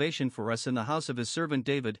of salvation for us in the house of his servant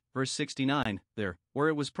David, verse 69, there, where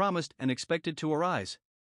it was promised and expected to arise.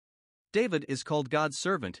 David is called God's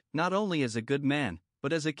servant, not only as a good man,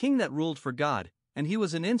 but as a king that ruled for God, and he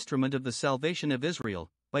was an instrument of the salvation of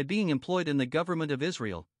Israel, by being employed in the government of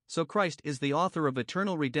Israel, so Christ is the author of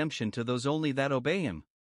eternal redemption to those only that obey him.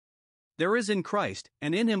 There is in Christ,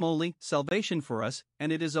 and in him only, salvation for us,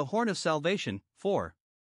 and it is a horn of salvation. 4.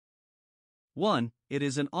 1. It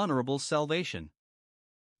is an honorable salvation.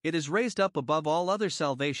 It is raised up above all other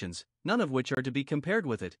salvations, none of which are to be compared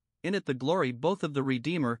with it. In it the glory both of the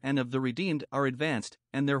Redeemer and of the redeemed are advanced,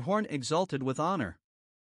 and their horn exalted with honor.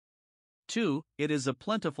 2. It is a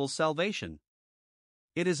plentiful salvation.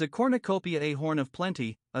 It is a cornucopia, a horn of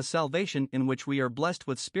plenty, a salvation in which we are blessed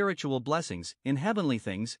with spiritual blessings, in heavenly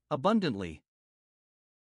things, abundantly.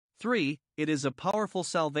 3. It is a powerful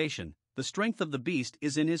salvation, the strength of the beast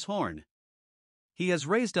is in his horn. He has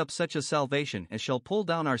raised up such a salvation as shall pull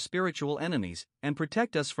down our spiritual enemies, and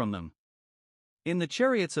protect us from them. In the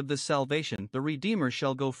chariots of this salvation the Redeemer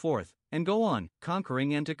shall go forth, and go on,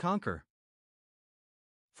 conquering and to conquer.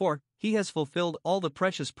 4. He has fulfilled all the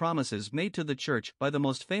precious promises made to the church by the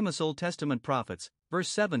most famous Old Testament prophets, verse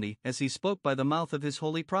 70, as he spoke by the mouth of his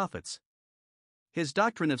holy prophets. His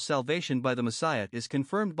doctrine of salvation by the Messiah is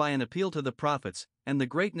confirmed by an appeal to the prophets, and the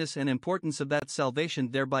greatness and importance of that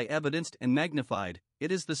salvation thereby evidenced and magnified.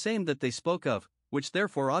 It is the same that they spoke of, which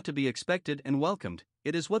therefore ought to be expected and welcomed.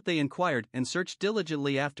 It is what they inquired and searched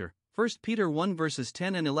diligently after, 1 Peter 1 verses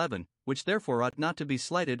 10 and 11, which therefore ought not to be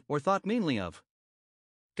slighted or thought meanly of.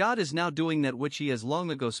 God is now doing that which he has long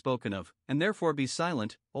ago spoken of, and therefore be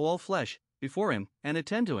silent, O all flesh, before him, and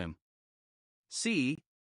attend to him. See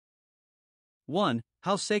 1.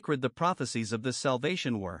 How sacred the prophecies of this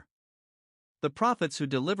salvation were. The prophets who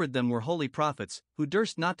delivered them were holy prophets, who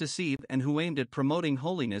durst not deceive and who aimed at promoting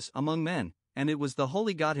holiness among men, and it was the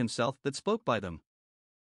holy God himself that spoke by them.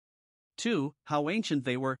 2. How ancient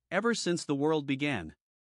they were, ever since the world began.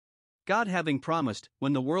 God having promised,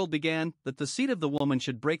 when the world began, that the seed of the woman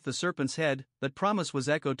should break the serpent's head, that promise was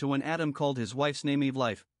echoed to when Adam called his wife's name Eve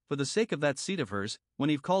life, for the sake of that seed of hers, when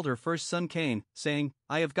Eve called her first son Cain, saying,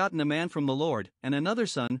 I have gotten a man from the Lord, and another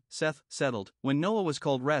son, Seth, settled, when Noah was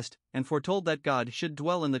called Rest, and foretold that God should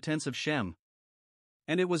dwell in the tents of Shem.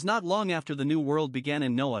 And it was not long after the new world began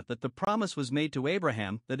in Noah that the promise was made to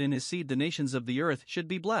Abraham that in his seed the nations of the earth should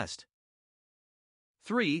be blessed.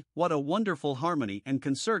 3. What a wonderful harmony and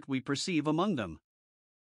concert we perceive among them.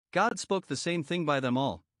 God spoke the same thing by them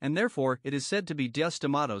all, and therefore it is said to be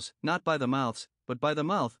diastematos, not by the mouths, but by the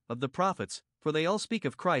mouth of the prophets, for they all speak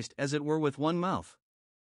of Christ as it were with one mouth.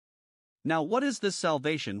 Now what is this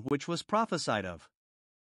salvation which was prophesied of?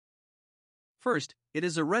 First, it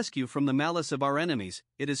is a rescue from the malice of our enemies.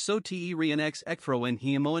 It is so te re and ex ekphro in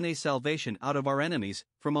hiemoene salvation out of our enemies,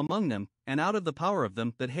 from among them, and out of the power of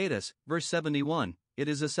them that hate us. Verse 71. It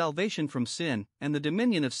is a salvation from sin, and the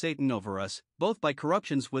dominion of Satan over us, both by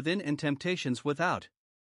corruptions within and temptations without.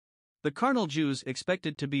 The carnal Jews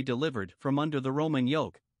expected to be delivered from under the Roman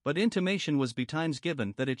yoke, but intimation was betimes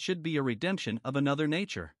given that it should be a redemption of another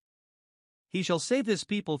nature. He shall save his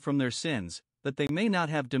people from their sins, that they may not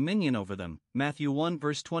have dominion over them. Matthew 1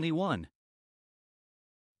 verse 21.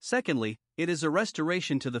 Secondly, it is a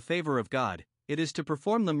restoration to the favor of God. It is to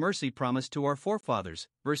perform the mercy promised to our forefathers.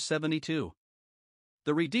 Verse 72.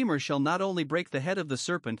 The Redeemer shall not only break the head of the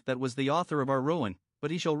serpent that was the author of our ruin, but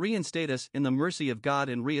he shall reinstate us in the mercy of God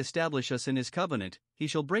and re-establish us in his covenant. He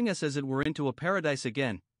shall bring us as it were into a paradise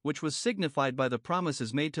again, which was signified by the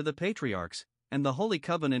promises made to the patriarchs, and the holy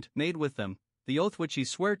covenant made with them, the oath which he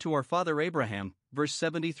sware to our father Abraham. Verse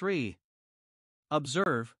 73.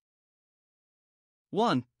 Observe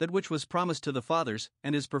 1. That which was promised to the fathers,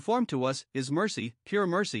 and is performed to us, is mercy, pure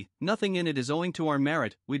mercy. Nothing in it is owing to our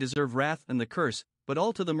merit, we deserve wrath and the curse, but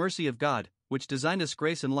all to the mercy of God, which designed us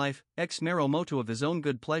grace and life, ex mero motu of his own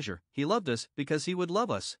good pleasure. He loved us, because he would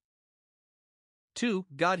love us. 2.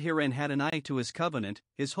 God herein had an eye to his covenant,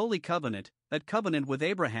 his holy covenant, that covenant with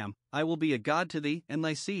Abraham, I will be a God to thee and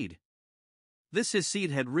thy seed. This his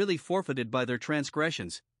seed had really forfeited by their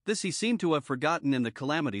transgressions, this he seemed to have forgotten in the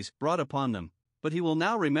calamities brought upon them, but he will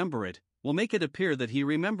now remember it, will make it appear that he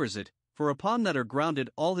remembers it, for upon that are grounded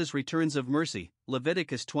all his returns of mercy.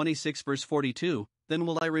 Leviticus 26 verse 42, then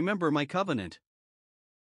will I remember my covenant.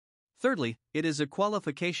 Thirdly, it is a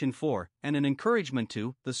qualification for, and an encouragement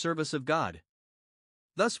to, the service of God.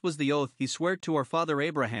 Thus was the oath he sware to our father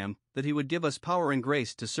Abraham, that he would give us power and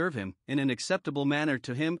grace to serve him, in an acceptable manner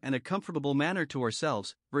to him and a comfortable manner to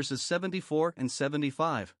ourselves. Verses 74 and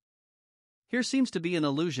 75. Here seems to be an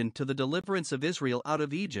allusion to the deliverance of Israel out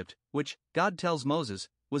of Egypt, which, God tells Moses,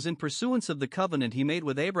 was in pursuance of the covenant he made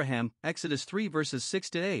with Abraham, Exodus 3 verses 6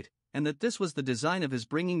 to 8, and that this was the design of his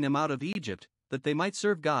bringing them out of Egypt, that they might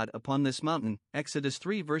serve God upon this mountain, Exodus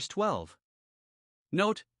 3 verse 12.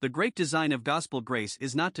 Note, the great design of gospel grace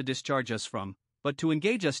is not to discharge us from, but to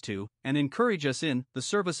engage us to, and encourage us in, the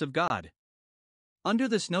service of God. Under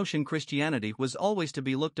this notion Christianity was always to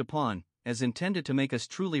be looked upon, as intended to make us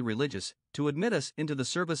truly religious, to admit us into the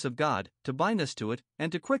service of God, to bind us to it,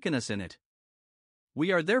 and to quicken us in it.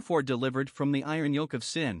 We are therefore delivered from the iron yoke of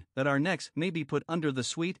sin, that our necks may be put under the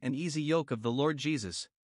sweet and easy yoke of the Lord Jesus.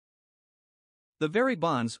 The very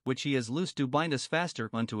bonds which he has loosed do bind us faster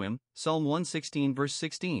unto him. Psalm 116 verse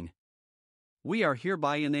 16. We are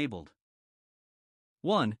hereby enabled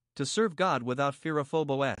 1. To serve God without fear of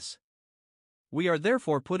phobos. We are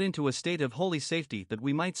therefore put into a state of holy safety that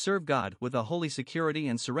we might serve God with a holy security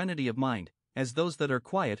and serenity of mind, as those that are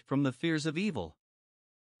quiet from the fears of evil.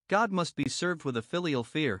 God must be served with a filial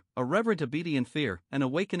fear, a reverent obedient fear, an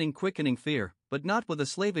awakening quickening fear, but not with a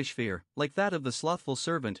slavish fear, like that of the slothful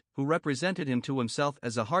servant, who represented him to himself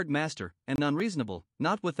as a hard master, and unreasonable,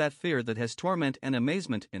 not with that fear that has torment and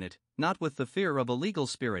amazement in it, not with the fear of a legal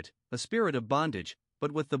spirit, a spirit of bondage,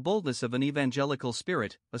 but with the boldness of an evangelical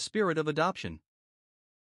spirit, a spirit of adoption.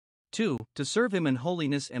 2. To serve him in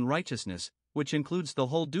holiness and righteousness, which includes the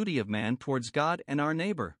whole duty of man towards God and our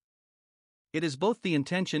neighbor. It is both the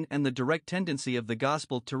intention and the direct tendency of the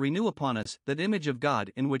gospel to renew upon us that image of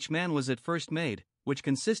God in which man was at first made, which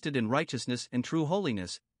consisted in righteousness and true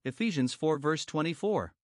holiness. Ephesians 4 verse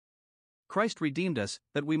 24. Christ redeemed us,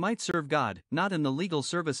 that we might serve God, not in the legal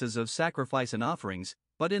services of sacrifice and offerings,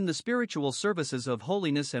 but in the spiritual services of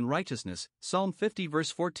holiness and righteousness. Psalm 50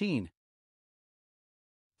 verse 14.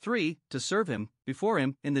 3. To serve him, before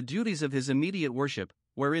him, in the duties of his immediate worship,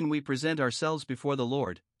 wherein we present ourselves before the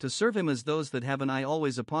Lord, to serve him as those that have an eye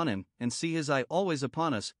always upon him, and see his eye always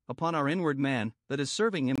upon us, upon our inward man, that is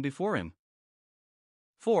serving him before him.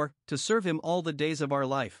 4. To serve him all the days of our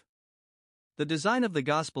life. The design of the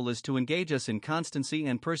gospel is to engage us in constancy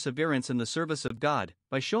and perseverance in the service of God,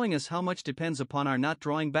 by showing us how much depends upon our not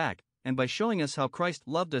drawing back, and by showing us how Christ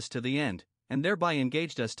loved us to the end, and thereby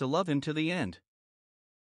engaged us to love him to the end.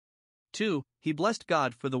 2. He blessed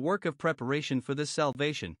God for the work of preparation for this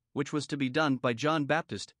salvation, which was to be done by John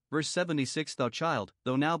Baptist. Verse 76. Thou child,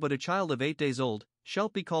 though now but a child of 8 days old,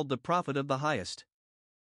 shalt be called the prophet of the highest.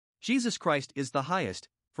 Jesus Christ is the highest,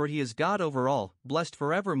 for he is God over all, blessed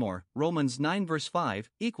forevermore. Romans 9 verse 5,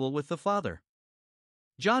 equal with the Father.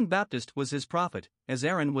 John Baptist was his prophet, as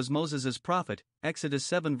Aaron was Moses' prophet. Exodus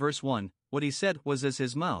 7 verse 1, what he said was as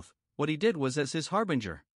his mouth, what he did was as his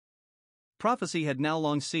harbinger. Prophecy had now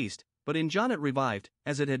long ceased, but in John it revived,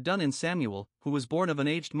 as it had done in Samuel, who was born of an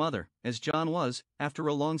aged mother, as John was, after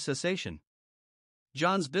a long cessation.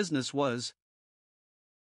 John's business was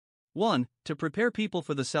 1. To prepare people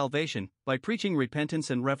for the salvation, by preaching repentance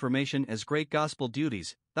and reformation as great gospel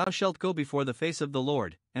duties. Thou shalt go before the face of the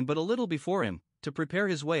Lord, and but a little before him, to prepare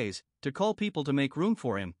his ways, to call people to make room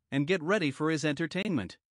for him, and get ready for his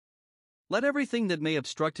entertainment. Let everything that may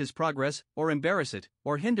obstruct his progress, or embarrass it,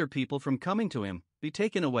 or hinder people from coming to him, be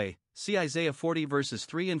taken away. See Isaiah 40 verses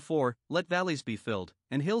 3 and 4, let valleys be filled,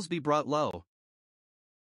 and hills be brought low.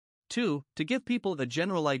 2. To give people a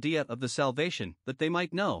general idea of the salvation, that they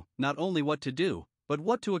might know, not only what to do, but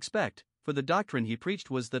what to expect, for the doctrine he preached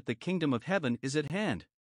was that the kingdom of heaven is at hand.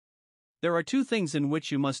 There are 2 things in which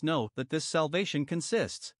you must know that this salvation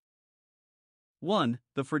consists. 1.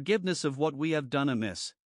 The forgiveness of what we have done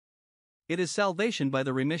amiss. It is salvation by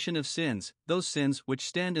the remission of sins, those sins which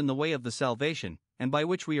stand in the way of the salvation, and by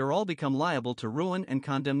which we are all become liable to ruin and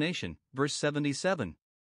condemnation. Verse 77.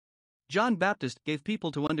 John Baptist gave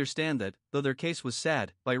people to understand that, though their case was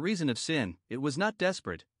sad, by reason of sin, it was not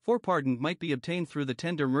desperate, for pardon might be obtained through the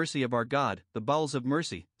tender mercy of our God, the bowels of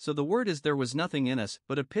mercy. So the word is there was nothing in us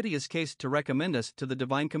but a piteous case to recommend us to the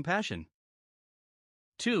divine compassion.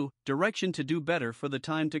 2. Direction to do better for the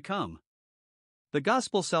time to come. The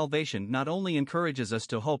gospel salvation not only encourages us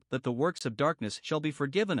to hope that the works of darkness shall be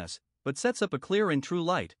forgiven us, but sets up a clear and true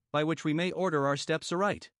light, by which we may order our steps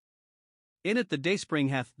aright. In it the dayspring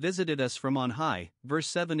hath visited us from on high. Verse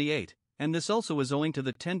 78, and this also is owing to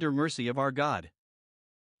the tender mercy of our God.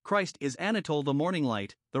 Christ is Anatole the morning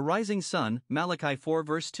light, the rising sun. Malachi 4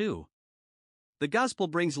 verse 2. The gospel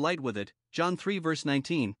brings light with it. John 3 verse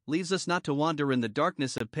 19, leaves us not to wander in the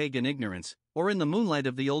darkness of pagan ignorance, or in the moonlight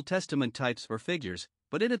of the Old Testament types or figures,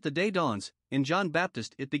 but in it the day dawns. In John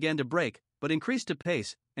Baptist it began to break, but increased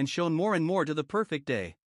apace, and shone more and more to the perfect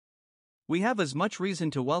day. We have as much reason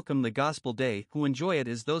to welcome the gospel day who enjoy it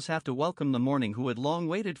as those have to welcome the morning who had long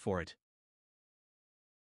waited for it.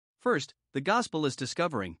 First, the gospel is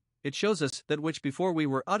discovering. It shows us that which before we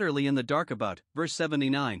were utterly in the dark about. Verse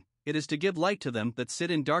 79, it is to give light to them that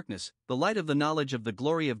sit in darkness, the light of the knowledge of the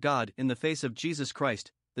glory of God in the face of Jesus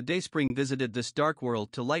Christ. The dayspring visited this dark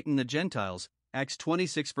world to lighten the Gentiles. Acts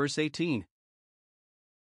 26 verse 18.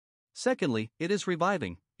 Secondly, it is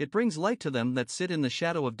reviving. It brings light to them that sit in the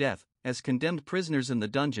shadow of death, as condemned prisoners in the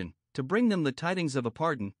dungeon, to bring them the tidings of a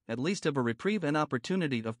pardon, at least of a reprieve and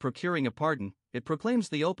opportunity of procuring a pardon. It proclaims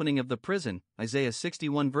the opening of the prison. Isaiah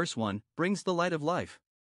 61 verse 1, brings the light of life.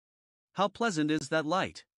 How pleasant is that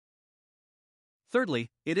light! Thirdly,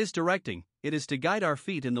 it is directing. It is to guide our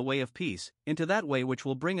feet in the way of peace, into that way which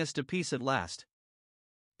will bring us to peace at last.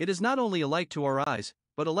 It is not only a light to our eyes,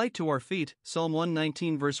 but a light to our feet. Psalm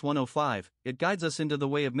 119 verse 105, it guides us into the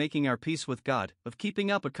way of making our peace with God, of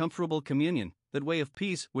keeping up a comfortable communion, that way of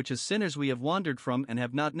peace which as sinners we have wandered from and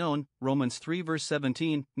have not known. Romans 3 verse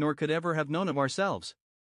 17, nor could ever have known of ourselves.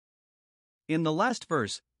 In the last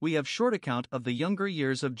verse, we have short account of the younger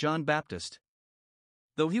years of John Baptist.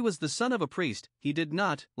 Though he was the son of a priest, he did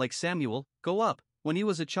not, like Samuel, go up, when he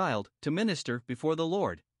was a child, to minister before the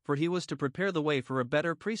Lord, for he was to prepare the way for a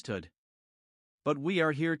better priesthood. But we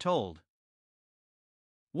are here told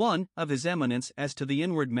 1. Of his eminence as to the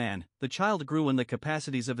inward man. The child grew in the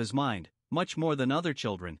capacities of his mind, much more than other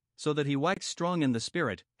children, so that he waxed strong in the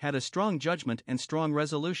spirit, had a strong judgment and strong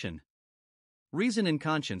resolution. Reason and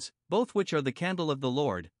conscience, both which are the candle of the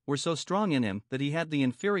Lord, were so strong in him that he had the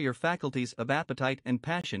inferior faculties of appetite and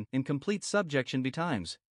passion in complete subjection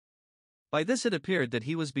betimes. By this it appeared that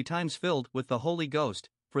he was betimes filled with the Holy Ghost,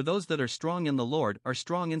 for those that are strong in the Lord are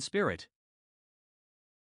strong in spirit.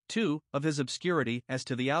 2. Of his obscurity as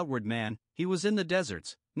to the outward man, he was in the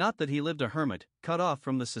deserts, not that he lived a hermit, cut off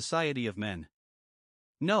from the society of men.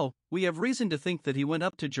 No, we have reason to think that he went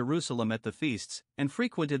up to Jerusalem at the feasts, and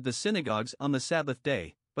frequented the synagogues on the Sabbath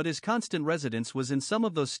day, but his constant residence was in some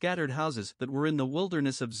of those scattered houses that were in the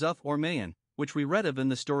wilderness of Zuph or Maon, which we read of in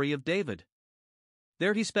the story of David.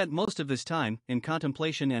 There he spent most of his time, in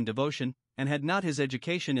contemplation and devotion, and had not his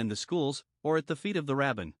education in the schools, or at the feet of the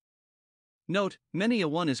rabbin. Note, many a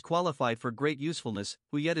one is qualified for great usefulness,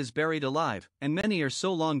 who yet is buried alive, and many are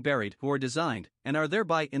so long buried who are designed, and are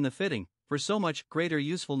thereby in the fitting, for so much greater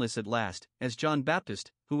usefulness at last, as John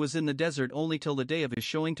Baptist, who was in the desert only till the day of his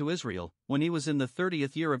showing to Israel, when he was in the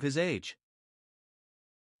 30th year of his age.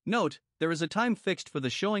 Note, there is a time fixed for the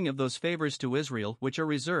showing of those favors to Israel which are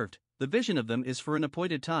reserved, the vision of them is for an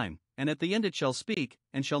appointed time, and at the end it shall speak,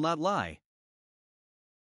 and shall not lie.